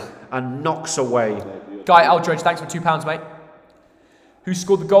legs in and knocks away. Guy Aldridge, thanks for £2, mate. Who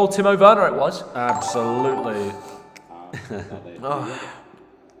scored the goal? Timo Werner it was. Absolutely.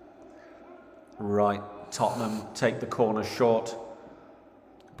 Right. Tottenham take the corner short.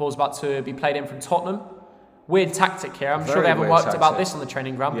 Ball's about to be played in from Tottenham. Weird tactic here. I'm sure Very they haven't weird worked tactic. about this on the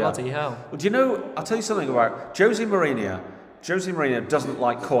training ground. Yeah. Bloody hell. Well, do you know, I'll tell you something about Jose Mourinho. Jose Mourinho doesn't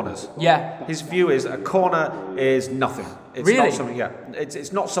like corners. Yeah. His view is a corner is nothing. It's Really? not something. Yeah,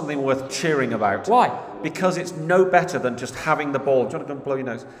 it's not something worth cheering about. Why? Because it's no better than just having the ball. Do you want to go and blow your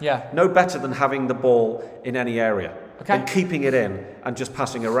nose? Yeah. No better than having the ball in any area. Okay. Than keeping it in and just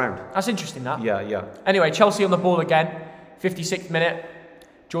passing around. That's interesting, that. Yeah. Anyway, Chelsea on the ball again. 56th minute.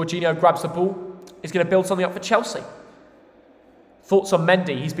 Jorginho grabs the ball. He's going to build something up for Chelsea. Thoughts on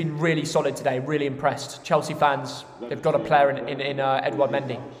Mendy? He's been really solid today, really impressed. Chelsea fans, they've got a player in Edouard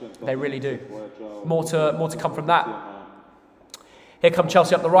Mendy. They really do. More to come from that. Here come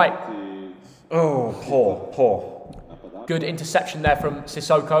Chelsea up the right. Oh, poor. Good interception there from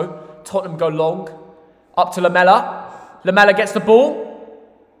Sissoko. Tottenham go long. Up to Lamela. Lamela gets the ball.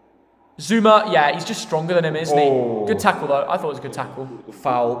 Zuma, yeah, he's just stronger than him, isn't he? Good tackle, though. I thought it was a good tackle.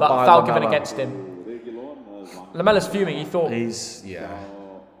 Foul given against him. Lamela's fuming. He thought...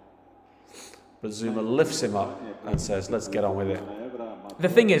 But Zuma lifts him up and says, let's get on with it. The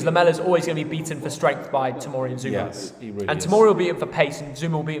thing is, Lamela's always going to be beaten for strength by Tomori and Zuma. Yes, he really is. Tomori will beat him for pace and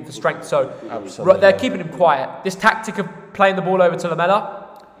Zuma will beat him for strength. So absolutely, they're keeping him quiet. This tactic of playing the ball over to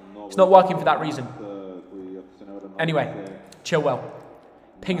Lamela, it's not working for that reason. Anyway, Chilwell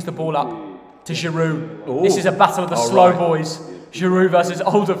pings the ball up to Giroud. Ooh. This is a battle of the slow boys. Giroud versus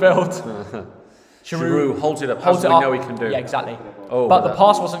Alderweireld. Giroud holds it up as we know he can do. Yeah, exactly. But the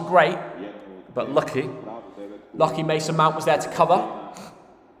pass wasn't great. But lucky Mason Mount was there to cover.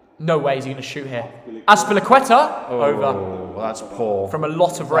 No way is he going to shoot here. Azpilicueta, over. Oh, that's poor. From a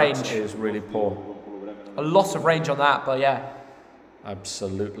lot of range. That is really poor. A lot of range on that, but yeah.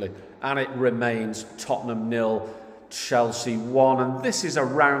 Absolutely. And it remains Tottenham 0, Chelsea 1. And this is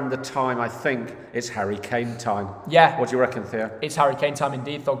around the time, I think, it's Harry Kane time. Yeah. What do you reckon, Theo? It's Harry Kane time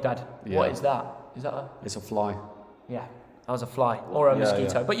indeed, Thogden. Yeah. What is that? Is that a... It's a fly. Yeah, that was a fly. Or a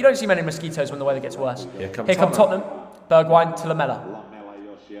mosquito. Yeah. But you don't see many mosquitoes when the weather gets worse. Here come Tottenham. Bergwijn to Lamela.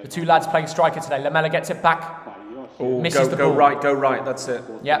 The two lads playing striker today. Lamela gets it back. Misses the ball. Go right, that's it.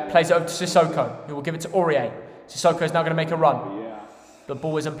 Yeah, plays it over to Sissoko, who will give it to Aurier. Sissoko is now going to make a run. The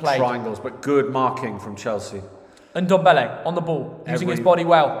ball isn't played. Triangles, but good marking from Chelsea. And Ndombele on the ball, using his body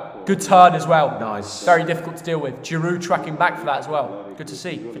well. Good turn as well. Nice. Very difficult to deal with. Giroud tracking back for that as well. Good to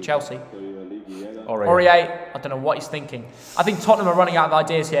see for Chelsea. Aurier, I don't know what he's thinking. I think Tottenham are running out of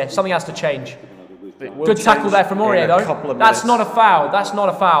ideas here. Something has to change. Good tackle there from Aurier, though. That's not a foul. That's not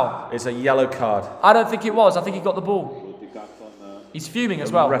a foul. It's a yellow card. I don't think it was. I think he got the ball. He's fuming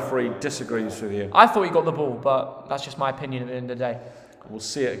as well. The referee disagrees with you. I thought he got the ball, but that's just my opinion at the end of the day. We'll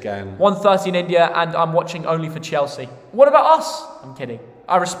see it again. 1:30 in India, and I'm watching only for Chelsea. What about us? I'm kidding.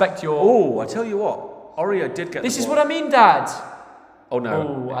 I respect your... Oh, I tell you what. Aurier did get the ball. This is what I mean, Dad. Oh,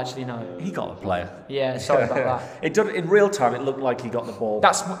 no. Oh, actually, no. He got a player. Yeah, sorry about that. It did, in real time, it looked like he got the ball.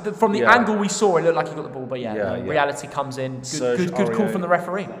 That's from the angle we saw, it looked like he got the ball, but reality comes in. Good call from the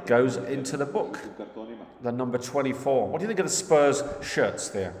referee. Goes into the book. The number 24. What do you think of the Spurs shirts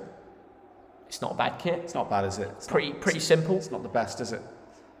there? It's not a bad kit. It's not bad, is it? It's pretty simple. It's not the best, is it?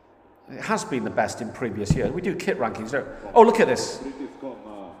 It has been the best in previous years. We do kit rankings, don't we? Oh, look at this.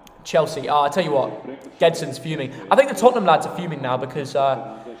 Chelsea. I tell you what, Gedson's fuming. I think the Tottenham lads are fuming now because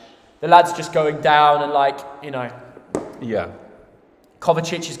the lads are just going down and Yeah.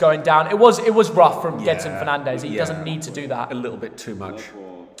 Kovacic is going down. It was rough from Gedson Fernandes. He doesn't need to do that. A little bit too much.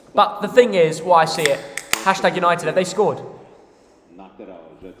 But the thing is, why I see it, hashtag United, have they scored?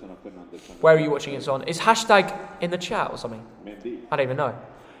 Where are you watching it on? Is hashtag in the chat or something? I don't even know.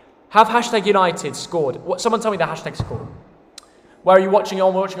 Have hashtag United scored? Someone tell me the hashtag scored. Where are you watching it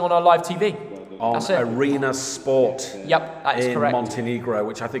on? We're watching it on our live TV. On That's it. Arena Sport. Yep, that is in correct. Montenegro,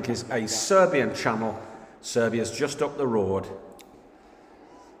 which I think is a Serbian channel. Serbia's just up the road.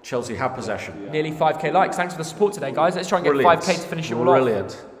 Chelsea have possession. Nearly 5k likes. Thanks for the support today, guys. Let's try and get 5k to finish it all off.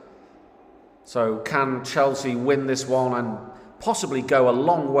 Brilliant. So can Chelsea win this one and possibly go a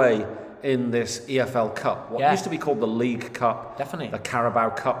long way in this EFL Cup? What used to be called the League Cup. Definitely. The Carabao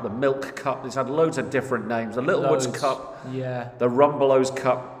Cup, the Milk Cup. It's had loads of different names. The Littlewoods Cup. Yeah. The Rumbelows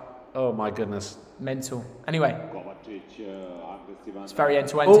Cup. Oh my goodness. Mental. Anyway. It's very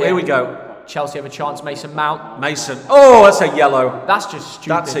end-to-end Oh, here. here we go. Chelsea have a chance. Mason Mount. Mason. Oh, that's a yellow. That's just stupid.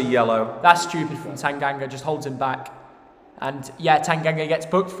 That's a yellow. That's stupid from Tanganga. Just holds him back. And Tanganga gets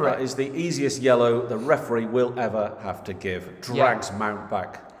booked for it. That is the easiest yellow the referee will ever have to give. Drags Mount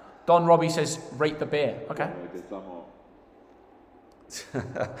back. Don Robbie says, rate the beer. Okay.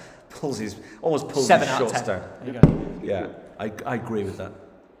 Almost pulls 7 his out of shorts 10. down. There you go. Yeah, I agree with that.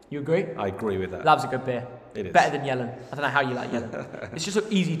 You agree? I agree with that. Loves a good beer. It is. Better than Yellen. I don't know how you like Yellen. It's just an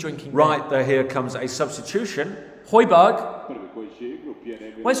easy drinking Right, there here comes a substitution. Højbjerg.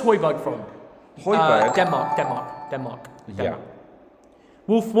 Where's Højbjerg from? Højbjerg. Denmark. Yeah.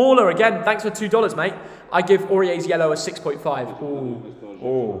 Wolf Mauler again. Thanks for $2, mate. I give Aurier's yellow a 6.5.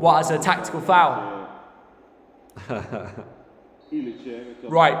 Ooh. What, as a tactical foul?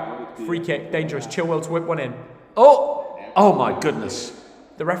 Right. Free kick. Dangerous. Chilwell to whip one in. Oh! Oh my goodness.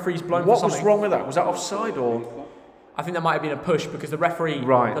 The referee's blown for What something. was wrong with that? Was that offside or? I think there might have been a push because the referee,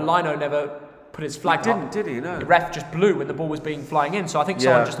 Right. the lino, never put his flag Didn't, up. did he? No. The ref just blew when the ball was being flying in. So I think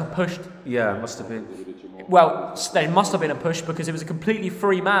someone just pushed. Yeah, it must have been. Well, there must have been a push because it was a completely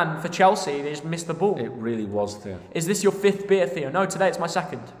free man for Chelsea. They just missed the ball. It really was, Theo. Is this your 5th beer, Theo? No, today it's my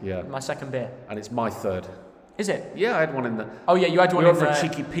 2nd. Yeah. My 2nd beer. And it's my 3rd. Is it? Yeah, I had one in the. Oh yeah, you had one We in went for the... a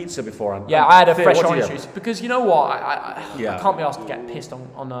cheeky pizza beforehand. Yeah, I had a Theo, fresh what do orange you juice because you know what? I Yeah. can't be asked to get pissed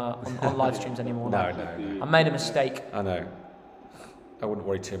on live streams anymore. No, now. no. I made a mistake. I know. I wouldn't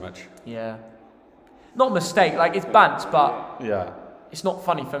worry too much. Yeah. Not a mistake, like it's bants, but Yeah. it's not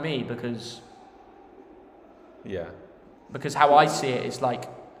funny for me because Yeah. how I see it is like,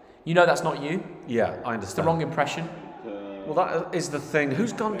 you know, that's not you. Yeah, I It's the understand. wrong impression. Well, that is the thing.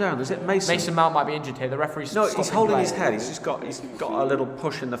 Who's gone down? Is it Mason? Mason Mount might be injured here. The referee's No, he's stopping holding play. his head. He's got a little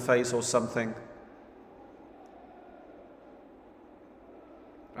push in the face or something.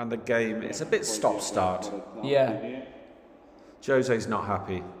 And the game, it's a bit stop-start. Yeah. Jose's not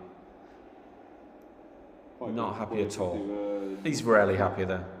happy. Not happy at all. He's rarely happy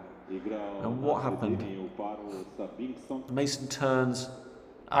there. And what happened? Mason turns.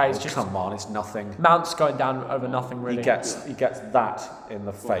 It's just Come on, it's nothing. Mount's going down over nothing really. He gets that in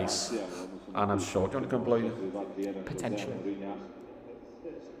the face. And I'm sure. Do you want to go and blow you? Potentially.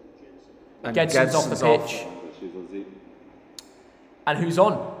 And Gedson's off the Gedson's pitch. And who's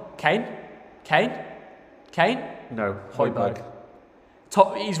on? Kane? No, Højbjerg.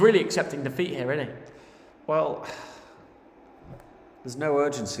 He's really accepting defeat here, isn't he? Well, there's no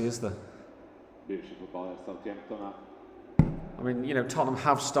urgency, is there? I mean, you know, Tottenham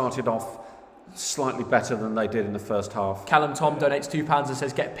have started off slightly better than they did in the first half. Callum Tom donates £2 and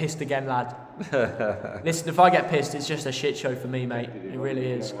says, "Get pissed again, lad." Listen, if I get pissed, it's just a shit show for me, mate. It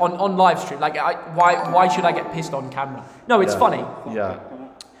really is. On live stream, like, why should I get pissed on camera? No, it's funny, Yeah.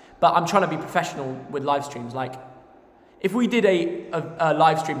 but I'm trying to be professional with live streams. Like, if we did a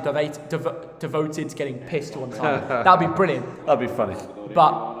live stream devoted to getting pissed one time, that'd be brilliant. That'd be funny.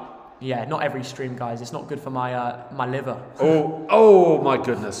 But yeah, not every stream, guys. It's not good for my liver. Oh my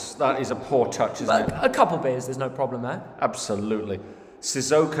goodness. That is a poor touch, isn't But it? a couple beers, there's no problem there. Absolutely.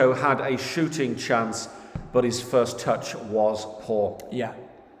 Sissoko had a shooting chance, but his first touch was poor. Yeah,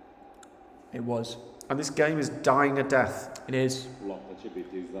 it was. And this game is dying a death. It is.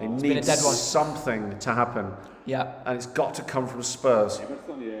 It been a needs dead one. something to happen. Yeah. And it's got to come from Spurs.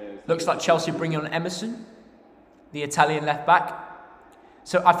 Looks like Chelsea bringing on Emerson, the Italian left back.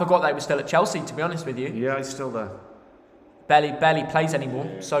 So I forgot they were still at Chelsea, to be honest with you. Yeah, he's still there. Barely plays anymore.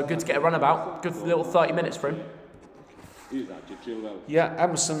 So good to get a runabout. Good little 30 minutes for him. Yeah,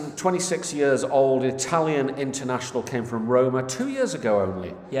 Emerson, 26 years old, Italian international, came from Roma 2 years ago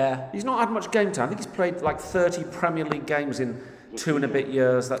only. Yeah. He's not had much game time. I think he's played like 30 Premier League games in 2 and a bit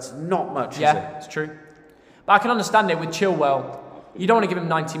years. That's not much, is Yeah, it? it's true. But I can understand it with Chilwell. You don't want to give him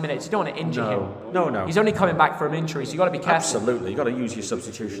 90 minutes. You don't want to injure him. No. He's only coming back from injury, so you've got to be careful. Absolutely. You've got to use your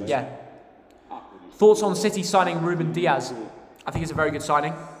substitutions. Yeah. Thoughts on City signing Ruben Diaz? I think it's a very good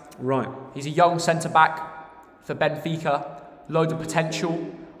signing. Right. He's a young centre-back for Benfica. Loads of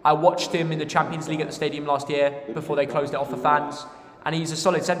potential. I watched him in the Champions League at the stadium last year before they closed it off for fans. And he's a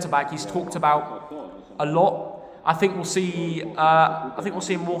solid centre-back. He's talked about a lot. I think we'll see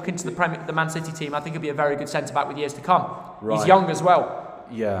him walk into the Man City team. I think he'll be a very good centre-back with years to come. Right. He's young as well.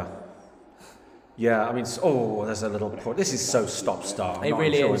 Yeah. Yeah, I mean, there's a little point. This is so stop-start. It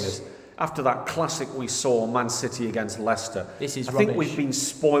really is. This. After that classic we saw, Man City against Leicester, This is I think rubbish. we've been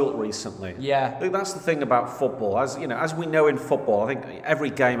spoilt recently. Yeah. I think that's the thing about football. As you know, as we know in football, I think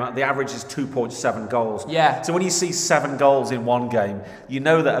every game the average is 2.7 goals. Yeah. So when you see 7 goals in one game, you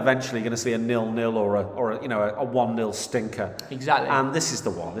know that eventually you're going to see a 0-0 or a 1-0 stinker. Exactly. And this is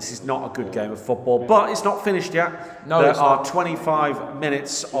the one. This is not a good game of football, but it's not finished yet. No, there it's are not. 25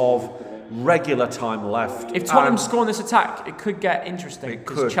 minutes of regular time left. If Tottenham And- score on this attack, it could get interesting It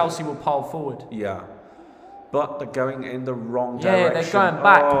could. because Chelsea will pile forward. Yeah. But they're going in the wrong Yeah, direction. they're going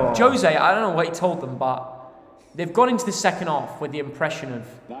back. Oh. Jose, I don't know what he told them, but they've gone into the second half with the impression of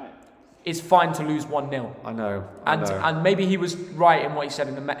it's fine to lose 1-0. I know. And maybe he was right in what he said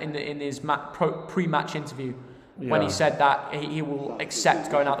in his pre-match interview when he Yeah. said that he will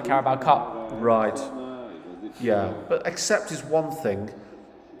accept going out the Carabao Cup. Right. Yeah. But accept is one thing.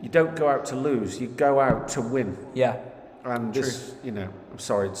 You don't go out to lose. You go out to win. Yeah. And this, I'm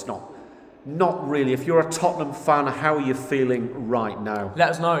sorry, it's not really. If you're a Tottenham fan, how are you feeling right now? Let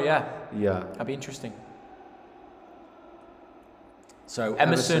us know, yeah. Yeah. That'd be interesting. So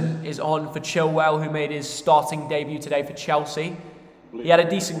Emerson is on for Chilwell, who made his starting debut today for Chelsea. He had a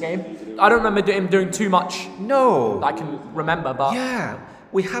decent game. I don't remember him doing too much No. I can remember, but Yeah.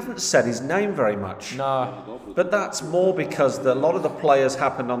 we haven't said his name very much. No. But that's more because a lot of the players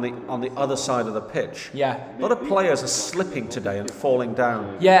happened on the other side of the pitch. Yeah. A lot of players are slipping today and falling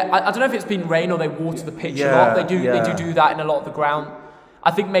down. Yeah, I don't know if it's been rain or they water the pitch a lot. They do that in a lot of the ground.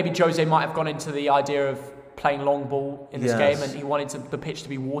 I think maybe Jose might have gone into the idea of playing long ball in this game, and he wanted the pitch to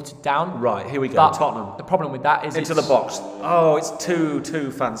be watered down. Right, here we go, but Tottenham. The problem with that is into the box. Oh, it's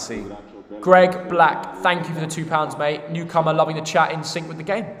too fancy. Greg Black, thank you for the £2, mate. Newcomer, loving the chat, in sync with the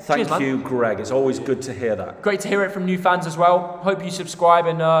game. Thank Cheers, you, man. Greg. It's always good to hear that. Great to hear it from new fans as well. Hope you subscribe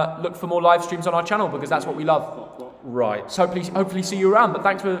and look for more live streams on our channel, because that's what we love. Right. So hopefully see you around. But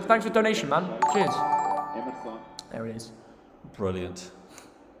thanks for the donation, man. Cheers. There it is. Brilliant.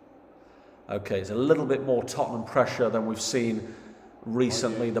 Okay, it's a little bit more Tottenham pressure than we've seen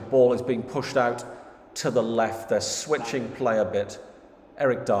recently. The ball is being pushed out to the left. They're switching play a bit.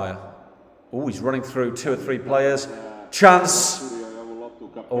 Eric Dyer. Oh, he's running through 2 or 3 players. Chance.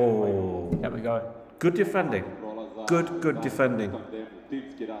 Oh. There we go. Good defending. Good defending.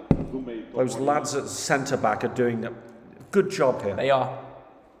 Those lads at centre-back are doing a good job here. They are.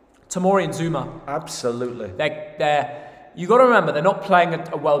 Tomori and Zuma. Absolutely. You got to remember, they're not playing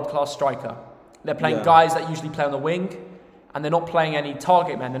a world-class striker. They're playing guys that usually play on the wing, and they're not playing any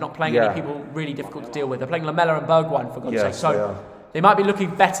target men. They're not playing any people really difficult to deal with. They're playing Lamella and Bergwijn, for God's sake. So they might be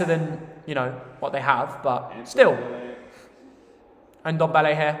looking better than, what they have, but still. And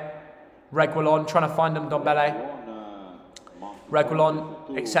Ndombele here. Reguilon trying to find them, Ndombele.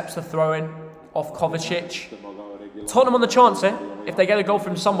 Reguilon accepts the throw-in off Kovacic. Tottenham on the chance here. If they get a goal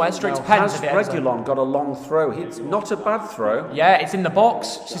from somewhere, straight to pens. Has Reguilon got a long throw? It's not a bad throw. Yeah, it's in the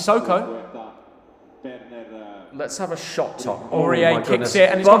box. Sissoko. Let's have a shot, Tottenham. Aurier kicks it,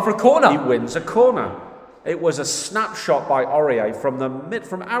 and he's gone for a corner. He wins a corner. It was a snapshot by Aurier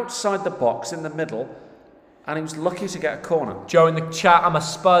from outside the box in the middle, and he was lucky to get a corner. Joe in the chat, I'm a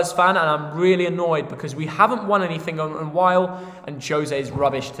Spurs fan, and I'm really annoyed because we haven't won anything in a while, and Jose is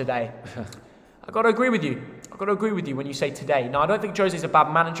rubbish today. I've got to agree with you. I've got to agree with you when you say today. Now, I don't think Jose's a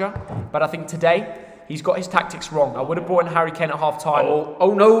bad manager, but I think today he's got his tactics wrong. I would have brought in Harry Kane at half-time.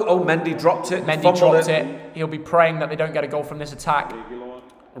 Oh no! Oh, Mendy dropped it. Mendy dropped it. He'll be praying that they don't get a goal from this attack.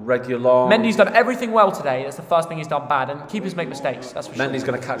 Reguilon. Mendy's done everything well today. That's the first thing he's done bad. And keepers make mistakes. That's for sure. Mendy's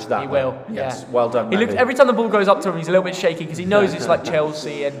going to catch that. He will. Yes. Yeah. Well done. He looks, every time the ball goes up to him, he's a little bit shaky because he knows it's like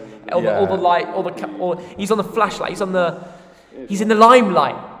Chelsea and all the light, he's on the flashlight. He's in the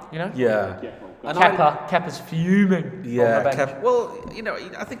limelight. Yeah. And Kepa's fuming. Yeah. Well,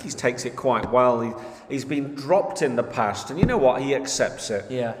 I think he takes it quite well. He's been dropped in the past, and you know what? He accepts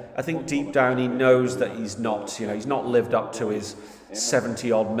it. Yeah. I think deep down he knows that he's not lived up to his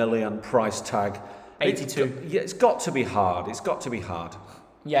 70-odd million price tag. 82. It's got to be hard. It's got to be hard.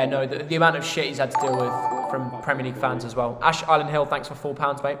 Yeah, no, the amount of shit he's had to deal with from Premier League fans as well. Ash Island Hill, thanks for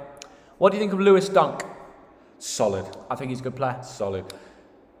 £4, mate. What do you think of Lewis Dunk? Solid. I think he's a good player. Solid.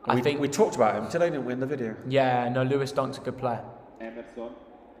 I think we talked about him today, didn't we, in the video? Yeah, no, Lewis Dunk's a good player.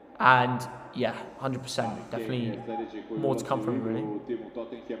 And yeah, 100%. Definitely more to come from him, really.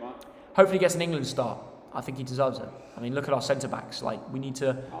 Hopefully he gets an England start. I think he deserves it. I mean, look at our centre-backs. We need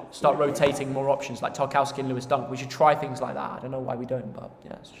to start rotating more options, like Tarkowski and Lewis Dunk. We should try things like that. I don't know why we don't, but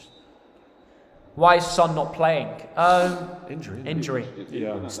yeah, it's just... Why is Son not playing? Injury.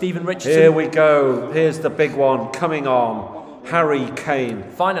 Yeah. Stephen Richardson. Here we go. Here's the big one coming on. Harry Kane.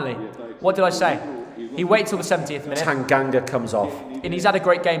 Finally. What did I say? He waits till the 70th minute. Tanganga comes off. And he's had a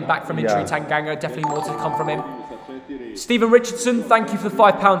great game back from injury, Tanganga. Definitely more to come from him. Stephen Richardson, thank you for the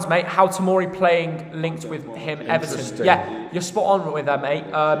 £5, mate. How Tomori playing linked with him, Everton. Yeah, you're spot on with that, mate.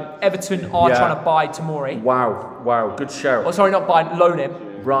 Everton are trying to buy Tomori. Wow, good show. Oh, sorry, not buy, loan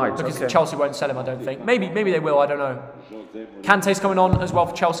him. Right, because Chelsea won't sell him, I don't think. Maybe they will, I don't know. Kante's coming on as well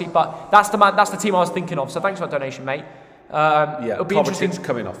for Chelsea, but that's the team I was thinking of. So thanks for that donation, mate. It'll be interesting.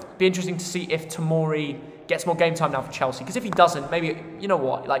 Coming off. Be interesting to see if Tomori gets more game time now for Chelsea. Because if he doesn't, maybe you know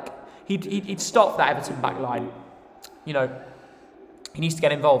what, he'd start for that Everton back line. He needs to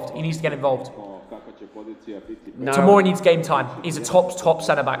get involved. Now, Tomori needs game time. He's a top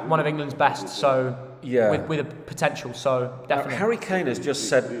centre back, one of England's best. So with a potential. So definitely. Now, Harry Kane has just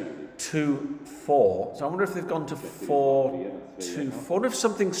said 2-4. So I wonder if they've gone to 4-2-4. I wonder if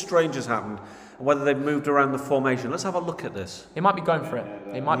something strange has happened and whether they've moved around the formation. Let's have a look at this. They might be going for it.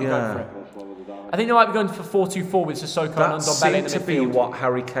 I think they might be going for 4-2-4 with Sissoko and Ndombele in the midfield. That seemed to be what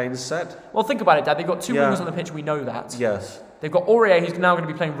Harry Kane said. Well, think about it, Dad. They've got two wingers on the pitch. We know that. Yes. They've got Aurier, who's now going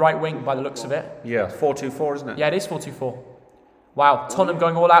to be playing right wing by the looks of it. Yeah, 4-2-4, isn't it? Yeah, it is 4-2-4. Wow, Tottenham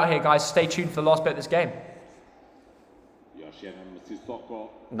going all out here, guys. Stay tuned for the last bit of this game.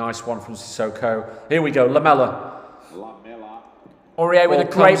 Nice one from Sissoko. Here we go, Lamella. Aurier with a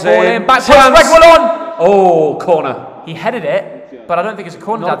Ball great comes ball in. in. Back post, Chance. Reguilon! Oh, corner. He headed it, but I don't think it's a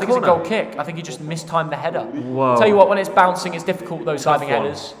corner. Not I a think it's a corner. goal kick. I think he just mistimed the header. Whoa. Tell you what, when it's bouncing, it's difficult with those diving one.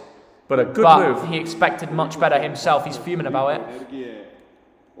 headers. But a good But move. he expected much better himself. He's fuming about it.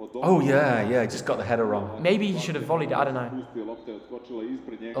 Oh, yeah, he just got the header wrong. Maybe he should have volleyed it. I don't know.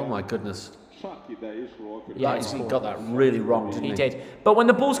 Oh, my goodness. Yeah, He got that really wrong, didn't he? he did. But when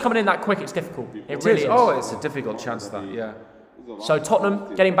the ball's coming in that quick, it's difficult. It It really is. is. Oh, it's a difficult chance, that, yeah. So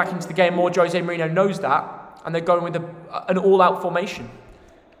Tottenham getting back into the game more. Jose Mourinho knows that, and they're going with an all-out formation.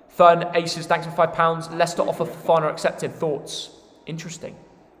 Third aces, thanks for £5. Leicester offer Fofana accepted. Thoughts? Interesting.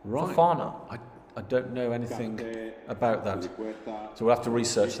 Right. Fofana. I don't know anything about that. So we'll have to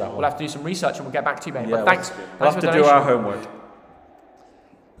research that one. We'll have to do some research and we'll get back to you, mate. Yeah, But thanks. we'll thanks have for to the do our donation. homework.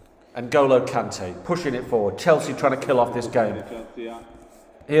 And N'Golo Kante pushing it forward. Chelsea trying to kill off this game.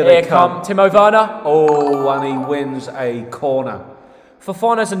 Here they come. Timo Werner. Oh, and he wins a corner.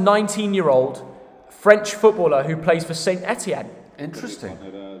 Fofana's a 19-year-old French footballer who plays for Saint Etienne. Interesting.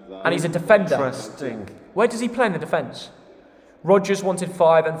 And he's a defender. Interesting. Where does he play in the defence? Rodgers wanted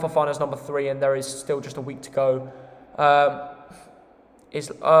 5 and Fofana's number 3, and there is still just a week to go.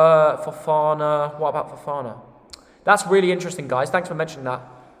 Fofana? What about Fofana? That's really interesting, guys. Thanks for mentioning that.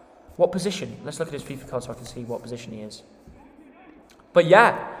 What position? Let's look at his FIFA card so I can see what position he is. But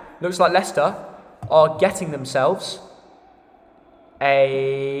yeah, looks like Leicester are getting themselves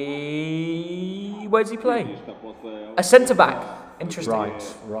a... Where does he play? A centre-back. Interesting.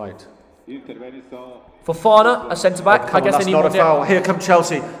 Right. Fofana, a centre-back. I guess that's they need not more a foul. Here come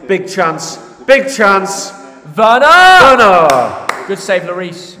Chelsea. Big chance. Big chance. Werner! Werner! Good save,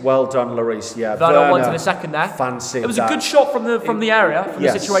 Lloris. Well done, Lloris. Yeah, Werner wanted a second there. Fancied It was that. a good shot from the area, from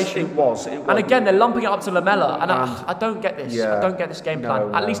Yes, the situation. it was. And again, they're lumping it up to Lamella, and I don't get this. Yeah. I don't get this game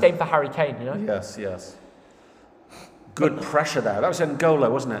plan. No, At least aim for Harry Kane, you know? Yes. Good pressure there. That was N'Golo,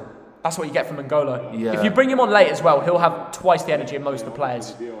 wasn't it? That's what you get from N'Golo. Yeah. If you bring him on late as well, he'll have twice the energy of most of the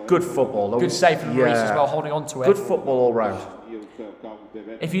players. Good football. Good save from Lloris as well, holding on to it. Good football all round.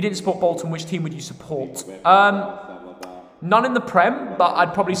 If you didn't support Bolton, which team would you support? None in the Prem, but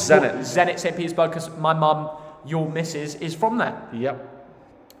I'd probably support Zenit St. Petersburg because my mum, your missus, is from there. Yep.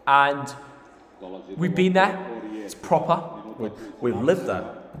 And we've been there. It's proper. We've lived there.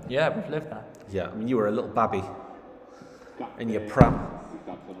 Yeah, we've lived there. Yeah, I mean, you were a little babby in your pram.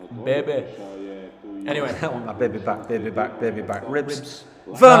 Baby. Anyway. I want my baby back. Ribs.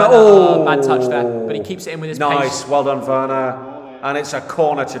 Werner, Oh! bad touch there, but he keeps it in with his Nice, pace. well done, Werner. And it's a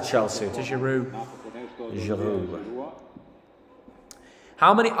corner to Chelsea. To Giroud. Giroud.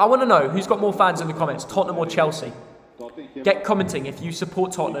 How many? I want to know who's got more fans in the comments, Tottenham or Chelsea? Get commenting. If you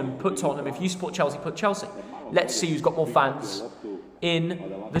support Tottenham, put Tottenham. If you support Chelsea, put Chelsea. Let's see who's got more fans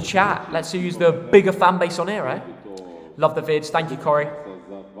in the chat. Let's see who's the bigger fan base on here, eh? Love the vids. Thank you, Corey.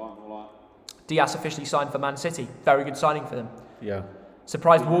 Diaz officially signed for Man City. Very good signing for them. Yeah.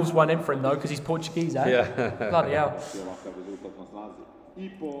 Surprised Wolves weren't in for him though, because he's Portuguese, eh? Yeah. Bloody hell.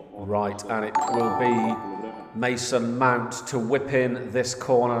 Right, and it will be Mason Mount to whip in this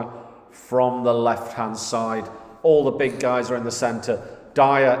corner from the left-hand side. All the big guys are in the centre.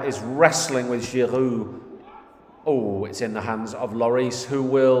 Dyer is wrestling with Giroud. Oh, it's in the hands of Lloris, who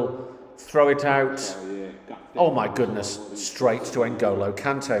will throw it out. Oh my goodness, straight to N'Golo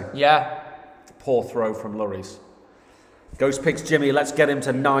Kante. Yeah. Poor throw from Lloris. Ghost Pigs Jimmy, let's get him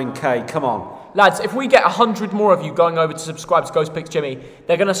to 9k, come on. Lads, if we get 100 more of you going over to subscribe to Ghost Picks Jimmy,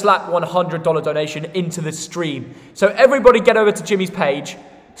 they're going to slap $100 donation into the stream. So everybody get over to Jimmy's page.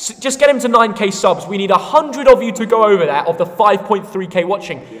 Just get him to 9k subs. We need 100 of you to go over there of the 5.3k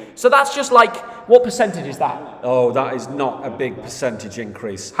watching. So that's just like, what percentage is that? Oh, that is not a big percentage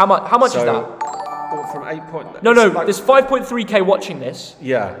increase. How much is that? From 8 point... No, there's 5.3k watching this.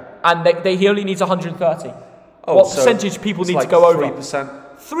 Yeah. And he only needs 130. Oh, what so percentage people need like to go over? 3%.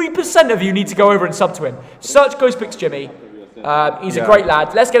 3% of you need to go over and sub to him. Search Ghost Picks Jimmy. He's a great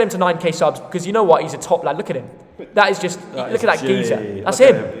lad. Let's get him to 9k subs because you know what? He's a top lad. Look at him. That is just look at that geezer. That's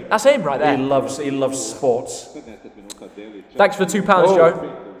him. That's him right there. He loves sports. Thanks for the £2,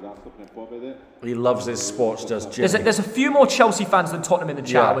 Joe. He loves his sports, does Jimmy. There's a few more Chelsea fans than Tottenham in the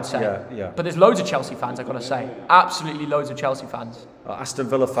chat, I would say. Yeah. But there's loads of Chelsea fans, I've got to say. Absolutely loads of Chelsea fans. Aston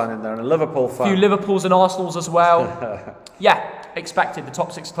Villa fan in there and a Liverpool fan. A few Liverpools and Arsenals as well. Yeah, expected. The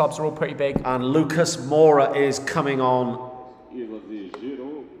top 6 clubs are all pretty big. And Lucas Moura is coming on.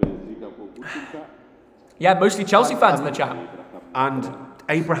 Yeah, mostly Chelsea fans in the chat. And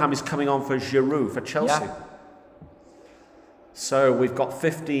Abraham is coming on for Giroud for Chelsea. Yeah. So we've got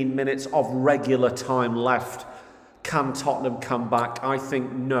 15 minutes of regular time left. Can Tottenham come back? I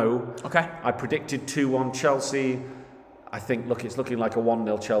think no. Okay. I predicted 2-1 Chelsea. I think, look, it's looking like a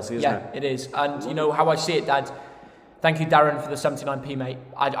 1-0 Chelsea, isn't it? Yeah, it is. And you know how I see it, Dad? Thank you, Darren, for the 79p, mate.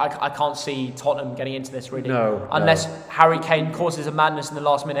 I can't see Tottenham getting into this, really. No. Unless Harry Kane causes a madness in the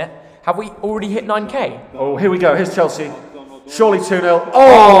last minute. Have we already hit 9k? Oh, here we go. Here's Chelsea. Surely 2-0.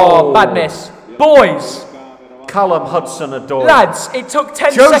 Oh, bad miss. Boys! Callum Hudson-Odoi. Lads, it took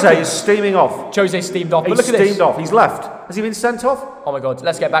 10 seconds. Jose is steaming off. Jose steamed off. But He's look at this. steamed off. He's left. Has he been sent off? Oh my God,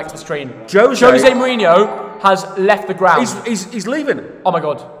 let's get back to the stream. Jose Mourinho has left the ground. He's leaving. Oh my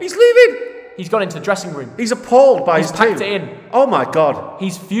God. He's leaving. He's gone into the dressing room. He's appalled by his team. He's packed it in. Oh my God.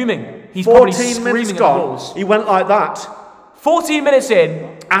 He's fuming. He's probably 14 minutes screaming at the gone. walls. He went like that 14 minutes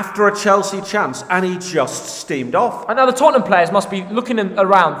in. after a Chelsea chance, and he just steamed off. And now the Tottenham players must be looking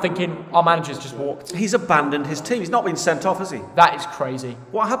around thinking, our manager's just walked. He's abandoned his team. He's not been sent off, has he? That is crazy.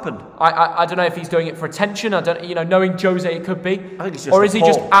 What happened? I don't know if he's doing it for attention. I don't, knowing Jose, it could be. I think he's just or is he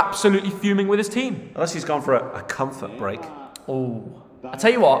just appalled. absolutely fuming with his team? Unless he's gone for a comfort break. Oh, I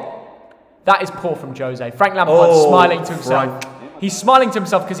tell you what, that is poor from Jose. Frank Lampard's smiling to himself. He's smiling to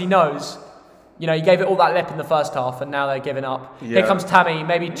himself because he knows, he gave it all that lip in the first half, and now they're giving up. Yeah. Here comes Tammy.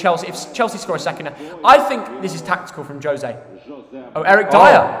 Maybe Chelsea. If Chelsea score a second, I think this is tactical from Jose. Oh, Eric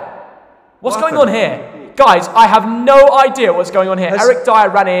Dyer. What's going on here, guys? I have no idea what's going on here. Eric Dyer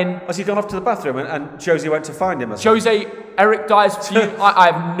ran in. Has he gone off to the bathroom and Josie went to find him? Eric Dyer's view.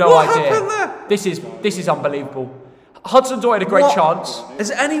 I have no What idea. happened there? This is unbelievable. Hudson-Odoi had a great chance.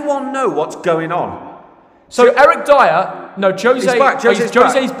 Does anyone know what's going on? So Eric Dyer, no, Jose. He's back.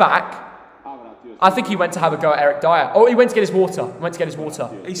 Jose's back. I think he went to have a go at Eric Dyer. Oh, he went to get his water.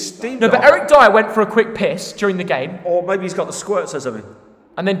 He's steamed No, but off. Eric Dyer went for a quick piss during the game. Or maybe he's got the squirts or something.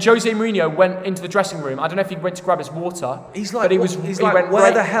 And then Jose Mourinho went into the dressing room. I don't know if he went to grab his water. He's like, but he where went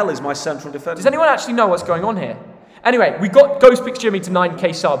right. the hell is my central defender? Does anyone actually know what's going on here? Anyway, we got Ghost Picks Jimmy to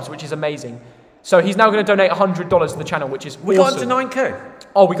 9k subs, which is amazing. So he's now going to donate $100 to the channel, which is We awesome. got him to 9k.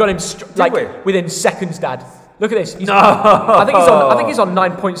 Oh, we got him we? within seconds, Dad. Look at this. No. I think he's on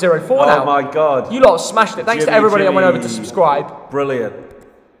 9.04 now. Oh my God. You lot have smashed it. Thanks to everybody that went over to subscribe. Brilliant.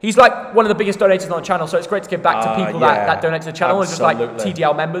 He's like one of the biggest donators on the channel, so it's great to give back to people that donate to the channel, and just like Absolutely.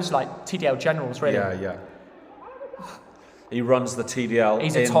 TDL members, like TDL generals, really. Yeah. He runs the TDL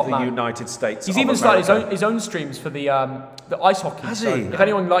He's a in top the man. United States. He's of even started America. his own streams for the ice hockey. Has so he? if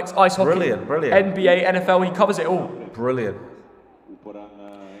anyone likes ice hockey, Brilliant. NBA, NFL, he covers it all. Brilliant.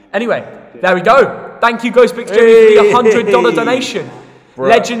 Anyway, there we go. Thank you, Ghost Picks Jimmy, for the $100 donation. Bro.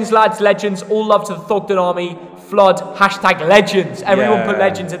 Legends, lads, legends. All love to the Thogden Army. Flood, hashtag legends. Everyone put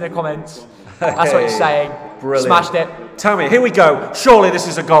legends in the comments. That's what he's saying. Brilliant. Smashed it. Tammy, here we go. Surely this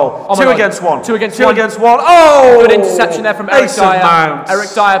is a goal. Oh my Two God. against one. Two against Two one. against one. Oh! Good interception there from Eric Ace of Dyer. Mounts. Eric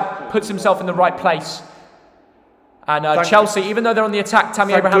Dyer puts himself in the right place. And Chelsea, even though they're on the attack,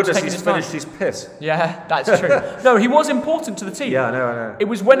 Tammy Thank Abraham's goodness taking he's his time. finished his piss. Yeah, that's true. No, he was important to the team. Yeah, I know. It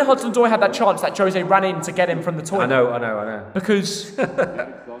was when Hudson-Odoi had that chance that Jose ran in to get him from the toilet. I know. Because,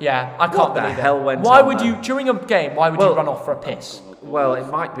 yeah, I can't What the believe it. hell went Why on would there? you, during a game, why would you run off for a piss? Well, it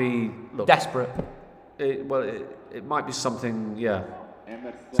might be... Look, Desperate. it might be something, yeah.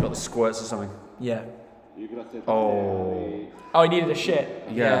 It's got the squirts or something. Yeah. Oh. Oh, he needed a shit.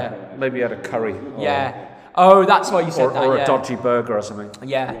 Yeah. Maybe he had a curry. Yeah. Oh, that's why you said that, Or yeah. a dodgy burger or something.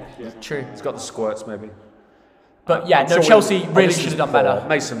 Yeah, true. It's got the squirts, maybe. But yeah, no, Sure, Chelsea really this should is have done poor. better.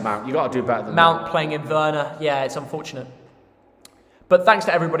 Mason Mount, you got to do better than Mount playing in Werner, yeah, it's unfortunate. But thanks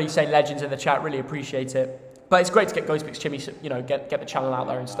to everybody saying legends in the chat, really appreciate it. But it's great to get Ghost Picks Jimmy, get the channel out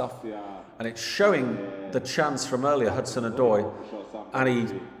there and stuff. And it's showing the chance from earlier, Hudson-Odoi, and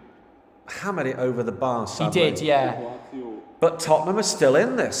he hammered it over the bar, sadly. He did, yeah. But Tottenham are still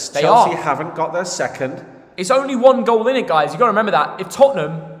in this. They Chelsea are. haven't got their second. It's only one goal in it, guys. You've got to remember that. If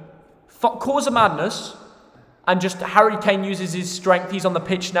Tottenham cause a madness and just Harry Kane uses his strength, he's on the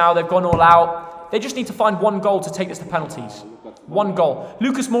pitch now, they've gone all out. They just need to find one goal to take this to penalties. One goal.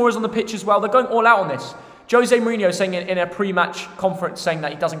 Lucas Moura's on the pitch as well. They're going all out on this. Jose Mourinho saying in a pre-match conference saying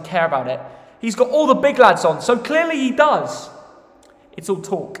that he doesn't care about it. He's got all the big lads on, so clearly he does. It's all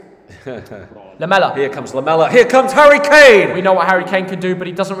talk. Lamella. Here comes Lamella. Here comes Harry Kane. We know what Harry Kane can do, but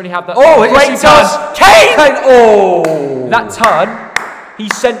he doesn't really have that. Oh, great yes, he turn. does. Kane! Oh. That turn, he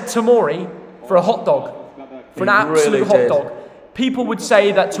sent Tomori for a hot dog. For an absolute really hot did. dog. People would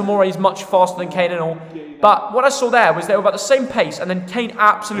say that Tomori is much faster than Kane and all. But what I saw there was they were about the same pace, and then Kane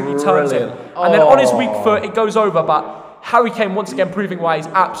absolutely turns him. Brilliant. And then on his weak Oh. foot, it goes over, but Harry Kane once again proving why he's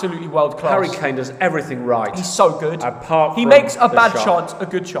absolutely world class. Harry Kane does everything right. He's so good. Apart He from makes a the bad shot. chance a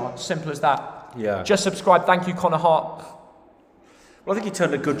good chance. Simple as that. Yeah. Just subscribe. Thank you, Connor Hart. Well, I think he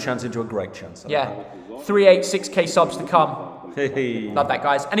turned a good chance into a great chance. Yeah. 386k subs to come. Hey. Love that,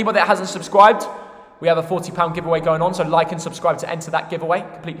 guys. Anybody that hasn't subscribed, we have a £40 giveaway going on, so like and subscribe to enter that giveaway.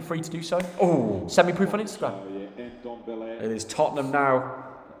 Completely free to do so. Oh, Send me proof on Instagram. it is Tottenham now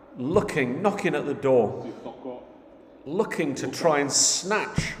knocking at the door, looking to try and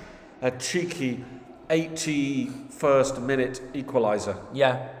snatch a cheeky 81st minute equaliser.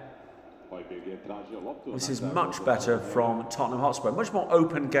 Yeah. This is much better from Tottenham Hotspur. Much more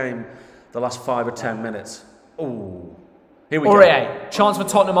open game the last 5 or 10 minutes. Oh, here we Aurier, chance for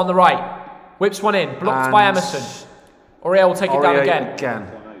Tottenham on the right. Whips one in, blocked by Emerson. Aurier will take it down again.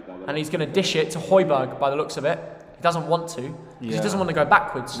 And he's going to dish it to Højbjerg by the looks of it. He doesn't want to, because he doesn't want to go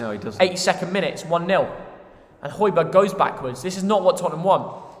backwards. No, he doesn't. 82nd minute, it's 1-0. And Højbjerg goes backwards. This is not what Tottenham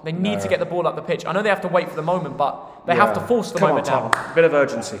want. They need to get the ball up the pitch. I know they have to wait for the moment, but they have to force the moment now. Bit of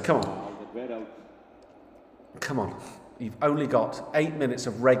urgency, come on. Come on. You've only got 8 minutes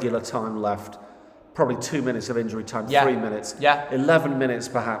of regular time left. Probably 2 minutes of injury time, 3 minutes. 11 minutes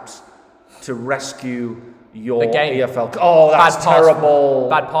perhaps to rescue your EFL. Oh, that's terrible.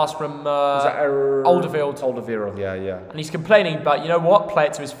 Bad pass from Alderweireld. Alderweireld, yeah. And he's complaining, but you know what? Play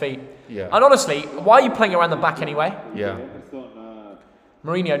it to his feet. Yeah. And honestly, why are you playing around the back anyway? Yeah.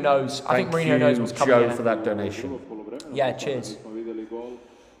 Mourinho knows. I think Mourinho knows what's coming. Joe, for that donation. Yeah, cheers.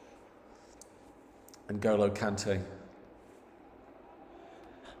 And Golo Kante.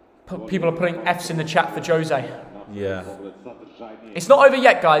 People are putting Fs in the chat for Jose. Yeah. It's not over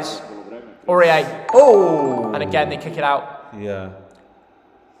yet, guys. Aurier. Oh! And again, they kick it out. Yeah.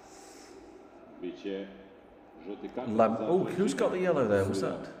 Oh, who's got the yellow there? What's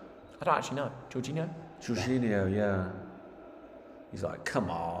that? I don't actually know. Jorginho? Jorginho, yeah. He's like, come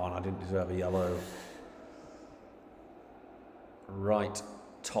on, I didn't deserve a yellow. Right.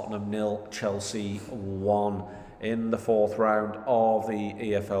 Tottenham 0, Chelsea 1 in the 4th round of the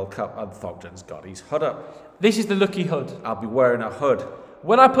EFL Cup. And Thogden's got his hood up. This is the lucky hood. I'll be wearing a hood.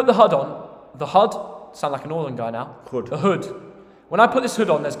 When I put the hood on, the hood, sound like a northern guy now. Hood. The hood. When I put this hood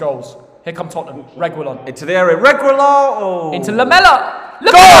on, there's goals. Here come Tottenham. Reguilon. Into the area. Reguilon! Oh. Into Lamela.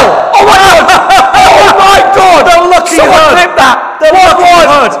 Goal! Oh my God! Oh my God! The lucky Someone clip that! The lucky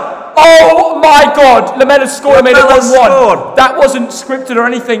hood! Oh my God! Lamela scored and made it 1-1. Scored. That wasn't scripted or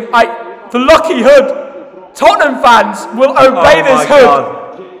anything. The lucky hood. Tottenham fans will obey this hood. God.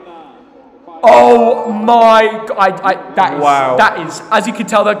 Oh my God! That is, as you can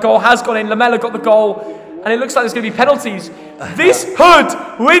tell, that goal has gone in. Lamela got the goal, and it looks like there's going to be penalties. This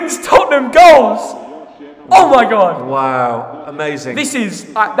hood wins Tottenham goals. Oh my God! Wow, amazing. This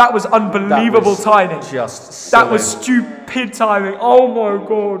is that was unbelievable timing. Just silly. That was stupid timing. Oh my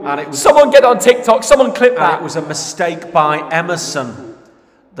God! And it was, someone get on TikTok. Someone clip that. And it was a mistake by Emerson,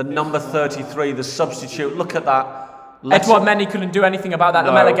 the number 33, the substitute. Look at that. Edouard Mendy couldn't do anything about that.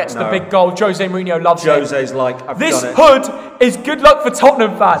 Lamela gets the big goal. Jose Mourinho loves it. Jose's like, I've this done it. hood is good luck for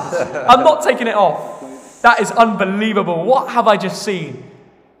Tottenham fans. I'm not taking it off. That is unbelievable. What have I just seen?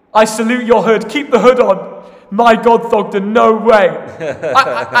 I salute your hood. Keep the hood on. My God, Thogden, no way.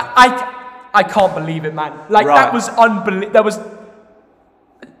 I can't believe it, man. Like, that was unbelievable. That was...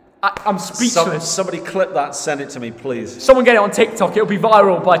 I'm speechless. Somebody clip that, send it to me, please. Someone get it on TikTok. It'll be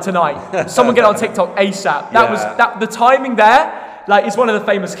viral by tonight. Someone get it on TikTok ASAP. The timing there, like, it's one of the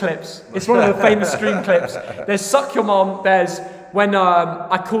famous clips. It's one of the famous stream clips. There's Suck Your Mom. There's when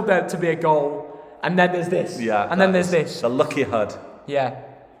I called there to be a goal. And then there's this. Yeah. And then there's this. The lucky hood. Yeah.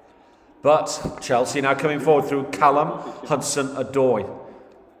 But Chelsea now coming forward through Callum Hudson-Odoi.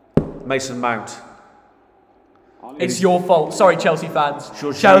 Mason Mount. It's your fault. Sorry, Chelsea fans.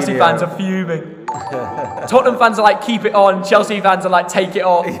 Jorginho. Chelsea fans are fuming. Tottenham fans are like, keep it on. Chelsea fans are like, take it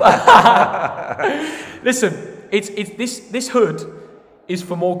off. Listen, this hood is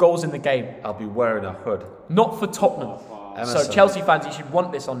for more goals in the game. I'll be wearing a hood. Not for Tottenham. Emerson. So Chelsea fans, you should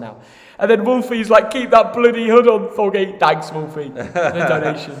want this on now. And then Wolfie's like, keep that bloody hood on, Thogden. Thanks, Wolfie. The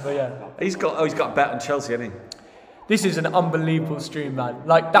donation, but yeah. He's got a bet on Chelsea, hasn't he? This is an unbelievable stream, man.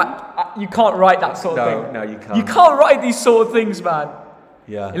 Like that, you can't write that sort of thing. No, you can't. You can't write these sort of things, man.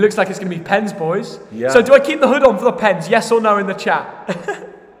 Yeah. It looks like it's going to be pens, boys. Yeah. So do I keep the hood on for the pens? Yes or no in the chat?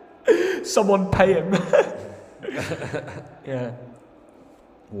 Someone pay him. Yeah.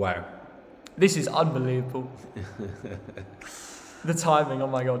 Wow. This is unbelievable. The timing, oh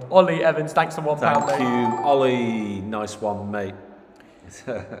my God. Ollie Evans, thanks for £1, Thank mate. you, Ollie. Nice one, mate.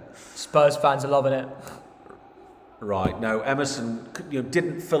 Spurs fans are loving it. Right, no, Emerson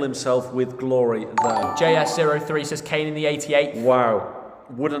didn't fill himself with glory there. JS03 says Kane in the 88. Wow,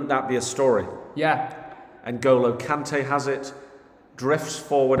 wouldn't that be a story? Yeah. And Golo Kante has it, drifts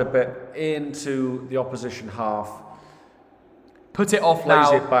forward a bit into the opposition half. Put it off Plays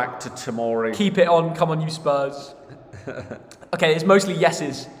now. it back to Tamori. Keep it on, come on you Spurs. Okay, it's mostly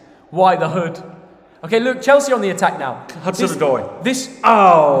yeses. Why the hood? Okay, look, Chelsea on the attack now. Hudson-Odoi. This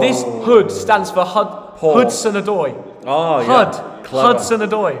Hood stands for Hudson-Odoi. Oh, yeah. Hud. Clever.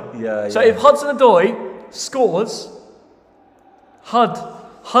 Hudson-Odoi. Yeah, So yeah. if Hudson-Odoi scores,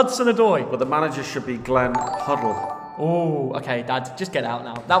 Hudson-Odoi. But the manager should be Glenn Huddle. Oh, okay, Dad, just get out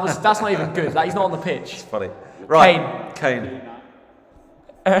now. That's not even good. He's not on the pitch. It's funny. Right. Kane.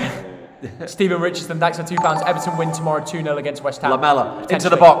 Stephen Richardson, thanks for £2. Everton win tomorrow 2-0 against West Ham. Lamella into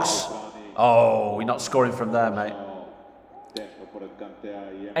the box. Oh, we're not scoring from there, mate.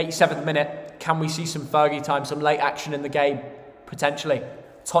 87th minute. Can we see some Fergie time, some late action in the game? Potentially.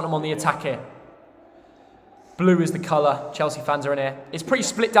 Tottenham on the attack here. Blue is the colour. Chelsea fans are in here. It's pretty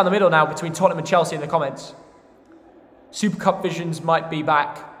split down the middle now between Tottenham and Chelsea in the comments. Super Cup visions might be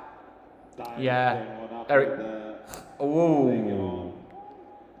back. Yeah. Oh.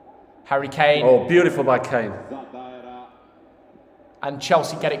 Harry Kane. Oh, beautiful by Kane. And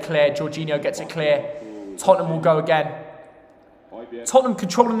Chelsea get it clear. Jorginho gets it clear. Tottenham will go again. Tottenham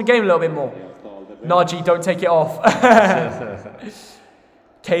controlling the game a little bit more. Naji, don't take it off.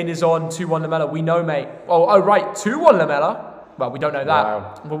 Kane is on. 2-1 Lamella. We know, mate. Oh, right. 2-1 Lamella. Well, we don't know that.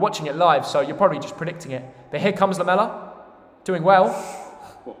 Wow. We're watching it live, so you're probably just predicting it. But here comes Lamella. Doing well.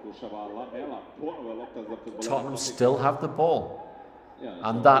 Tottenham still have the ball.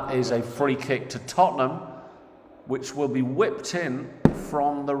 And that is a free kick to Tottenham, which will be whipped in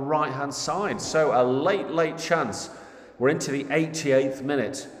from the right-hand side. So a late chance. We're into the 88th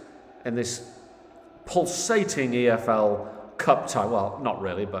minute in this pulsating EFL Cup tie. Well, not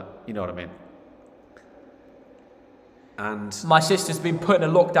really, but you know what I mean. And my sister's been put in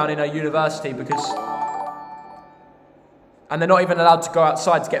a lockdown in her university because... And they're not even allowed to go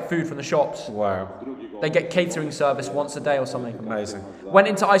outside to get food from the shops. wow, They get catering service once a day or something. amazing. Went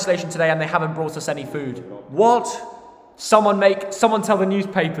into isolation today and they haven't brought us any food. What? Someone tell the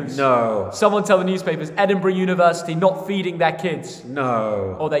newspapers. No. Someone tell the newspapers. Edinburgh University not feeding their kids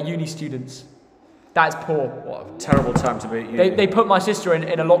No. or their uni students. That is poor. What a terrible time to be at uni. They put my sister in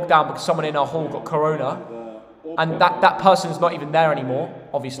a lockdown because someone in our hall got corona. And that person's not even there anymore,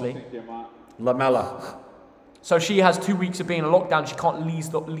 obviously. Lamella. So she has 2 weeks of being in a lockdown. She can't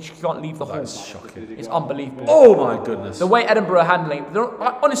leave the hall. That's shocking. It's unbelievable. Oh my goodness. The way Edinburgh are handling it.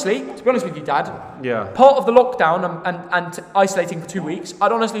 Honestly, to be honest with you, Dad, Yeah. part of the lockdown and isolating for 2 weeks,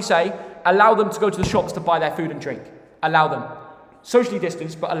 I'd honestly say allow them to go to the shops to buy their food and drink. Allow them. Socially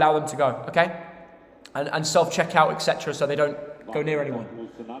distanced, but allow them to go, okay? And self-checkout, etc., so they don't go near anyone.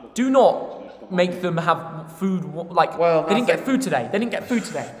 Do not make them have food, like, they didn't get food today. They didn't get food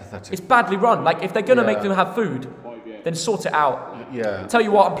today. Pathetic. It's badly run. Like, if they're going to Yeah. make them have food, then sort it out. Yeah. Tell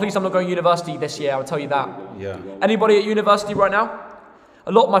you what, I'm pleased I'm not going to university this year, I'll tell you that. Yeah. Anybody at university right now?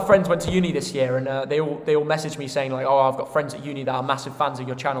 A lot of my friends went to uni this year, and they all messaged me saying like, "Oh, I've got friends at uni that are massive fans of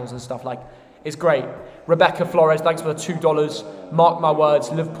your channels and stuff." Like, it's great. Rebecca Flores, thanks for the $2. Mark my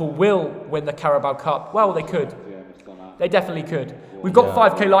words, Liverpool will win the Carabao Cup. Well, they could. They definitely could. We've got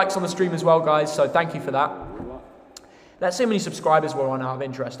 5k likes on the stream as well, guys. So thank you for that. Let's see how many subscribers we're on out of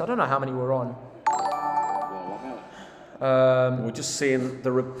interest. I don't know how many we're on. We're just seeing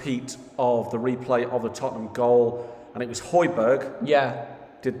the repeat of the replay of the Tottenham goal, and it was Højbjerg Yeah,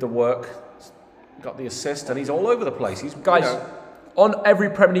 did the work, got the assist, and he's all over the place. He's guys. you know, On every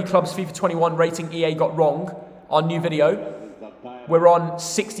Premier League club's FIFA 21 rating EA got wrong, our new video, we're on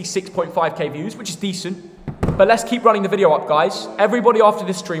 66.5k views, which is decent. But let's keep running the video up, guys. Everybody after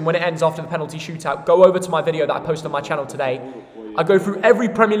this stream, when it ends after the penalty shootout, go over to my video that I posted on my channel today. I go through every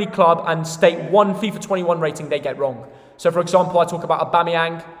Premier League club and state one FIFA 21 rating they get wrong. So, for example, I talk about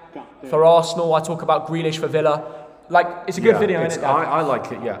Aubameyang for Arsenal. I talk about Grealish for Villa. Like, it's a good video, isn't it, Dad? I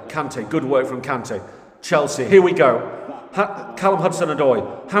like it, yeah. Kante, good work from Kante. Chelsea, here we go. Callum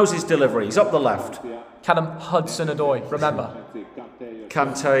Hudson-Odoi, how's his delivery? He's up the left. Callum Hudson-Odoi, remember.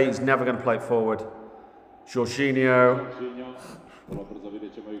 Kante, he's never going to play it forward. Jorginho,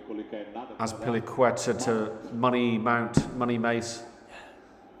 Azpilicueta to Money Mount, Money Mace.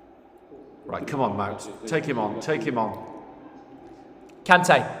 Right, come on, Mount. Take him on, take him on.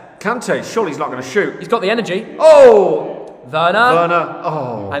 Kante. Kante, surely he's not going to shoot. He's got the energy. Oh! Werner. Werner,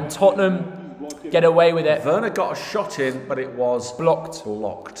 oh. And Tottenham get away with it. Werner got a shot in, but it was Blocked.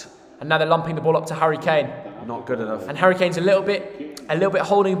 blocked. And now they're lumping the ball up to Harry Kane. Not good enough. And Harry Kane's a little bit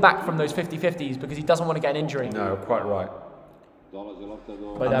holding back from those 50-50s because he doesn't want to get an injury. No, quite right. But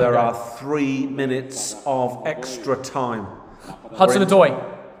And there are 3 minutes of extra time.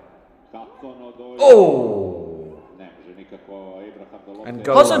 Hudson-Odoi. Oh! And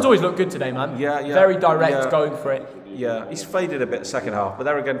Hudson-Odoi's looked good today, man. Yeah. Very direct, Yeah. going for it. Yeah, he's faded a bit second half, but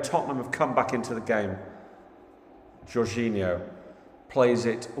there again, Tottenham have come back into the game. Jorginho plays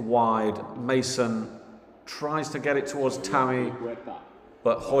it wide. Mason tries to get it towards Tammy,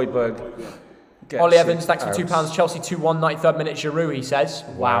 but Højbjerg gets Ollie Evans, it thanks for out. £2. Chelsea 2-1, 93rd minute. Giroud, he says.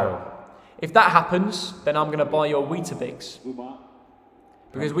 Wow. If that happens, then I'm going to buy your Weetabix.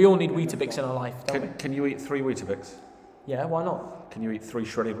 Because we all need Weetabix in our life, don't we? Can you eat 3 Weetabix? Yeah, why not? Can you eat 3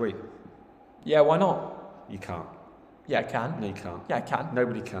 shredded wheat? Yeah, why not? You can't. Yeah, I can. No, you can't. Yeah, I can.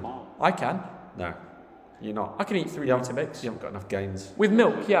 Nobody can. I can. No, you're not. I can eat 3 Weetabix. You haven't got enough gains. With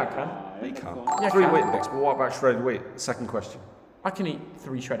milk, yeah, I can. No, you can't. Yeah, 3 I can. Weetabix, but what about shredded wheat? Second question. I can eat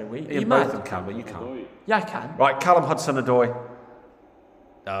 3 shredded wheat. Are Yeah, you both mad? of them can, but you can't. Yeah, I can. Right, Callum Hudson-Odoi.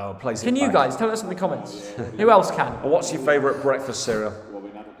 Oh, plays it Can you back. guys tell us in the comments? Who else can? And what's your favourite breakfast cereal?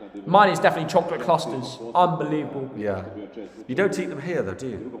 Mine is definitely chocolate clusters. Unbelievable. Yeah. You don't eat them here, though, do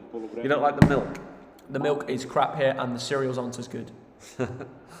you? You don't like the milk? The milk is crap here and the cereals aren't as good.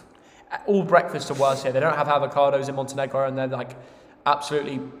 All breakfasts are worse here. They don't have avocados in Montenegro and they're like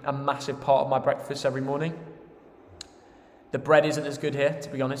absolutely a massive part of my breakfast every morning. The bread isn't as good here, to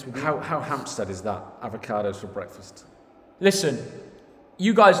be honest with you. How Hampstead is that? Avocados for breakfast. Listen,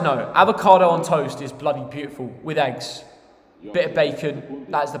 you guys know, avocado on toast is bloody beautiful with eggs. Bit of bacon,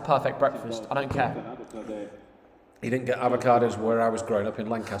 that is the perfect breakfast. I don't care. You didn't get avocados where I was growing up in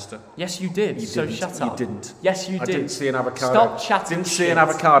Lancaster. Yes, you did. So didn't. shut You up. didn't. Yes, you I did. didn't see an avocado. Stop chatting Didn't see shit. an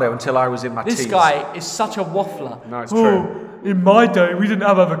avocado until I was in my This teens. guy is such a waffler. No, it's true. In my day, we didn't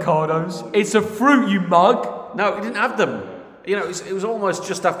have avocados. It's a fruit, you mug. No, we didn't have them. You know, it was almost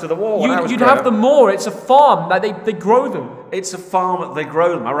just after the war when I was You'd growing have up. them more. It's a farm. Like they grow them. It's a farm, they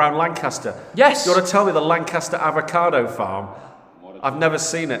grow them around Lancaster. Yes. You want to tell me the Lancaster avocado farm? I've never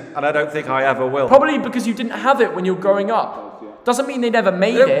seen it, and I don't think I ever will. Probably because you didn't have it when you were growing up. Doesn't mean they never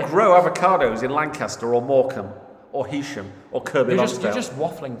made They don't it. grow avocados in Lancaster or Morecambe or Heysham or Kirby You're Lonsdale just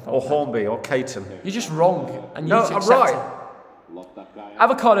waffling. or Thogden. Hornby or Caton. You're just wrong, and you No, need to I'm accept right. it.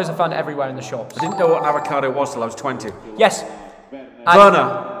 Avocados are found everywhere in the shops. I didn't know what an avocado was till I was 20. Yes.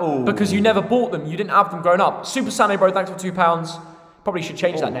 Werner. Ooh. Because you never bought them. You didn't have them growing up. Super Sané, bro, thanks for £2. Probably should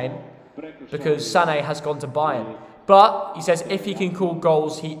change that name. Because Sané has gone to Bayern. But he says if he can call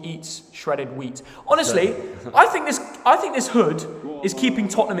goals, he eats shredded wheat. Honestly, I think this hood is keeping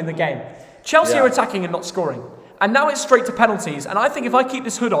Tottenham in the game. Chelsea are attacking and not scoring. And now it's straight to penalties. And I think if I keep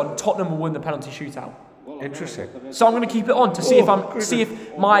this hood on, Tottenham will win the penalty shootout. Interesting. So I'm going to keep it on to see if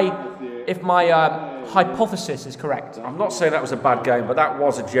my hypothesis is correct. I'm not saying that was a bad game, but that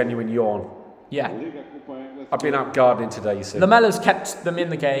was a genuine yawn. Yeah. I've been out gardening today, you see. Lamella's kept them in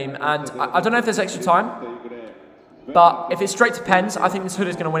the game, and I don't know if there's extra time, but if it's straight to pens, I think this hood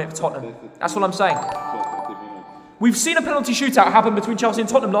is going to win it for Tottenham. That's what I'm saying. We've seen a penalty shootout happen between Chelsea and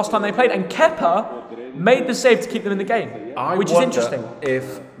Tottenham last time they played, and Kepa made the save to keep them in the game, which is interesting.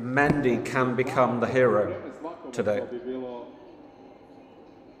 If Mendy can become the hero today.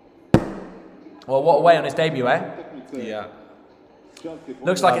 Well, what a way on his debut, eh? Yeah.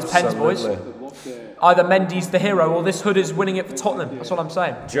 Looks like it's pens, boys. Absolutely. Either Mendy's the hero or this hood is winning it for Tottenham. That's what I'm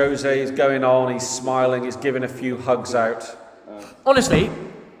saying. Jose is going on, he's smiling, he's giving a few hugs out. Honestly,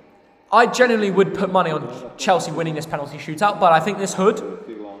 I genuinely would put money on Chelsea winning this penalty shootout, but I think this hood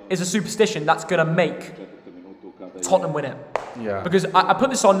is a superstition that's going to make Tottenham win it. Yeah. Because I put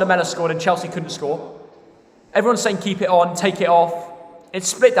this on, Lamela scored and Chelsea couldn't score. Everyone's saying keep it on, take it off. It's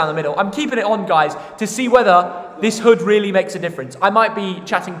split down the middle. I'm keeping it on, guys, to see whether this hood really makes a difference. I might be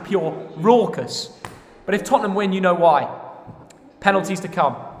chatting pure raucous, but if Tottenham win, you know why. Penalties to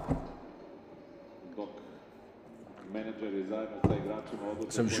come.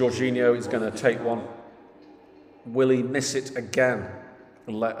 So Jorginho is going to take one. Will he miss it again?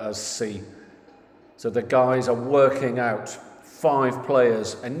 Let us see. So the guys are working out 5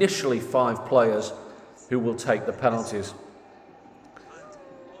 players, initially 5 players, who will take the penalties.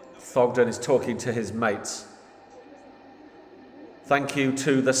 Thogden is talking to his mates. Thank you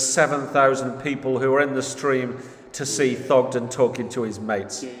to the 7,000 people who are in the stream to see Thogden talking to his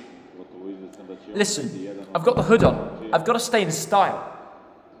mates. Listen, I've got the hood on. I've got to stay in style.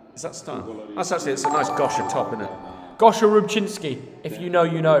 Is that style? That's actually, it's a nice Gosha top, isn't it? Gosha Rubchinsky, if you know,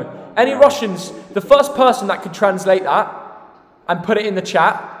 you know. Any Russians, the first person that could translate that and put it in the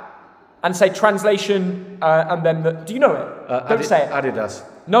chat and say translation and then the... Do you know it? Don't say it. Adidas.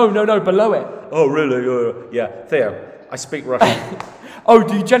 No, below it. Oh, really? Yeah. Theo, I speak Russian. Oh,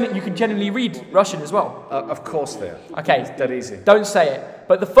 you can genuinely read Russian as well? Of course, Theo. Okay. It's dead easy. Don't say it.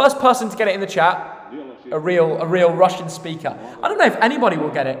 But the first person to get it in the chat, a real Russian speaker. I don't know if anybody will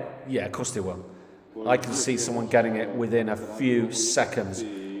get it. Yeah, of course they will. I can see someone getting it within a few seconds.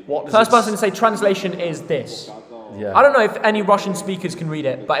 What does First it person to say translation is this. Yeah. I don't know if any Russian speakers can read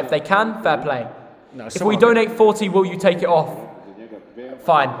it, but if they can, fair play. No, If we donate 40, will you take it off?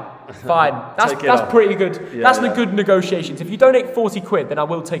 Fine. That's pretty good. That's the good negotiations. If you donate 40 quid, then I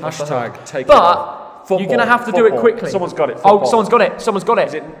will take off the hood. Take but you're going to have to do it quickly. Someone's got it. Oh, someone's got it. Someone's got it.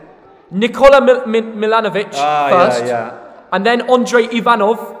 Is it? Nikola Milanovic first. Yeah. And then Andrei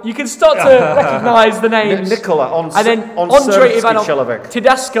Ivanov. You can start to recognise the names. Nikola and then Andrei Ivanov,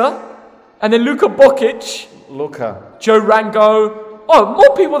 Tedesca, and then Luka Bokic, Joe Rango. Oh,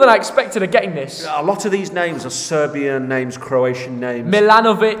 more people than I expected are getting this. A lot of these names are Serbian names, Croatian names.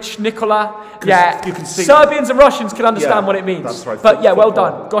 Milanovic, Nikola. Yeah, you can see Serbians and Russians can understand what it means. That's right. But yeah, well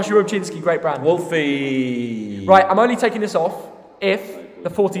done. Gosia Rubczynski, great brand. Wolfie. Right, I'm only taking this off if the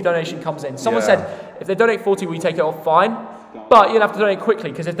 40 donation comes in. Someone said, if they donate 40, we take it off, fine. But you'll have to donate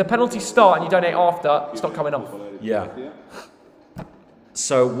quickly, because if the penalties start and you donate after, it's not coming off. Yeah.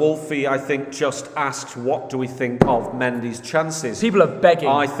 So Wolfie, I think, just asked, what do we think of Mendy's chances? People are begging.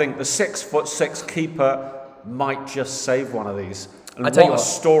 I think the 6'6" keeper might just save one of these. And I tell you what a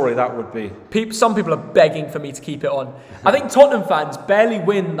story that would be. Some people are begging for me to keep it on. I think Tottenham fans barely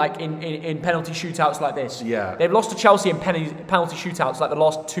win like in penalty shootouts like this. Yeah. They've lost to Chelsea in penalty shootouts like the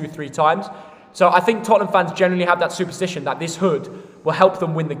last 2-3 times. So I think Tottenham fans generally have that superstition that this hood will help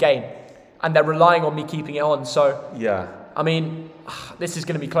them win the game. And they're relying on me keeping it on. So, yeah. I mean, this is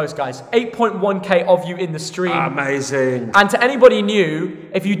going to be close, guys. 8.1k of you in the stream. Amazing. And to anybody new,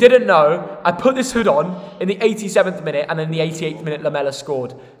 if you didn't know, I put this hood on in the 87th minute, and then the 88th minute Lamela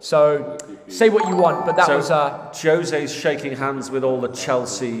scored. So, say what you want, but that was... Jose's shaking hands with all the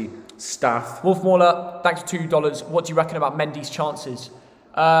Chelsea staff. Wolf Mauler, thanks for $2. What do you reckon about Mendy's chances?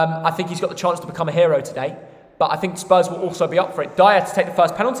 I think he's got the chance to become a hero today. But I think Spurs will also be up for it. Dyer to take the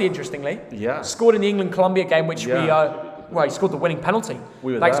first penalty, interestingly. Yeah. Scored in the England-Colombia game, which we... Well, he scored the winning penalty.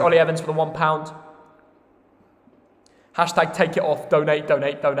 Thanks, Ollie Evans, for the £1. Hashtag take it off. Donate.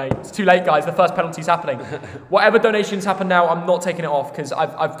 It's too late, guys. The first penalty's happening. Whatever donations happen now, I'm not taking it off because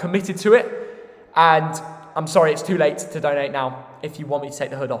I've committed to it. And I'm sorry, it's too late to donate now if you want me to take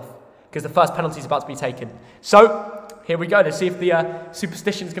the hood off. Because the first penalty's about to be taken. So, here we go. Let's see if the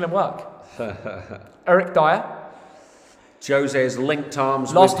superstition's going to work. Eric Dyer. Jose's linked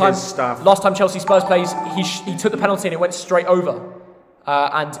arms with his staff. Last time Chelsea Spurs plays, he took the penalty and it went straight over.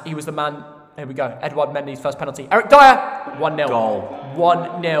 And he was the man. Here we go. Edouard Mendy's first penalty. Eric Dyer, 1-0. Goal.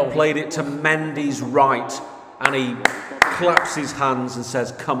 1-0. Played it to Mendy's right, and he claps his hands and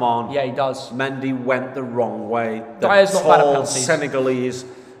says, "Come on." Yeah, he does. Mendy went the wrong way. The Dyer's not bad at tall penalties. Senegalese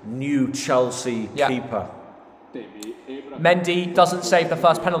new Chelsea keeper. Mendy doesn't save the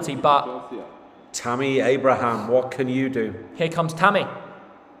first penalty, but Tammy Abraham, what can you do? here comes Tammy.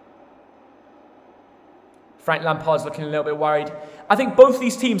 Frank Lampard's looking a little bit worried. I think both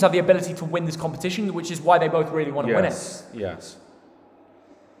these teams have the ability to win this competition, which is why they both really want to win it. Yes.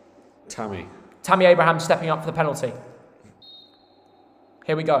 Tammy Abraham stepping up for the penalty.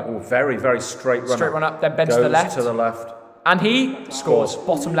 Here we go. Oh, very, very straight run. Straight run up, then bend to the left. To the left. And he scores.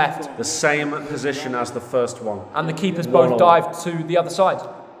 Bottom left. The same position as the first one. And the keepers both dived to the other side.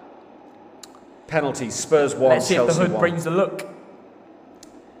 Penalty, Spurs 1, Let's see Chelsea if the hood 1. brings the look.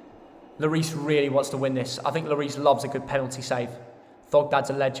 Lloris really wants to win this. I think Lloris loves a good penalty save. Thogdad's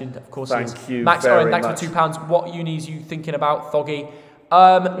a legend, of course. Thank you Max very Owen, thanks much. for £2. What unis are you thinking about, Thoggy?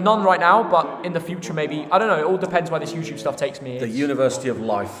 None right now, but in the future maybe. I don't know. It all depends where this YouTube stuff takes me. The University of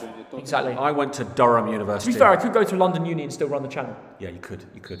Life. Exactly. I went to Durham University. To be fair, I could go to London Uni and still run the channel. Yeah, you could.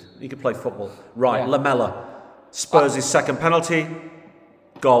 You could play football. Right, Yeah. Lamela. Spurs' second penalty.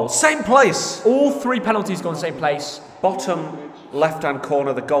 Goal. Same place. All three penalties gone same place. Bottom left-hand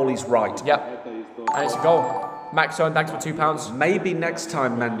corner, the goalie's right. Yep. And it's a goal. Max Owen, thanks for £2. Maybe next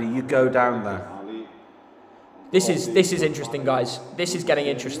time, Mendy, you go down there. This is interesting, guys. This is getting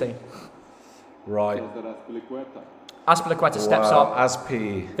interesting. Right. Azpilicueta steps up.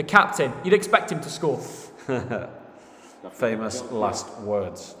 Aspi. The captain. You'd expect him to score. Famous last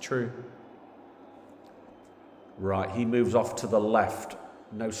words. True. Right, he moves off to the left.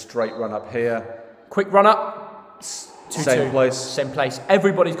 No straight run up here. Quick run up. 2-2. Same place. Same place.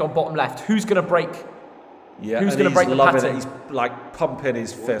 Everybody's gone bottom left. Who's going to break? Yeah, Who's going to break the loving pattern? it. He's like pumping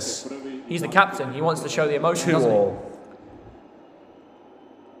his fists. He's the captain. He wants to show the emotion, doesn't 2-2.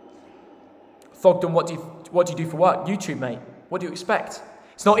 he? Thogden, what do you do for work? YouTube, mate. What do you expect?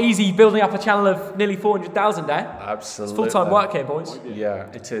 It's not easy building up a channel of nearly 400,000 there. Absolutely. It's full-time work here, boys. Yeah,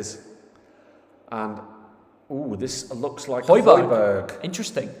 it is. And, ooh, this looks like Højbjerg. Højbjerg.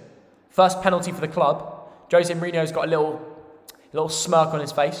 Interesting. First penalty for the club. Jose Mourinho's got a little smirk on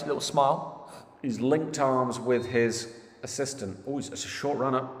his face, a little smile. He's linked arms with his assistant. Oh, it's a short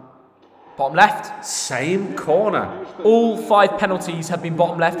run up. Bottom left. Same corner. All 5 penalties have been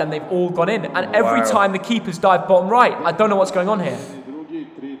bottom left and they've all gone in. And every time the keepers dive bottom right. I don't know what's going on here.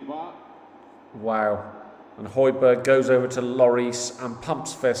 Wow. And Højbjerg goes over to Lloris and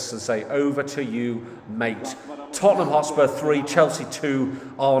pumps fists and say, over to you, mate. Tottenham Hotspur 3, Chelsea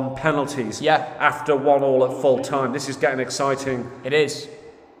 2 on penalties. Yeah. After 1-1 at full time. This is getting exciting. It is.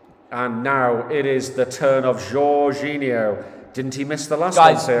 And now it is the turn of Jorginho. Didn't he miss the last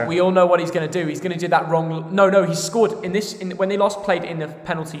one here? Guys, we all know what he's going to do. He's going to do that wrong. No, he scored in this. When they last played in the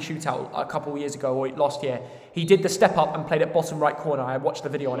penalty shootout a couple of years ago or last year, he did the step up and played at bottom right corner. I watched the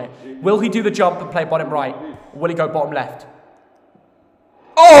video on it. Will he do the jump and play bottom right? Or will he go bottom left?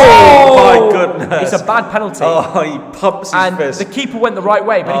 Oh my goodness! It's a bad penalty. Oh, he pumps his fist. The keeper went the right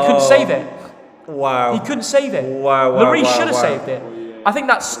way, but he couldn't save it. Wow. He couldn't save it. Wow. Lloris should have saved it. I think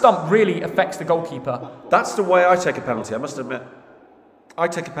that stump really affects the goalkeeper. That's the way I take a penalty, I must admit. I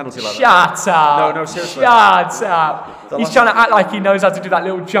take a penalty like that. Shut up. No, seriously. Shut up. He's trying to act like he knows how to do that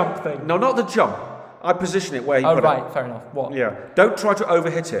little jump thing. No, not the jump. I position it where he put it. Oh, right. Fair enough. What? Yeah. Don't try to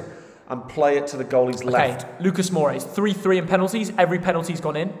overhit it and play it to the goalie's left. Okay, Lucas Moura is 3-3 in penalties. Every penalty's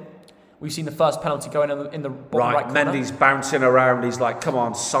gone in. We've seen the first penalty going in the bottom right corner. Mendy's bouncing around. He's like, come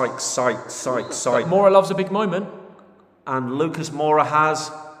on, sight. Moura loves a big moment. And Lucas Moura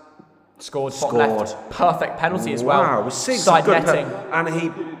has... Scored. Left. Perfect penalty as well. Wow, we're seeing side some good netting. And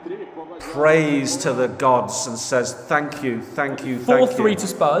he prays to the gods and says, thank you. 4-3 to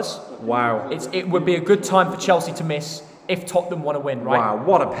Spurs. Wow. It would be a good time for Chelsea to miss if Tottenham want to win, right? Wow,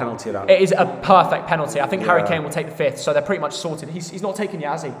 what a penalty that is. It is a perfect penalty. I think Harry Kane will take the fifth, so they're pretty much sorted. He's not taken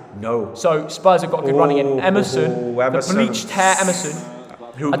yet, has he? No. So Spurs have got a good running in. Emerson, the bleached hair Emerson.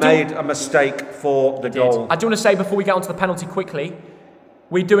 Who made a mistake for the goal. I do want to say, before we get onto the penalty quickly,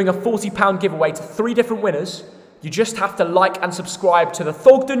 we're doing a £40 giveaway to 3 different winners. You just have to like and subscribe to the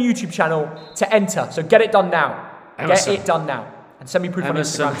Thogden YouTube channel to enter. So get it done now. Emerson. Get it done now. And send me proof on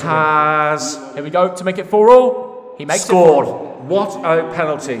Instagram. Has... Here we go, to make it 4-4. He makes scored. it 4-4. What a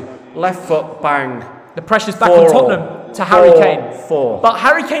penalty. Left foot, bang. The pressure's back on Tottenham to Harry Kane. 4. But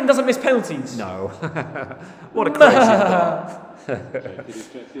Harry Kane doesn't miss penalties. No. What a crazy goal.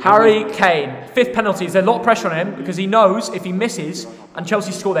 Harry Kane, 5th penalty. There's a lot of pressure on him because he knows if he misses and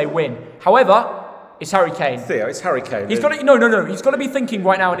Chelsea score, they win. However, it's Harry Kane. Theo, it's Harry Kane. He's got to, no. He's got to be thinking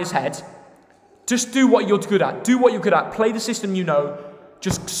right now in his head. Just do what you're good at. Do what you're good at. Play the system you know.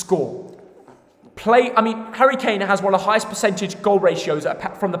 Just score. Harry Kane has one of the highest percentage goal ratios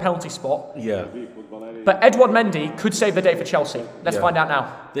from the penalty spot. Yeah. But Edouard Mendy could save the day for Chelsea. Let's find out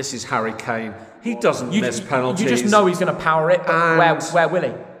now. This is Harry Kane. He doesn't miss penalties. You just know he's going to power it. But where will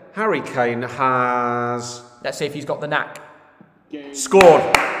he? Harry Kane has... Let's see if he's got the knack. Scored.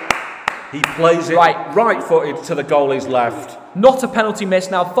 He plays it right-footed to the goalie's left. Not a penalty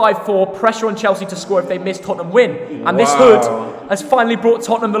miss now. 5-4. Pressure on Chelsea to score if they miss. Tottenham win. And this hood has finally brought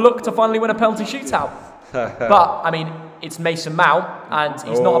Tottenham the look to finally win a penalty shootout. But, it's Mason Mount, and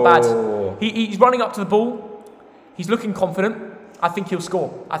he's not a bad... He's running up to the ball. He's looking confident. I think he'll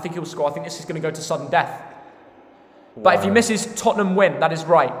score. I think this is going to go to sudden death. But if he misses, Tottenham win. That is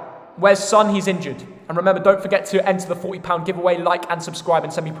right. Where's Son? He's injured. And remember, don't forget to enter the £40 giveaway. Like and subscribe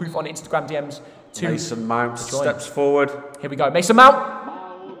and send me proof on Instagram DMs to Mason Mount steps forward. Here we go. Mason Mount.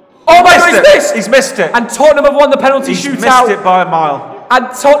 Oh my God, He's missed it. And Tottenham have won the penalty shootout. He's missed it by a mile.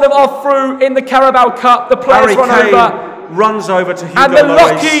 And Tottenham are through in the Carabao Cup. The players runs over to Hugo and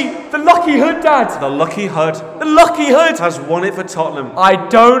the lucky hood, Dad. The lucky hood. The lucky hood has won it for Tottenham. I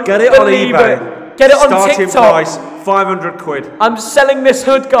don't get it believe on eBay. Get it on Starting TikTok. price, 500 quid. I'm selling this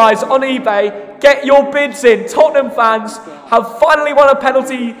hood, guys, on eBay. Get your bids in. Tottenham fans have finally won a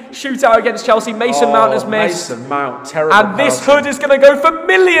penalty shootout against Chelsea. Mason Mount has missed. Mason Mount, terrible. And this hood is going to go for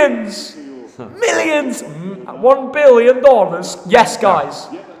millions. Millions. $1 billion. Yes, guys.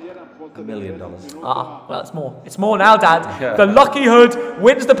 $1 million. Well, it's more. It's more now, Dad. Yeah. The lucky hood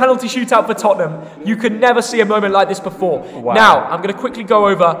wins the penalty shootout for Tottenham. You could never see a moment like this before. Wow. Now, I'm going to quickly go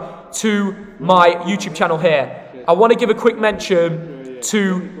over to my YouTube channel here. I want to give a quick mention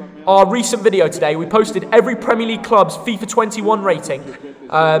to our recent video today. We posted every Premier League club's FIFA 21 rating.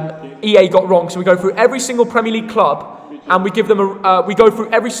 EA got wrong, so we go through every single Premier League club and we give them we go through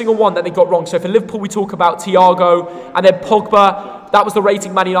every single one that they got wrong. So for Liverpool, we talk about Thiago, and then Pogba. That was the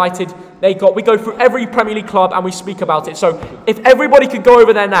rating Man United they got. We go through every Premier League club and we speak about it. So if everybody could go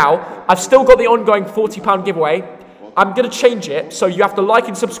over there now, I've still got the ongoing £40 giveaway. I'm going to change it, so you have to like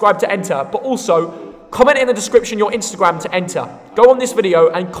and subscribe to enter, but also comment in the description your Instagram to enter. Go on this video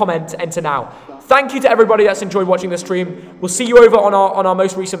and comment to enter now. Thank you to everybody that's enjoyed watching the stream. We'll see you over on our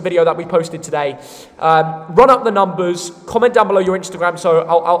most recent video that we posted today. Run up the numbers, comment down below your Instagram, so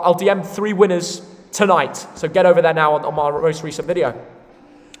I'll DM 3 winners tonight. So get over there now on my most recent video.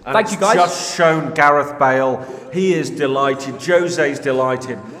 And thank you, guys. Just shown Gareth Bale. He is delighted. Jose's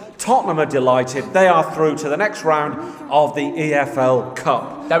delighted. Tottenham are delighted. They are through to the next round of the EFL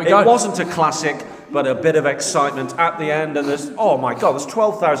Cup. There we go. It wasn't a classic, but a bit of excitement at the end. And there's, oh my God, there's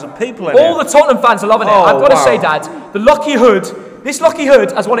 12,000 people in All here. the Tottenham fans are loving it. Oh, I've got to wow. say, Dad, the lucky hood, this lucky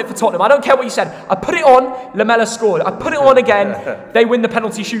hood has won it for Tottenham. I don't care what you said. I put it on, Lamela scored. I put it on again, they win the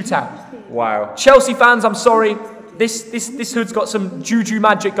penalty shootout. Wow. Chelsea fans, I'm sorry. This hood's got some juju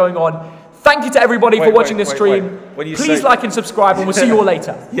magic going on. Thank you to everybody for watching this stream. When you Please say- like and subscribe, and we'll see you all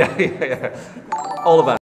later. Yeah. All of that.